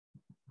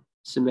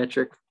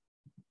symmetric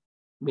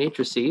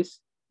matrices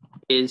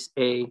is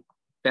a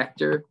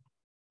vector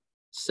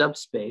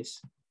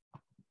subspace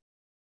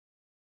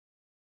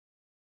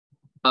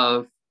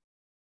of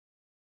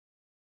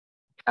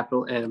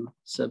capital M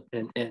sub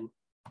nn.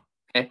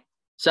 Okay,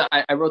 so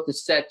I wrote the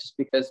set just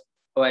because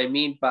what I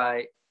mean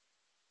by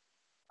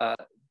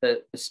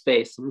the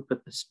space. Let me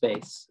put the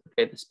space.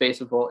 Okay, the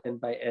space of all n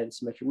by n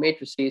symmetric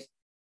matrices.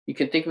 You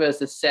can think of it as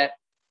the set,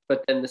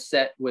 but then the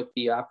set with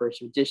the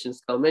operation of addition,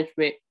 scale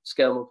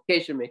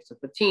multiplication makes up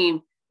a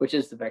team, which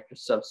is the vector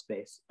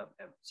subspace of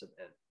M sub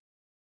n.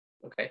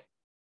 Okay,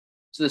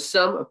 so the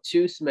sum of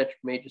 2 symmetric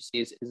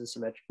matrices is a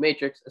symmetric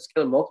matrix. A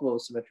scalar multiple of a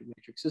symmetric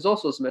matrix is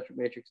also a symmetric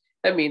matrix.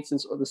 That means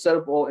since the set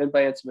of all n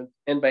by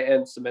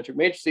n symmetric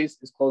matrices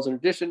is closed in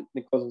addition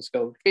and closed in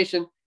scale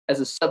multiplication as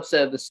a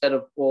subset of the set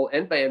of all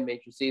n by n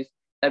matrices,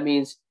 that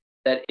means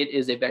that it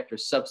is a vector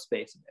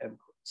subspace of M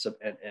sub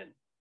nn.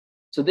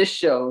 So this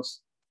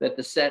shows that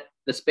the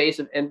space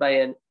of n by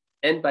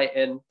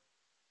n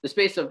the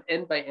space of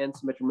n by n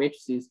symmetric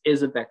matrices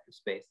is a vector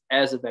space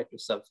as a vector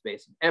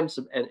subspace of M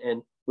sub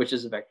n, which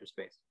is a vector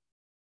space.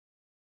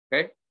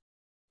 Okay.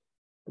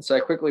 And so I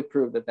quickly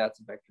proved that that's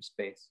a vector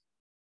space.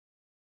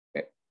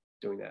 Okay,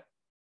 doing that.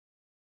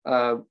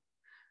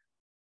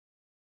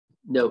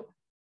 Note,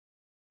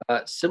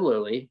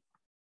 similarly,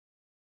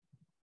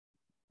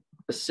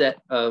 the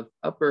set of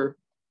upper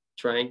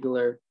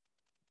triangular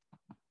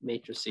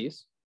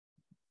matrices,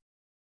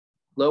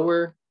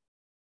 lower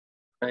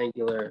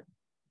triangular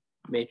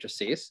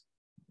matrices,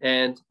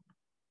 and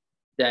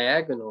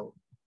diagonal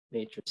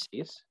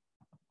matrices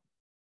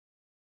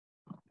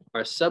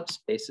are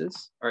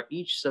subspaces, are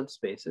each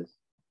subspaces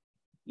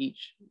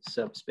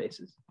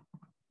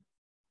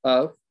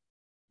of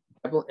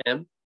capital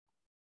M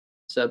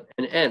sub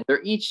n.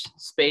 They're each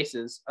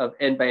spaces of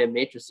n by n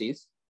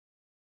matrices,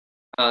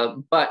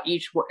 but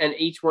each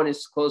one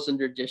is closed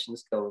under addition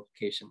scale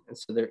multiplication, and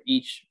so they're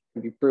each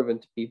can be proven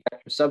to be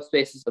vector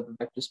subspaces of the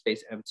vector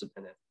space M sub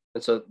n,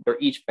 and so they're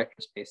each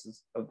vector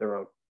spaces of their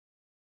own.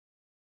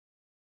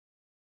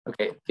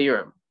 Okay,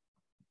 theorem.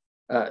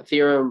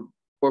 Theorem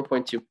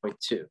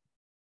 4.2.2.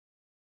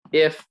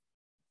 If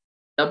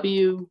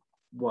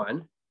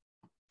W1,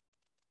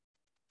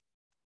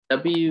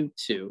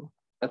 W2,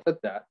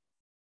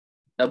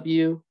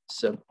 W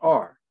sub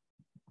R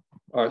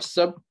are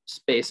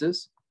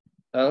subspaces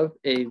of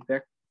a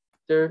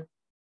vector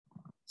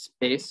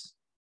space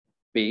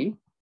V,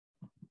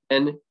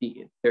 and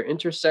their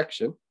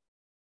intersection,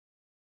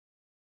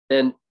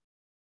 then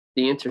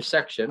the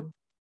intersection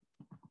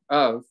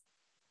of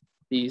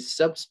these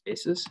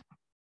subspaces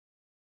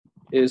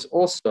is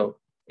also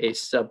a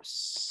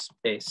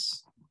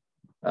subspace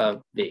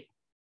of V.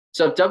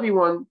 So if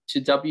W1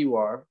 to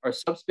WR are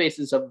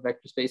subspaces of a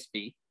vector space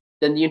V,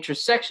 then the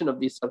intersection of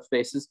these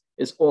subspaces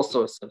is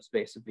also a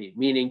subspace of V,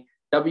 meaning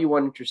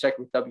W1 intersect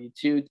with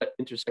W2,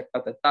 intersect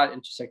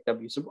intersect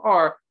W sub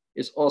R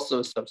is also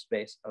a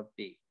subspace of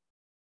V,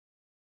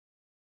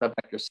 a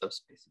vector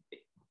subspace of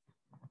V.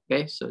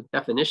 Okay, so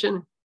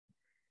definition,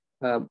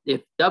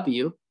 if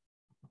W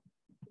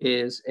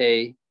is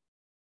a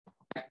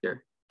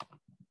vector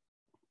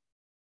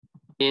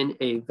in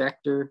a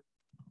vector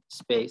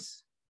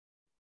space,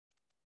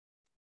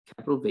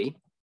 capital V,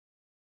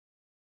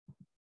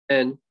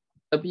 then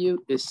W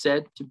is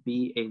said to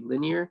be a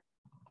linear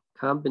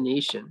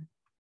combination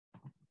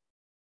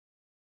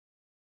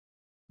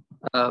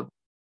of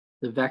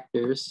the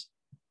vectors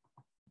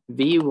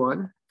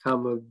V1,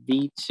 comma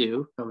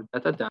V2, comma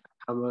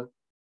comma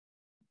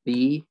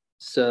V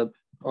sub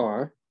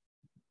R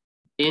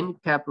in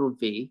capital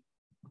V,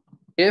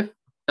 if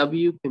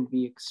W can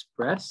be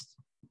expressed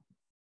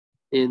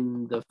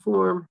in the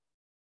form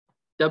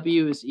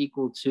W is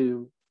equal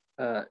to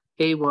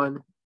K1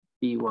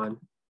 V1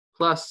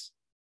 plus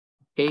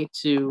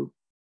K2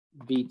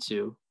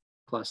 V2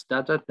 plus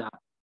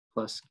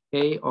plus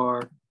KR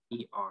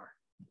ER,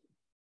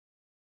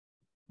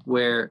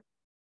 where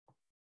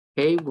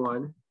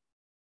K1,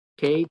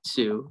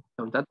 K2,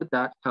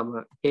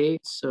 comma K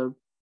sub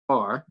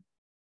R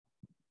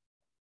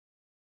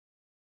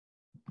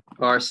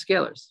are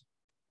scalars.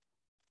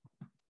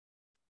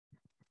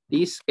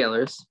 These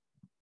scalars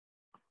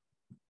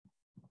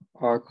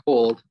are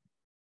called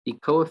the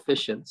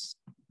coefficients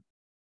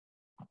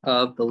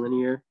of the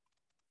linear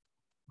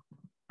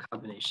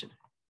combination.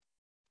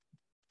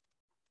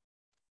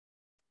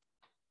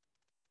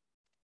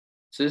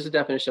 So this is the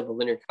definition of a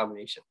linear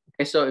combination.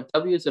 Okay, so if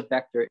W is a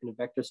vector in a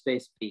vector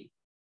space V,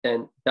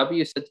 then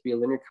W is said to be a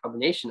linear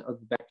combination of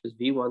the vectors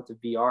V1 to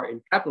VR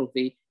in capital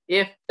V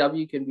if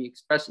W can be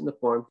expressed in the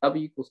form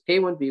W equals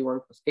K1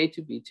 V1 plus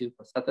K2 V2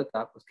 plus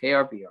plus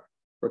KR VR,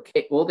 where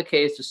all the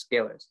K's are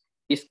scalars.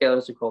 These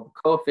scalars are called the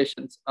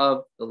coefficients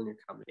of the linear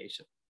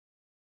combination.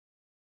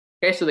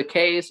 Okay, so the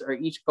K's are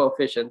each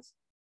coefficients,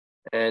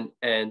 and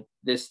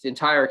this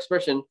entire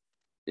expression,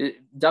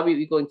 W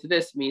equaling to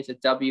this means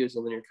that W is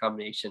a linear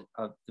combination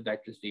of the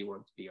vectors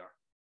V1 to VR.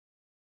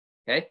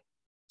 Okay,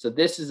 so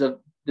this is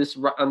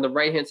on the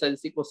right hand side of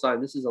this equal sign,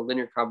 this is a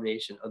linear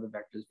combination of the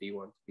vectors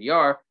V1 to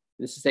VR.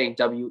 This is saying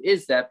W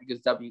is that because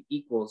W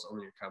equals a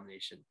linear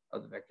combination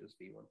of the vectors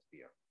V1 to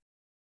VR.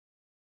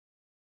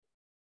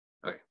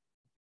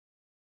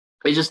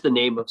 Okay, it's just the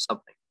name of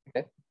something.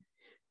 Okay,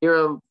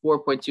 theorem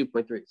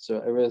 4.2.3. So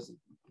I realize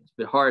it's a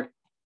bit hard,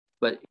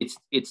 but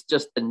it's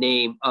just the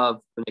name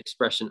of an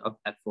expression of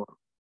that form.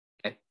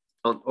 Okay,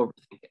 don't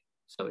overthink it.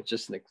 So it's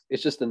just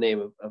the name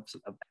of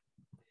that.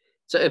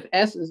 So if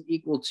S is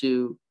equal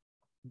to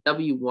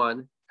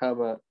W1,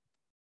 comma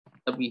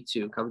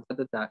W2, comma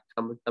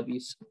comma W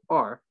sub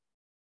R,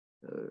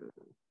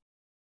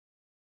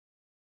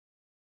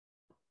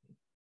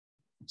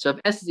 so if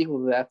S is equal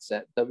to that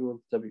set, W1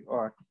 to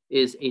WR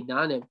is a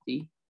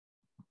non-empty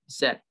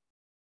set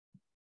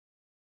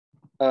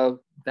of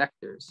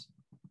vectors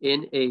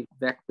in a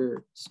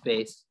vector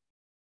space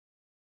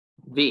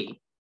V,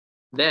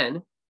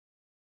 then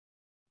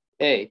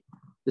A,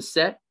 the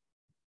set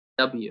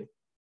W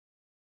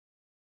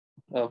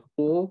of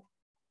all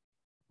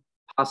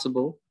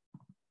possible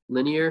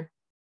linear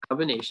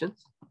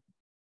combinations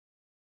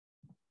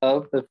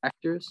of the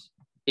vectors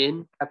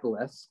in capital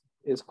S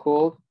is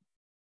called,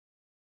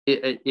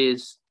 it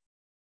is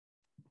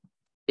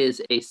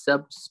a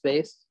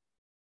subspace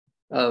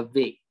of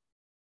V.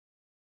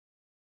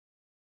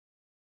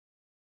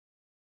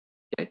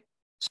 Okay,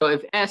 so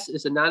if S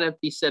is a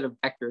non-empty set of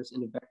vectors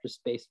in a vector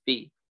space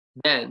V,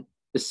 then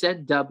the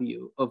set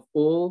W of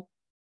all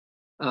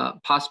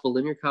possible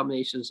linear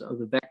combinations of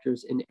the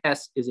vectors in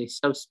S is a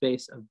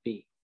subspace of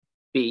V.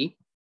 B,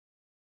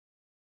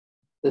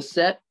 the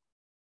set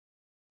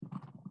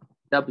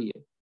W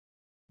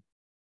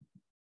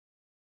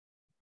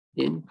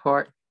in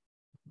part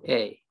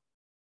A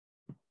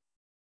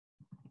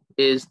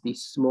is the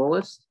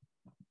smallest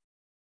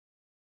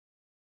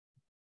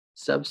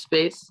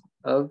subspace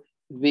of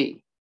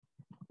V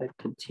that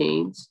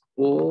contains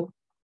all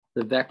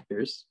the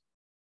vectors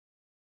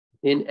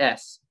in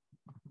S,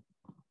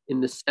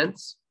 in the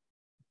sense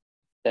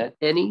that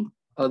any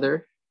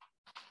other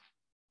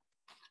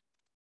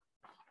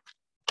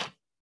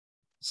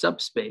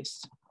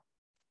subspace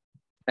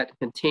that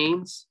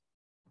contains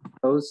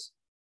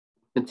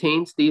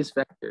these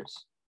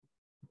vectors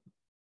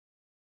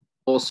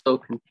also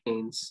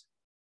contains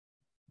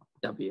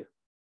W,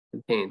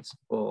 contains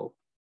all.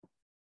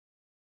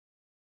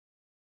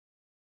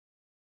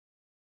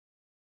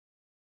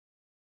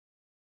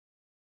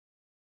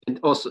 It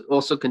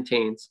also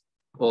contains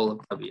all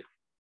of W.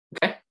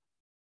 Okay.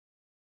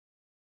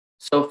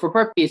 So for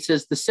part B, it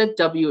says the set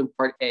W in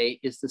part A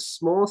is the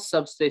smallest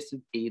subspace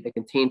of V that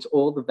contains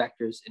all the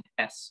vectors in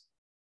S,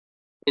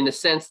 in the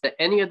sense that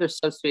any other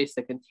subspace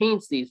that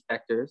contains these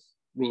vectors,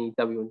 meaning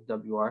W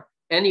and WR,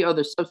 any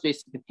other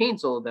subspace that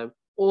contains all of them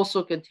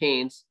also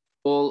contains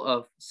all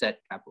of set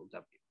capital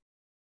W,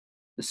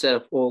 the set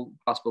of all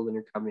possible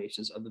linear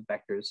combinations of the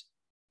vectors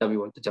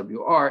W1 to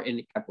WR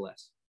in capital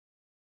S.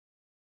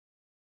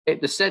 Okay,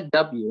 the set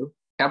W,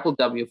 capital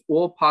W, of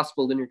all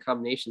possible linear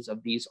combinations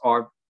of these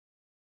R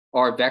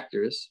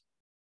vectors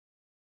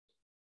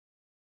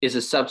is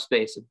a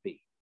subspace of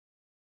V.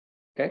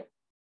 Okay?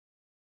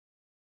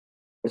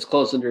 It's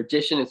closed under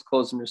addition, it's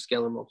closed under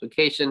scalar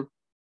multiplication,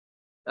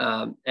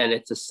 and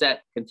it's a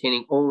set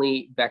containing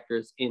only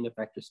vectors in a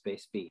vector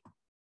space V.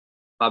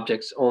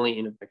 Objects only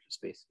in a vector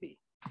space V.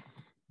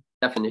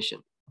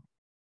 Definition.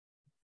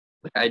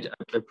 I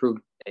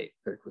proved A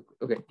very quickly.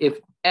 Okay, if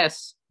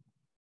S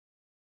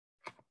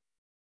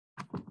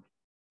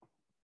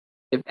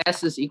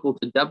is equal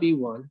to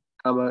W1,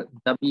 comma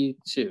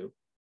W2,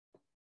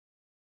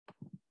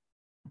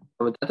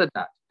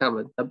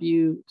 comma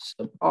W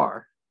sub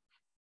R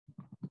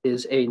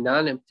is a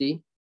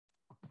non-empty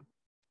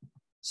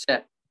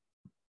set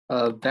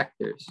of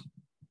vectors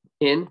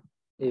in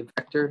a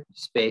vector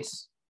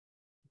space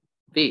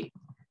V,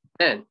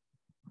 then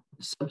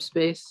the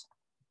subspace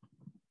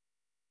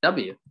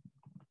W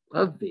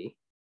of V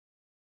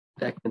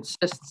that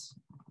consists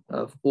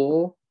of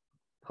all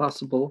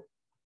possible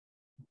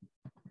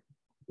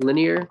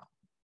linear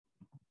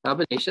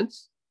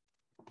combinations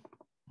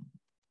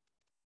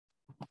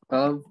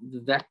of the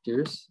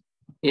vectors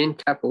in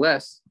capital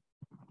S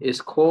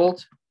is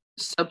called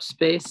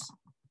subspace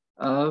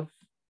of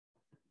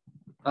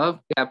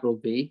capital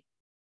V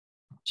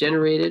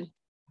generated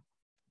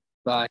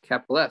by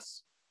capital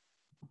S.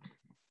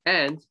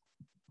 And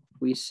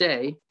we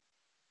say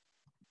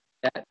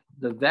that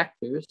the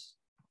vectors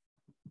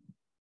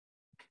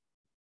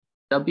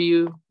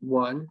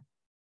W1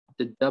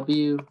 to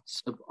W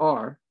sub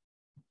R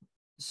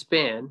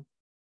span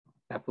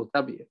capital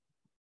W.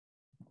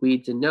 We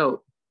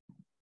denote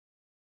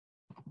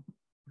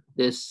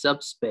this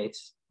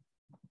subspace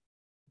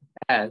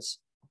as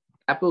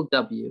capital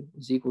W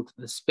is equal to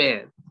the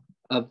span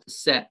of the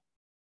set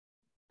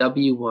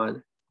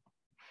W1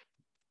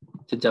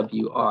 to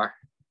WR,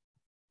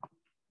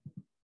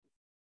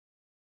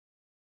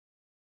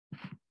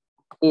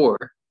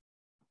 or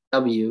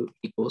W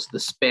equals the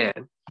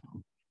span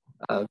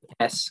of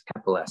S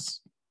capital S.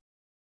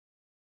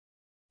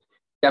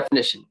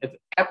 Definition: if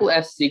capital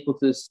S is equal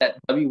to the set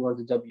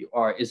W1 to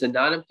WR is a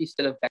non-empty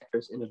set of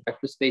vectors in a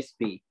vector space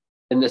V,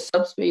 then the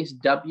subspace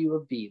W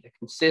of V that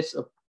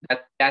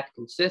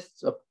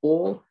consists of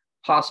all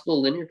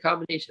possible linear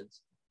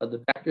combinations of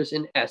the vectors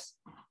in S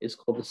is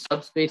called the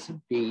subspace of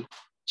V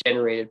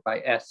generated by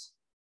S.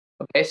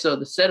 Okay, so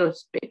the set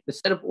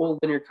of all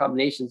linear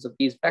combinations of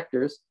these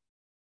vectors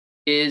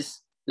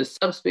is the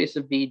subspace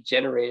of V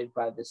generated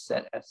by this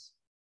set S.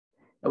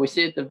 And we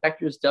say that the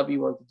vectors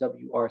W1 to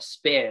WR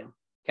span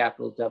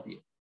capital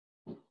W.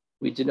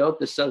 We denote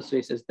the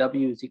subspace as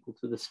W is equal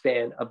to the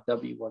span of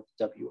W1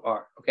 to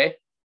WR, okay?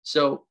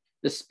 So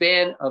the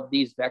span of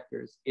these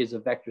vectors is a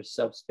vector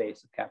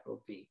subspace of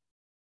capital V,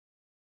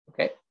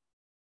 okay?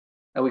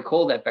 And we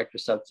call that vector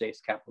subspace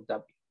capital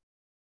W.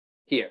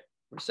 Here,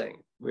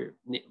 we're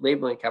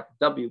labeling capital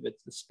W, but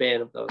it's the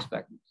span of those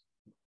vectors.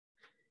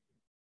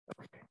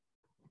 Okay.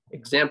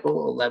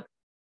 Example 11,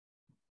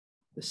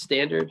 the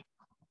standard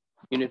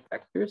unit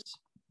vectors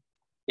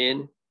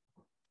in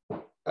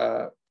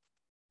the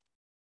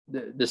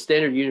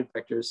standard unit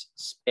vectors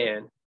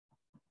span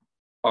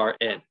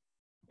Rn,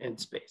 n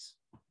space.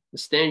 the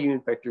standard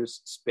unit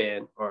vectors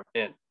span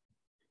Rn.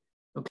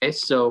 Okay,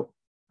 so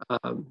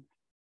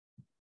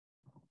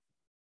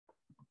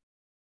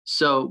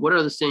what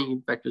are the standard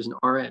unit vectors in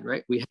Rn,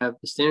 right? We have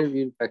the standard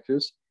unit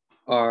vectors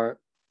are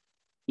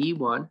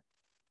E1,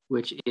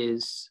 which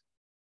is,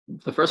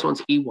 the first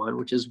one's E1,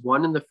 which is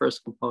 1 in the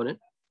first component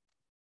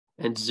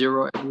and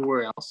 0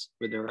 everywhere else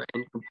where there are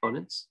n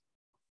components.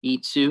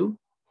 E2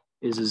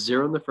 is a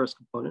 0 in the first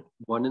component,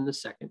 1 in the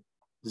second,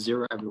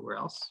 0 everywhere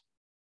else,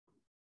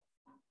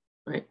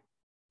 right?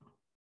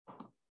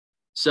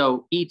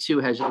 So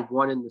E2 has a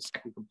 1 in the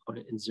second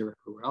component and 0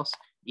 everywhere else.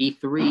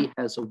 E3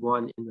 has a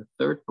 1 in the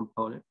third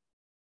component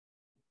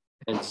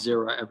and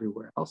 0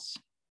 everywhere else.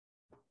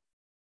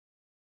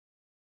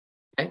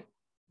 Okay,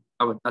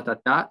 comma dot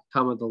dot dot,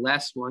 comma the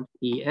last one,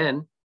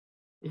 En,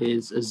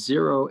 is a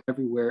 0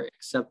 everywhere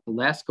except the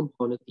last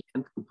component, the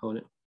nth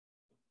component,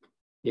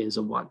 is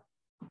a 1.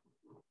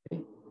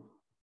 Okay.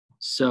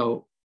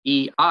 So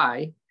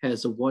EI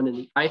has a 1 in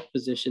the ith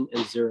position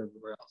and 0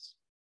 everywhere else.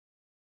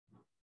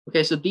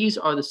 Okay, so these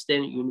are the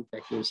standard unit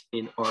vectors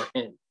in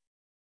Rn.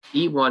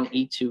 E1,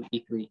 E2,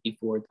 E3,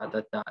 E4, dot,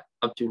 dot, dot,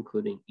 up to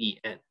including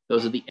En.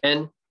 Those are the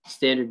n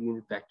standard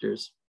unit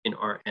vectors in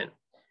Rn.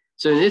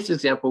 So in this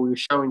example, we were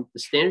showing the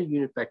standard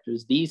unit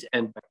vectors, these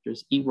n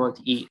vectors, E1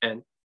 to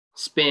En,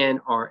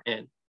 span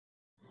Rn.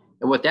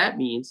 And what that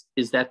means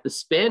is that the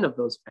span of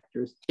those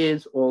vectors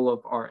is all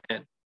of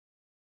Rn.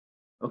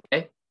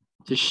 Okay,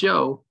 to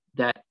show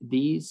that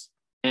these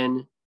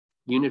n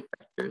unit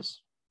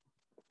vectors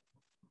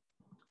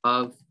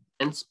of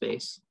n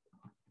space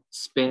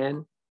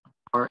span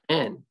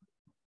Rn,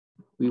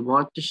 we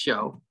want to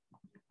show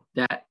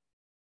that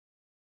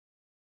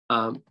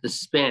the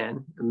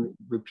span, I'm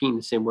repeating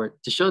the same word,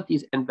 to show that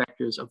these n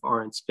vectors of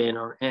Rn span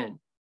Rn,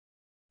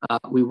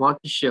 we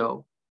want to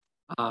show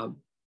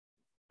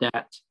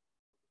that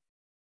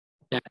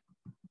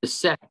the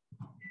set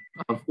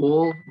of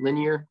all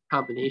linear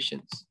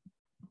combinations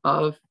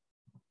of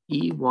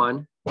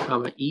E1,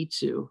 comma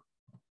E2,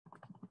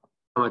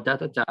 comma dot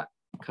dot dot,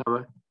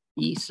 comma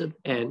E sub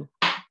n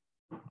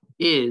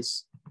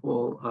is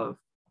all of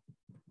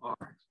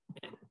Rn.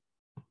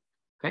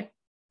 Okay?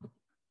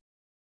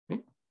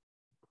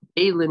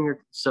 A linear,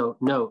 so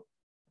note,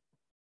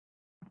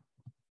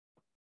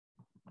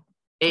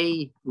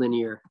 a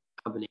linear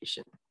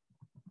combination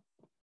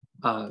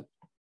of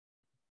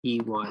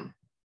E1,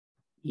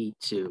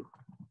 E2,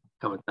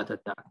 comma dot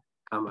dot dot,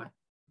 comma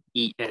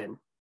En.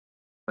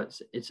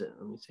 But it's a,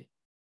 let me see.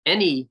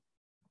 Any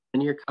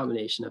linear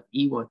combination of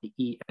E1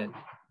 to En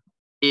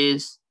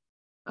is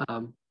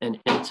an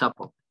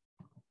n-tuple.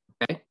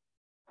 Okay.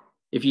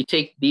 If you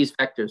take these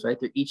vectors, right,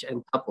 they're each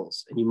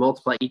n-tuples, and you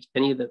multiply each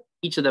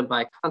of them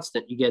by a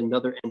constant, you get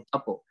another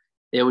n-tuple.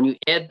 Then when you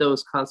add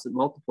those constant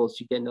multiples,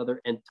 you get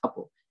another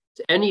n-tuple.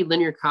 So any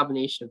linear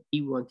combination of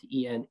E1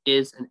 to En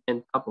is an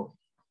n-tuple.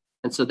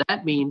 And so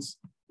that means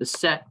the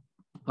set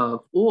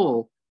of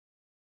all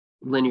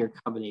linear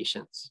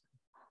combinations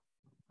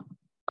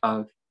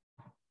of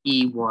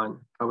E1,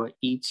 comma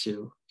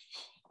E2,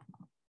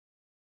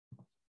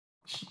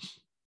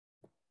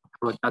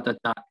 comma dot dot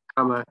dot,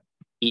 comma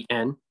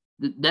En.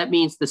 That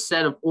means the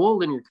set of all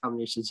linear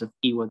combinations of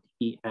E1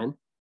 to En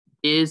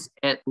is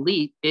at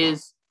least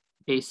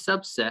a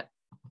subset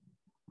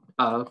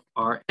of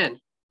Rn,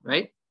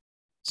 right?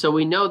 So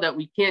we know that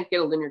we can't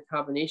get a linear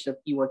combination of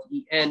E1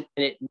 to En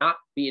and it not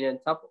be an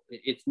n-tuple.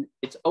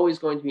 It's always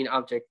going to be an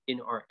object in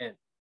Rn.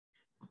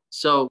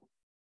 So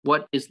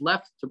what is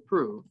left to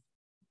prove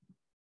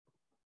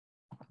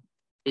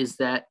is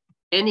that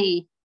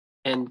any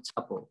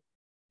n-tuple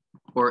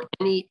or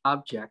any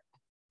object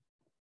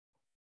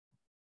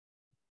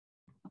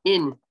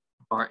in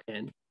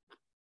Rn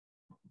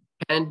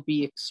can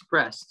be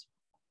expressed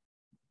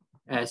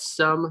as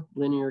some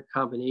linear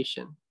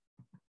combination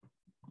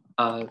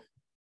of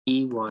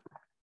E1,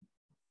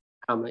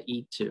 comma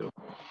E2,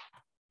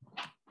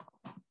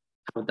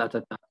 comma dot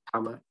dot dot,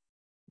 comma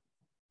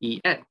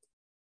En.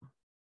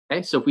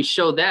 Okay, so if we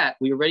show that,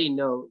 we already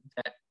know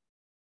that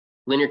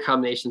linear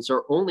combinations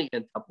are only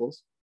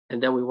n-tuples,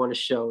 and then we want to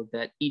show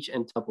that each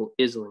n-tuple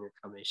is a linear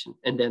combination,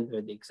 and then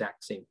they're the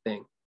exact same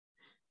thing.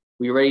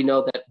 We already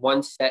know that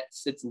one set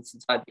sits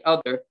inside the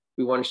other.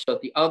 We want to show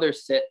the other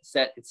set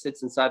it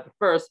sits inside the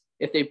first.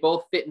 If they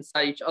both fit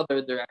inside each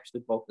other, they're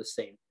actually both the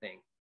same thing.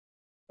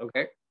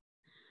 Okay?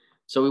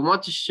 So we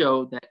want to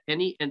show that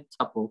any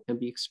n-tuple can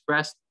be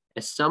expressed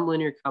as some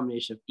linear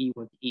combination of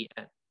E1 to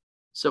En.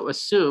 So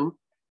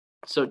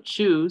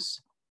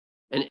choose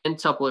an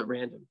n-tuple at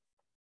random.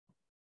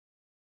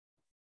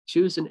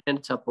 Choose an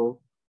n-tuple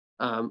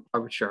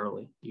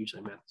arbitrarily.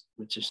 Usually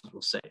mathematicians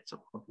will say it,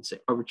 so I can say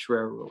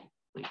arbitrarily.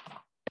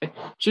 Okay?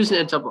 Choose an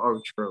n-tuple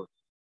arbitrarily.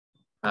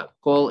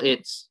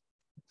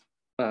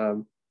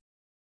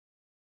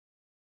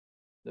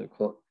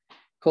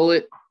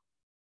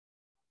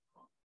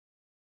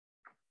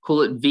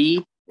 Call it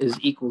V is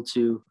equal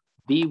to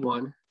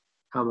V1,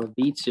 comma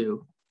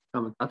V2,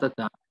 comma dot dot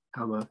dot,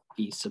 comma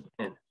V sub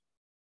n.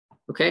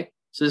 Okay,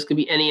 so this can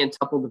be any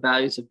n-tuple. The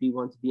values of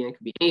V1 to Vn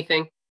could be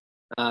anything.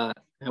 I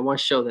want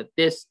to show that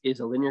this is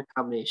a linear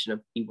combination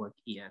of V1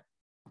 to En.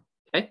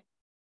 Okay,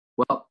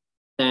 well,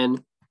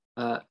 then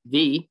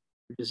V,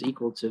 which is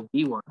equal to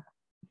V1,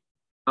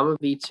 comma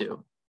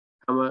V2,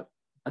 comma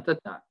dot dot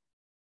dot,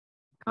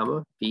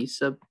 comma V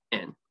sub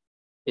N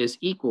is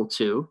equal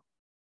to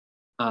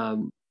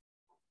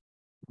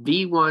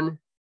V1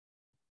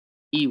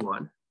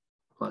 E1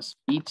 plus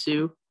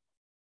V2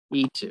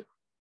 E2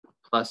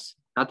 plus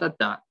dot dot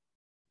dot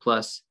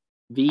plus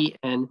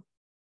Vn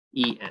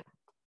En.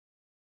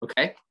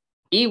 Okay,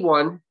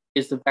 E1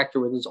 is the vector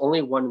where there's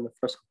only one in the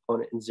first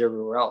component and zero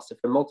everywhere else. If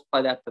I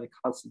multiply that by the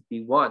constant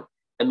V1,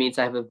 that means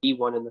I have a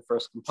V1 in the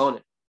first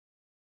component.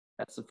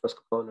 That's the first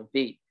component of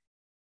V.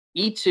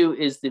 E2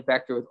 is the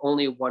vector with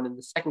only one in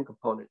the second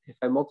component. If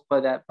I multiply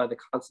that by the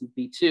constant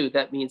V2,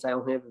 that means I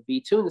only have a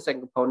V2 in the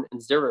second component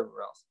and zero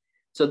everywhere else.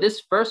 So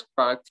this first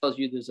product tells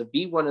you there's a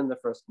V1 in the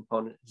first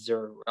component and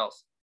zero everywhere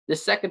else.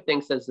 This second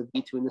thing says a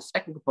V2 in the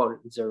second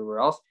component and zero everywhere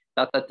else,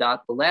 dot, dot,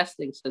 dot. The last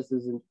thing says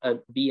there's a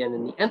Vn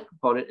in the nth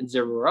component and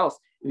zero everywhere else.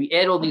 If we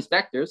add all these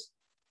vectors,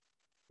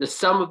 the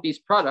sum of these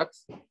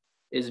products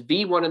is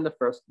V1 in the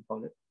first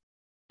component,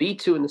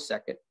 V2 in the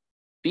second,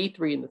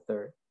 V3 in the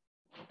third,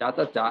 dot,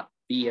 dot, dot,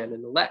 Vn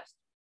in the last.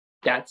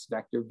 That's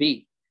vector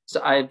V. So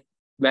I've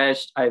now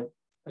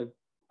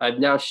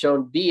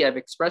shown V, I've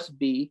expressed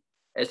V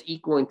as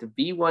equaling to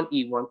V1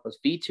 E1 plus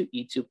V2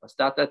 E2 plus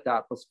dot, dot,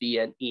 dot plus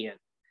Vn En.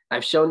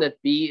 I've shown that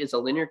V is a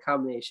linear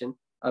combination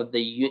of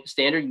the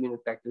standard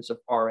unit vectors of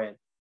Rn,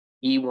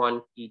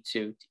 E1, E2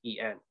 to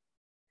En.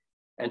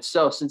 And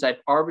so since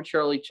I've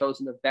arbitrarily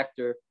chosen a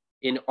vector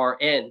in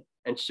Rn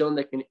and shown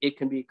that it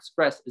can be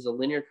expressed as a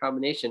linear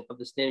combination of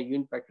the standard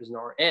unit vectors in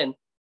Rn,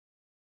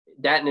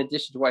 that in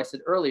addition to what I said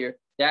earlier,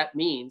 that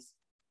means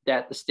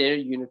that the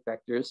standard unit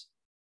vectors,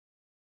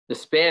 the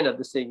span of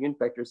the standard unit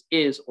vectors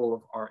is all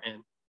of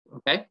Rn,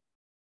 okay?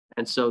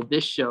 And so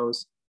this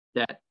shows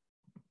that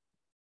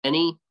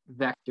any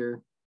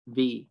vector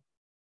V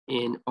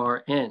in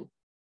Rn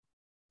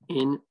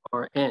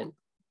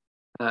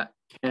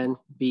can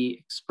be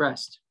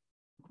expressed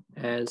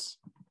as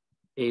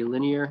a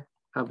linear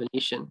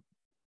combination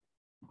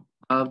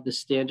of the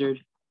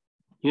standard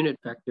unit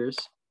vectors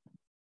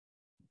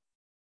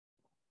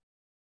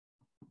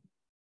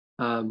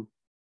of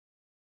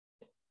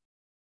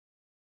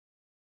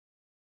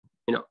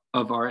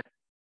Rn.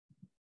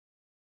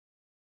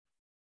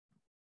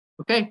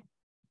 Okay,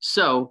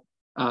 so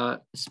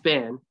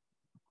span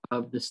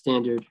of the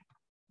standard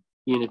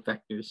unit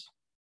vectors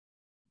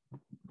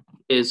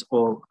is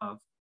all of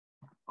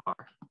Rn.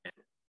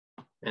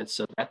 And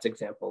so that's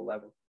example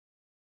 11.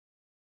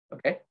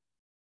 Okay.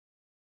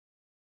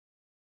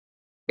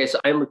 Okay, so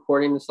I'm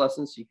recording this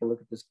lesson so you can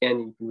look at this again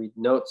and you can read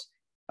the notes.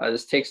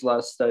 This takes a lot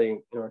of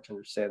studying in order to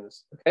understand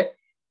this. Okay.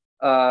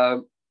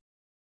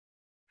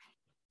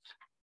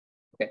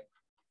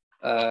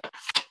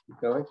 Keep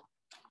going.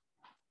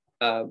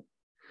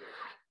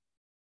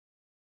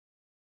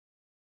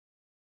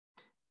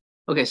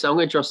 Okay, so I'm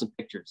going to draw some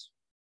pictures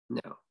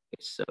now.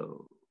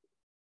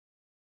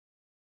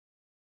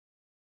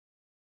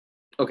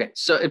 Okay,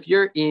 so if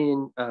you're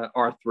in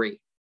R3,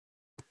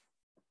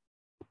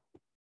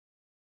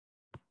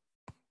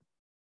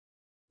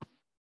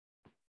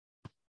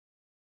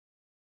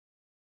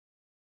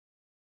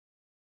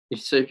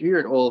 so if you're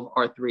in all of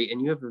R3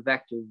 and you have a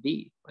vector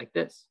V like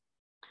this,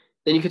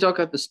 then you can talk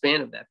about the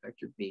span of that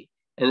vector V.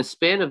 And the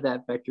span of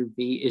that vector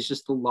V is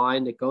just the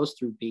line that goes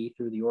through V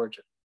through the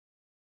origin.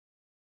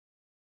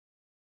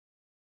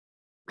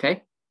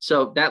 Okay,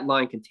 so that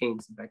line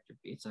contains the vector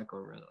V. It's not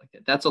going around like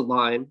that. That's a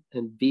line,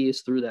 and V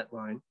is through that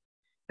line.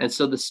 And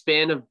so the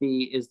span of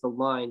V is the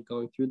line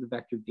going through the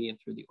vector V and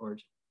through the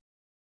origin.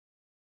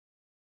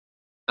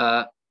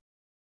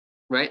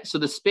 Right, so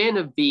the span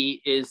of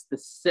V is the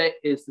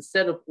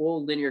set of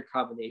all linear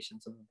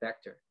combinations of a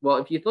vector. Well,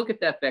 if you look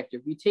at that vector,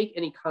 if you take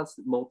any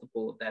constant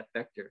multiple of that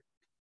vector,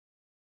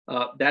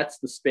 that's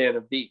the span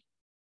of V.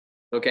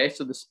 Okay,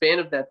 so the span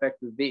of that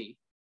vector V,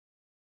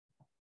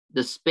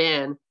 the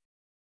span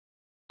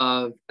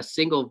of a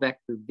single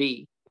vector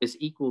V is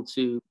equal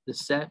to the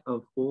set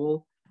of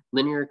all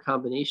linear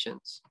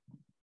combinations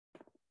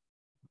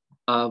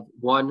of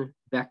one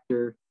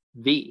vector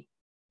V.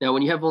 Now,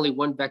 when you have only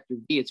one vector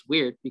V, it's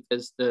weird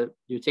because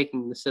you're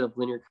taking the set of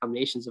linear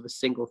combinations of a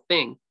single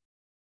thing,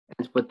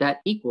 but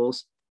that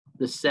equals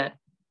the set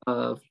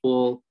of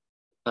all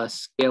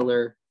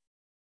scalar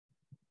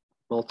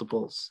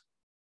multiples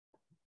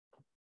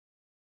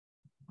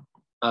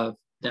of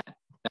that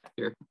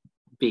vector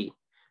V.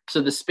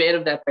 So the span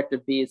of that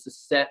vector V is the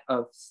set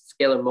of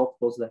scalar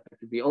multiples of that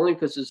vector V, only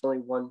because there's only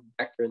one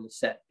vector in the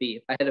set V.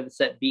 If I had a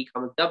set V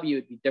comma W,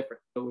 it'd be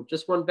different. So with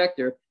just one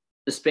vector,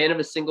 the span of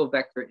a single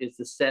vector is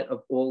the set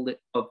of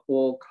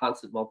all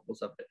constant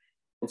multiples of it.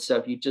 And so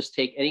if you just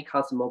take any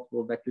constant multiple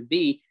of vector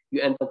V,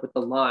 you end up with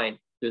the line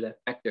through that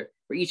vector.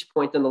 For each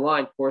point on the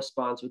line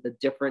corresponds with a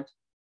different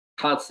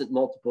constant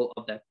multiple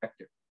of that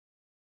vector.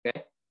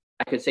 Okay,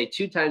 I could say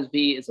 2 times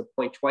V is a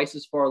point twice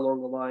as far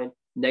along the line.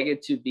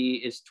 Negative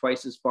 2V is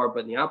twice as far,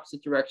 but in the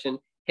opposite direction.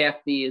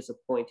 half V is a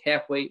point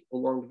halfway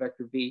along the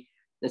vector V.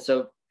 And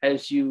so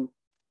as you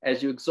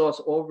exhaust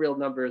all real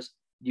numbers,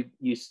 you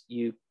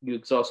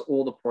exhaust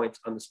all the points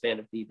on the span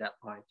of V that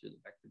line through the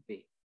vector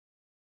V.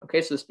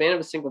 Okay, so the span of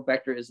a single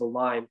vector is a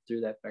line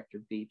through that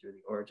vector V through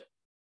the origin.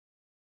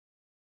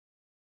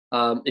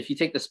 If you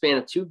take the span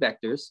of two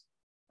vectors,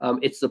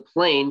 it's the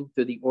plane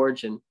through the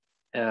origin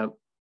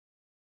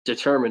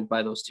determined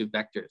by those two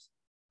vectors.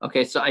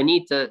 Okay, so I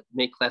need to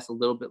make class a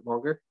little bit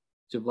longer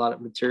to have a lot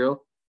of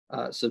material.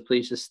 So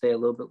please just stay a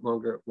little bit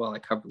longer while I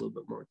cover a little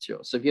bit more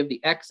material. So if you have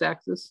the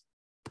x-axis,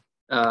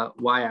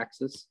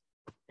 y-axis,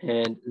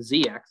 and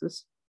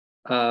z-axis,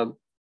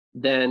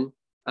 then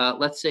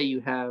let's say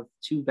you have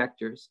two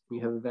vectors.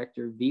 You have a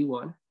vector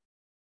v1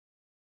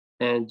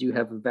 and you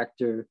have a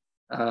vector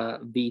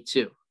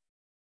v2.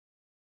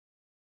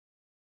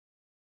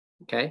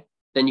 Okay,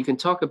 then you can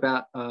talk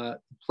about the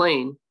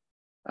plane,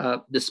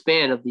 the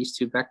span of these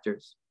two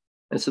vectors.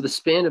 And so the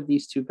span of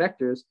these two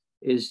vectors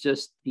is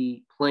just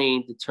the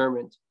plane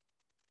determined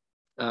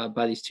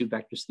by these two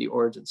vectors to the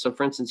origin. So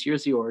for instance,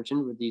 here's the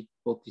origin where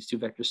both these two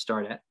vectors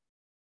start at.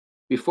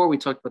 Before we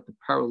talked about the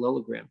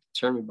parallelogram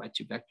determined by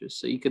two vectors.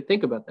 So you could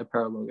think about that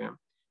parallelogram.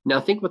 Now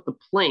think about the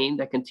plane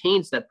that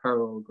contains that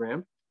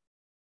parallelogram,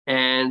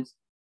 and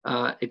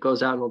it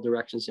goes out in all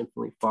directions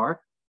infinitely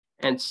far.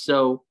 And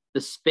so the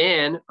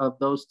span of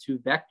those two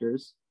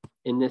vectors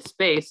in this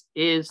space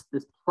is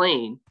this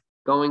plane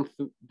going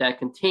through that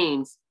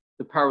contains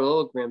the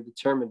parallelogram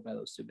determined by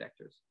those two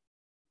vectors.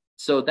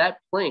 So that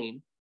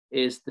plane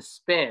is the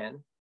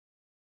span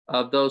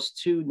of those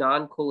two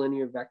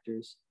non-collinear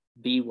vectors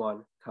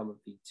v1,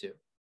 v2.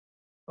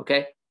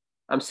 Okay,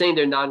 I'm saying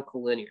they're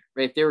non-collinear,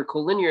 right? If they were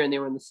collinear and they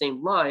were in the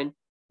same line,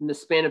 then the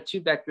span of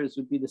two vectors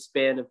would be the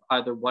span of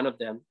either one of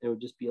them. It would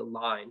just be a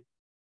line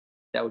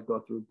that would go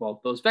through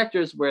both those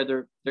vectors where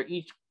they're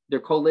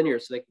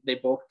collinear, so they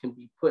both can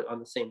be put on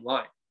the same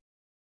line,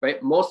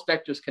 right? Most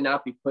vectors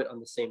cannot be put on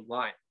the same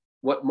line.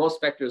 What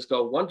most vectors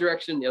go one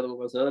direction, the other one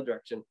goes another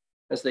direction,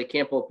 and so they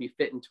can't both be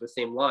fit into a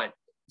same line.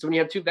 So when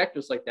you have two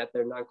vectors like that,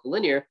 they're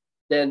non-collinear,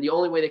 then the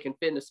only way they can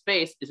fit in a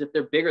space is if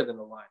they're bigger than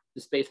the line.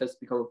 The space has to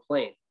become a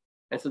plane.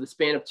 And so the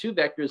span of two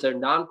vectors that are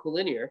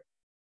non-collinear,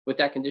 with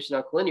that condition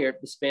non-collinear,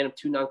 the span of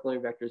two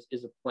non-collinear vectors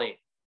is a plane.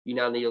 You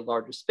now need a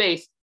larger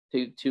space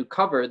to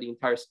cover the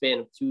entire span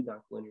of two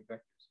non-collinear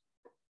vectors.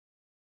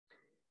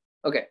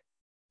 Okay,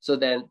 so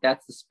then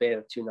that's the span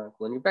of two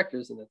non-collinear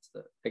vectors, and that's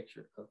the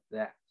picture of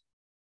that.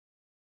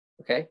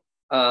 Okay,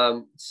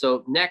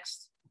 so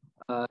next,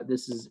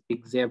 this is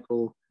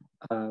example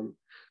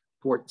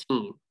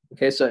 14.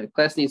 Okay, so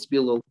class needs to be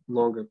a little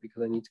longer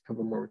because I need to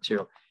cover more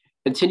material.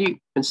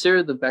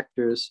 Consider the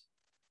vectors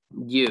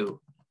u,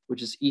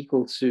 which is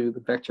equal to the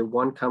vector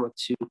 1,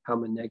 2,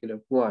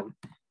 -1,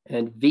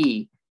 and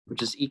v,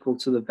 which is equal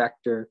to the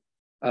vector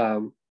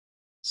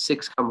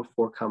 6,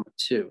 4,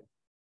 2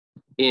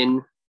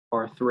 in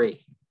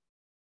R3.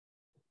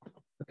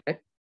 Okay,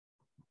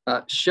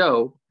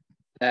 show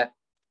that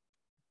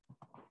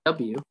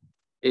W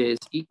is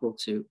equal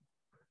to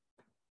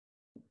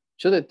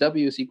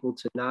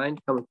 9,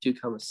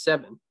 2,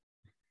 7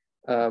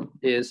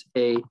 is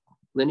a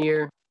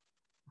linear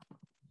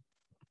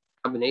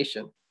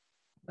combination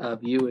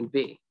of u and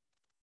v,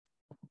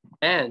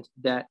 and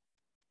that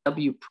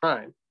W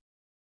prime,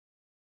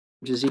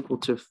 which is equal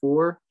to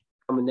 4,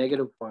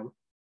 -1,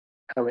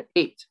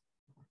 8,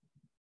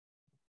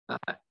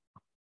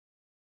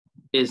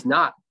 is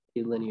not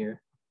a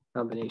linear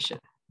combination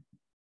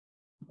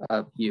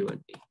of u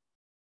and v.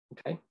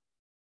 Okay.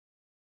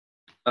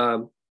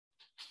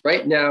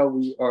 Right now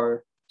we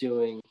are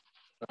doing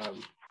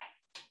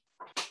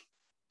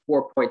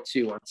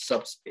 4.2 on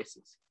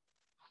subspaces.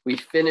 We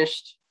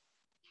finished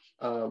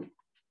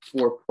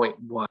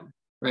 4.1,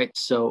 right?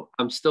 So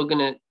I'm still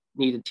gonna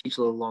need to teach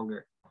a little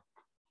longer,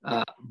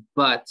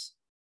 but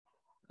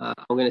I'm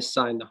gonna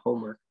assign the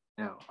homework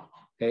now.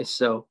 Okay,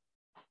 so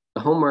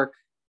the homework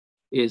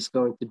is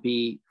going to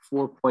be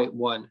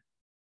 4.1,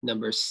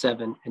 numbers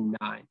 7 and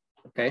 9.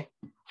 Okay,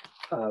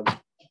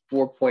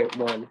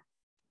 4.1.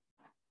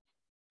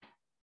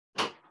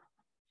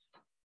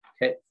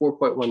 Okay,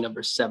 4.1,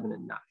 numbers 7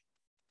 and 9.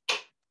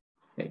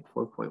 Okay,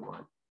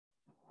 4.1,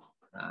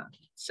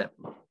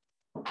 7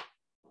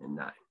 and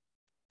 9.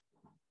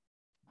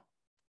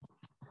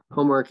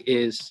 Homework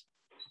is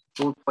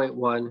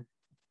 4.1,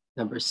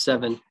 numbers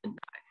 7 and 9.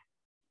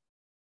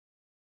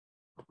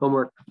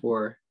 Homework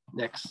for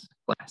next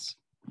class.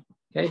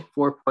 Okay,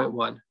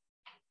 4.1,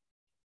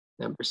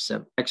 number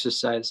 7.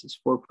 Exercise is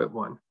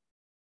 4.1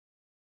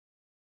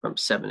 from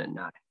 7 and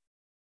 9.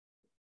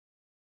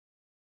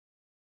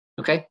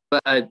 Okay,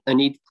 but I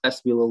need the class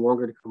to be a little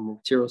longer to cover more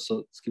material, so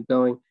let's keep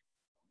going.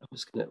 I'm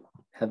just gonna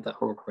have that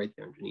homework right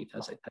there underneath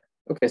as I type.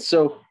 Okay,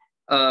 so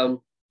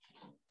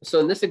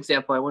in this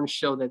example, I want to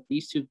show that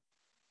these two,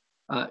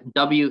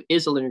 W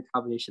is a linear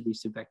combination of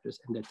these two vectors,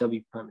 and that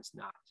W prime is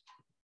not.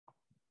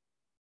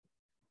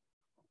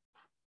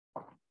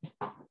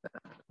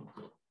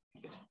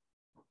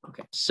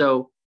 Okay,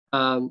 so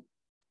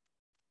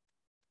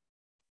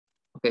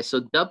so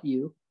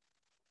W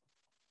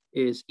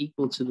is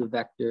equal to the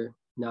vector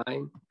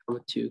 9,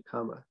 2,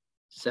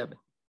 7.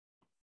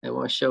 I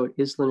want to show it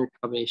is linear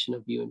combination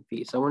of u and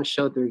v. So I want to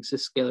show there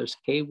exist scalars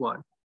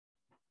k1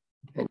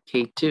 and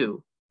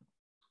k2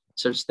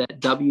 such that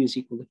w is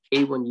equal to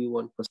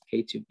k1u1 plus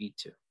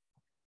k2v2.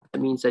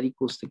 That means that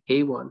equals to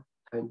k1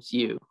 times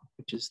u,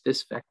 which is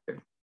this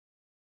vector,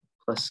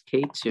 plus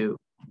k2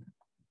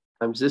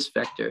 times this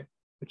vector,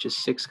 which is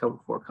 6,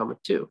 4,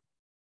 2.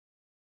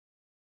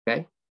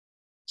 Okay,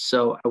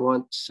 so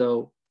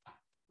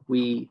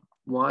we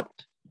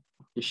want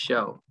to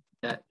show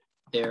that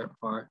there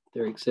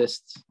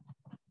exists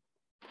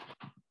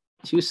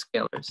two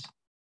scalars,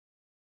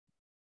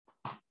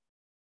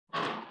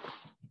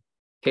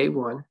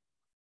 k1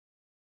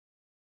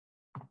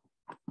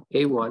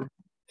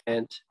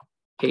 and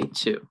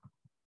k2,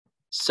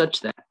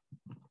 such that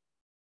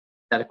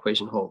that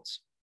equation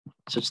holds,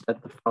 such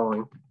that the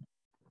following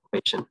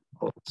equation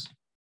holds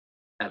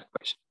that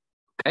equation.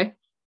 Okay.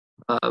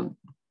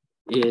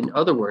 In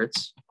other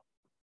words,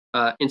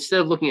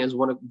 instead of looking at it as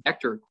one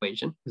vector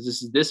equation,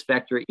 because this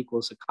vector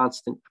equals a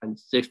constant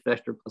times this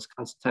vector plus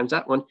constant times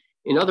that one.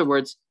 In other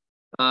words,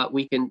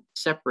 we can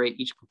separate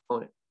each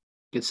component.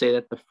 You can say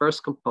that the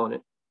first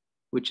component,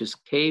 which is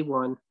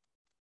k1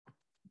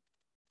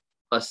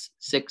 plus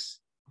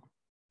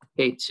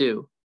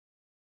 6k2,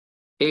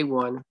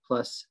 k1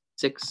 plus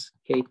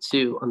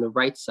 6k2 on the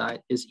right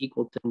side is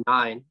equal to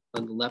 9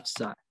 on the left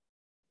side.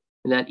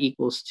 And that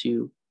equals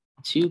to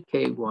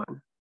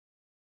 2k1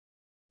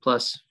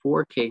 plus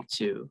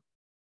 4k2,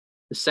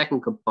 the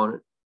second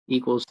component,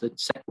 equals the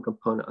second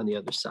component on the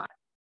other side.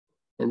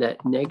 And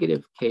that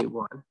negative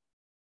k1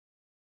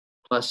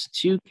 plus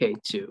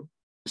 2k2,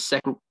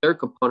 the third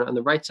component on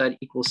the right side,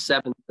 equals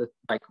 7, the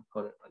right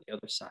component on the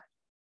other side.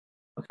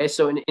 Okay,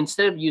 so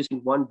instead of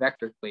using one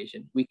vector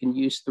equation, we can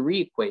use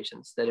 3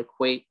 equations that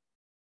equate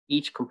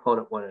each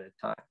component one at a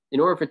time. In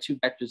order for 2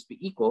 vectors to be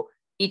equal,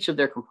 each of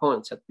their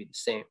components have to be the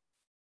same.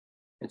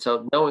 And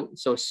so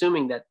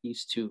assuming that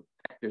these 2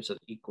 vectors are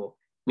equal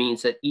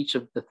means that each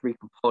of the 3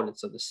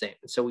 components are the same.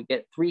 And so we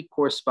get 3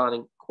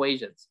 corresponding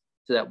equations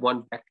to that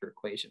one vector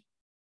equation.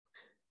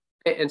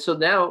 Okay, and so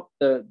now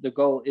the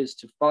goal is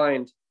to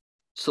find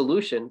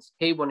solutions,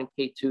 k1 and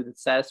k2, that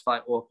satisfy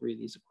all 3 of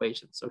these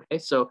equations. Okay,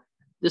 so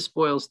this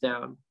boils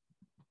down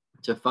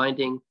to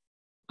finding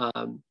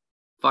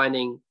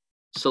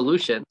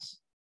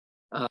solutions,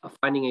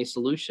 finding a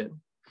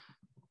solution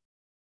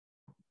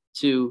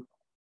to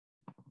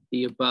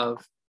the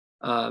above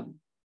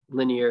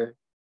linear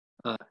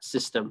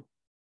system,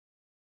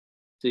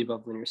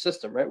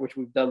 right? Which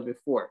we've done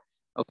before.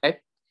 Okay,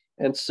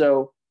 and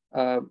so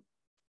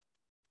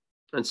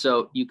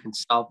you can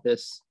solve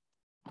this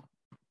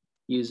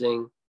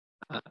using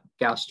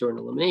Gauss-Jordan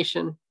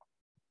elimination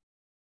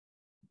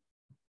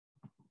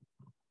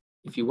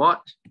if you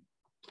want.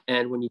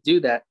 And when you do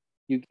that,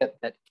 you get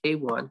that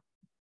k1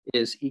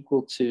 is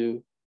equal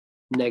to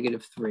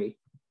 -3,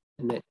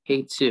 and that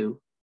k2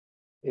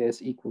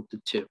 is equal to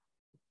 2.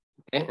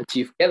 Okay, and so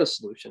you get a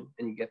solution,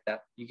 and you get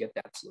that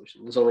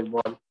solution. There's only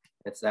one,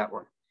 that's that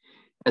one.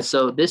 And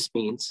so this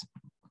means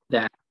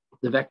that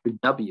the vector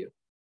w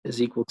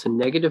is equal to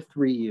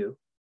 -3u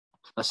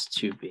plus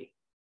 2b.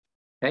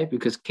 Okay,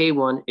 because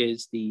k1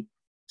 is the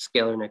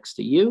scalar next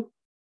to u,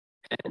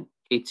 and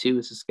k2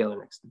 is the scalar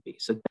next to b.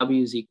 So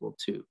w is equal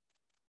to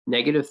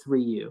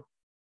 -3u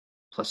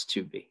plus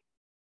 2b.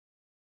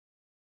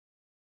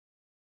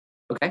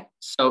 Okay,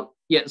 so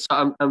yeah,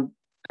 so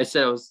I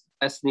said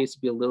this needs to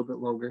be a little bit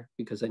longer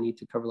because I need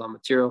to cover a lot of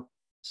material.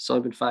 It's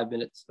only been 5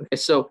 minutes. Okay,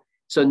 so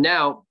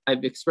now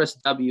I've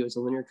expressed w as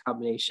a linear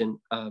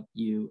combination of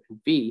u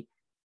and v,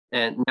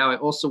 and now I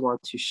also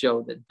want to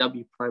show that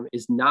w prime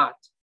is not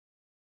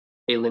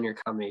a linear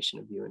combination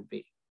of u and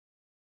v.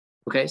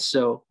 Okay,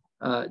 so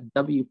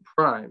w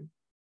prime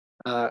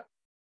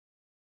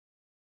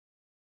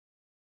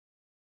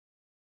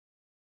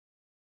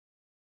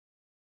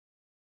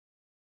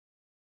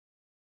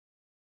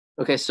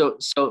okay, so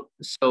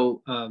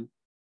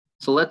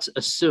let's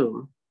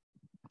assume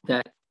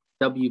that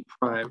w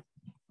prime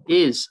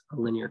is a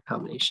linear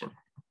combination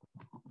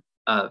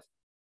of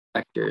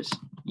vectors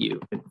u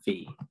and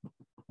v.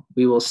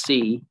 We will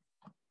see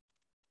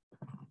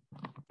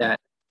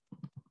that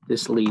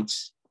this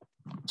leads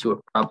to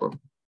a problem.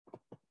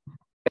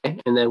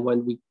 Okay, and then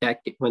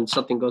when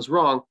something goes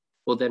wrong,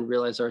 we'll then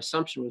realize our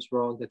assumption was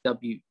wrong, that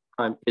w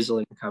prime is a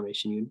linear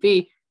combination u and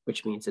v,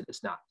 which means it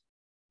is not.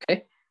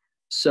 Okay,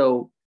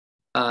 so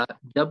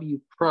w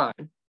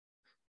prime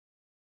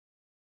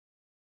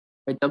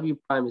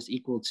is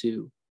equal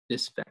to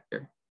this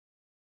vector.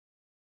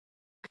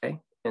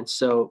 Okay, and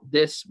so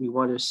this we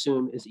want to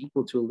assume is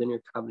equal to a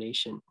linear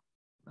combination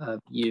of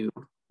u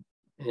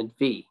and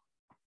v.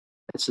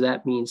 And so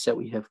that means that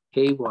we have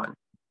k1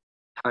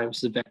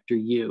 times the vector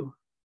u,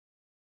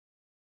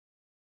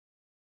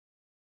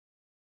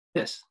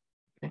 this.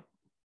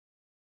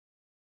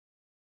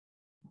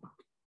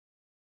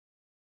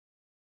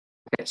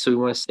 Okay, so we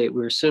want to say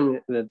we're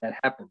assuming that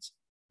happens.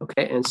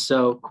 Okay, and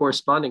so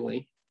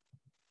correspondingly,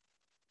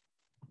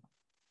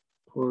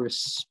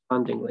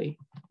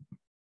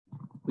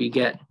 we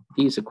get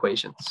these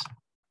equations.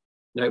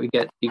 Right? We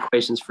get the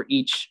equations for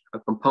each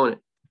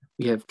component.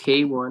 We have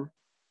K1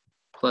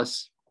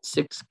 plus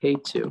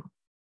 6K2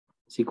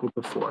 is equal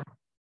to 4.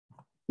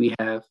 We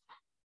have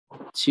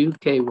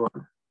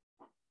 2K1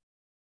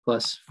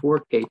 plus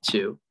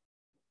 4K2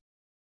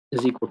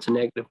 is equal to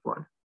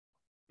 -1.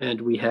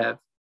 And we have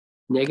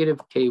negative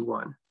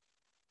K1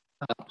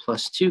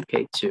 plus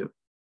 2K2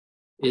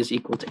 is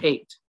equal to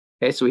 8.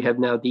 Okay, so we have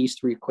now these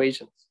three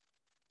equations.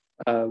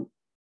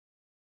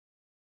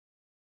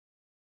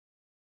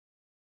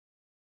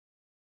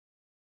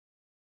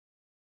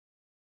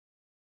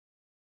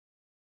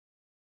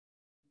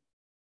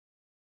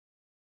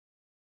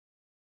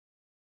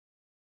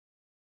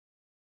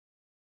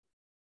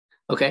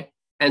 Okay,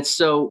 and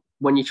so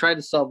when you try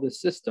to solve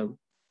this system,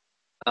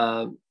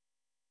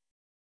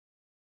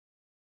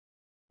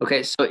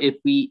 okay, so if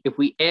we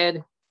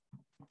add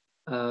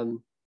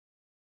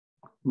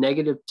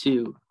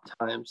 -2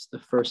 times the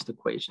first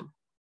equation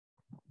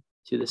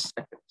to the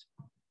second,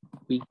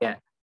 we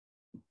get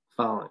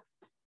following.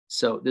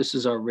 So this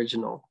is our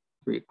original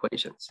three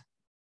equations.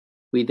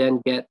 We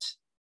then get,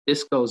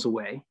 this goes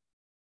away,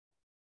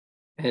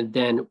 and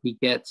then we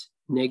get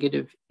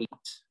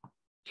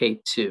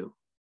 -8K2,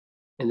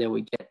 and then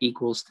we get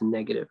equals to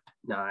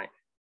 -9.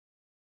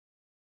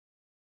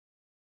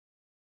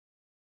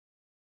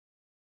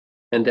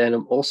 And then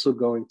I'm also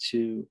going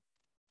to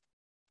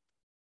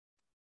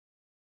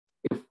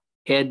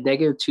add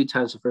 -2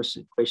 times the first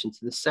equation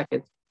to the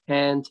second,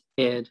 and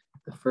add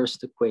the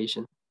first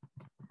equation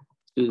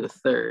to the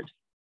third.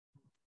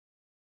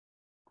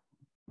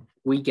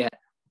 We get,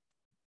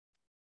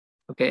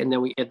 okay, and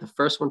then we add the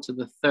first one to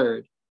the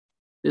third.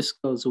 This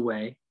goes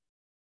away.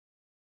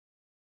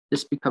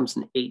 This becomes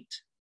an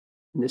 8,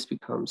 and this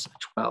becomes a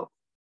 12.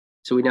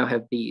 So we now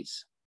have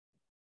these.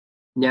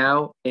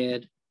 Now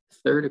add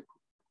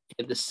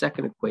the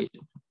second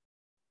equation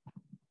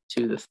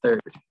to the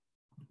third,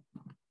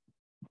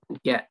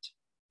 and get.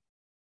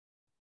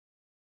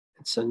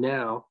 And so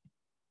now,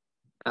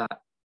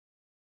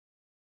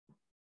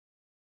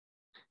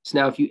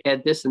 if you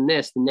add this and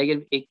this, the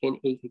 -8K and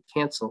 8 could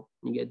cancel,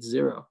 and you get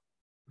 0.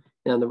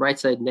 And on the right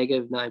side,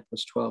 -9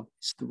 plus 12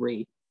 is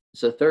 3.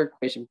 So the third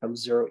equation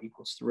becomes 0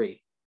 equals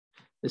 3.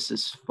 This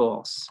is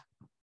false.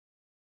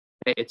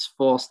 Okay, it's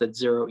false that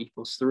 0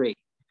 equals 3.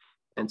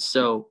 And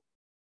so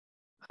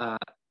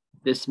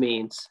this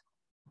means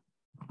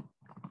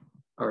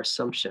our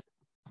assumption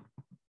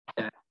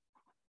that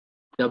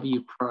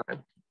W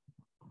prime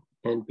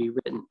can be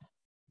written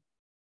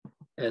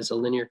as a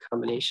linear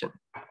combination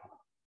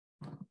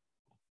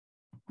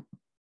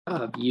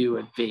of U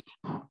and V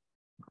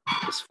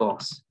is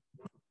false.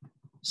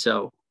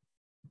 So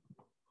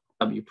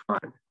W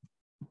prime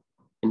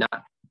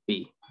cannot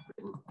be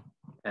written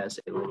as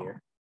a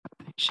linear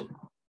combination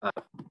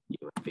of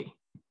U and V.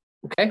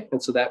 Okay,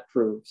 and so that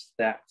proves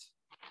that.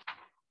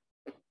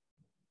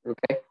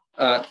 Okay,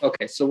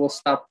 okay, so we'll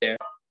stop there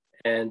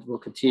and we'll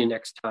continue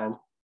next time.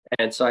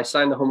 And so I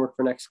assigned the homework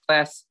for next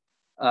class.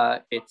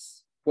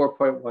 It's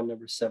 4.1,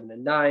 number 7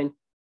 and 9.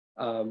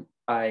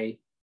 I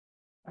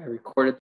recorded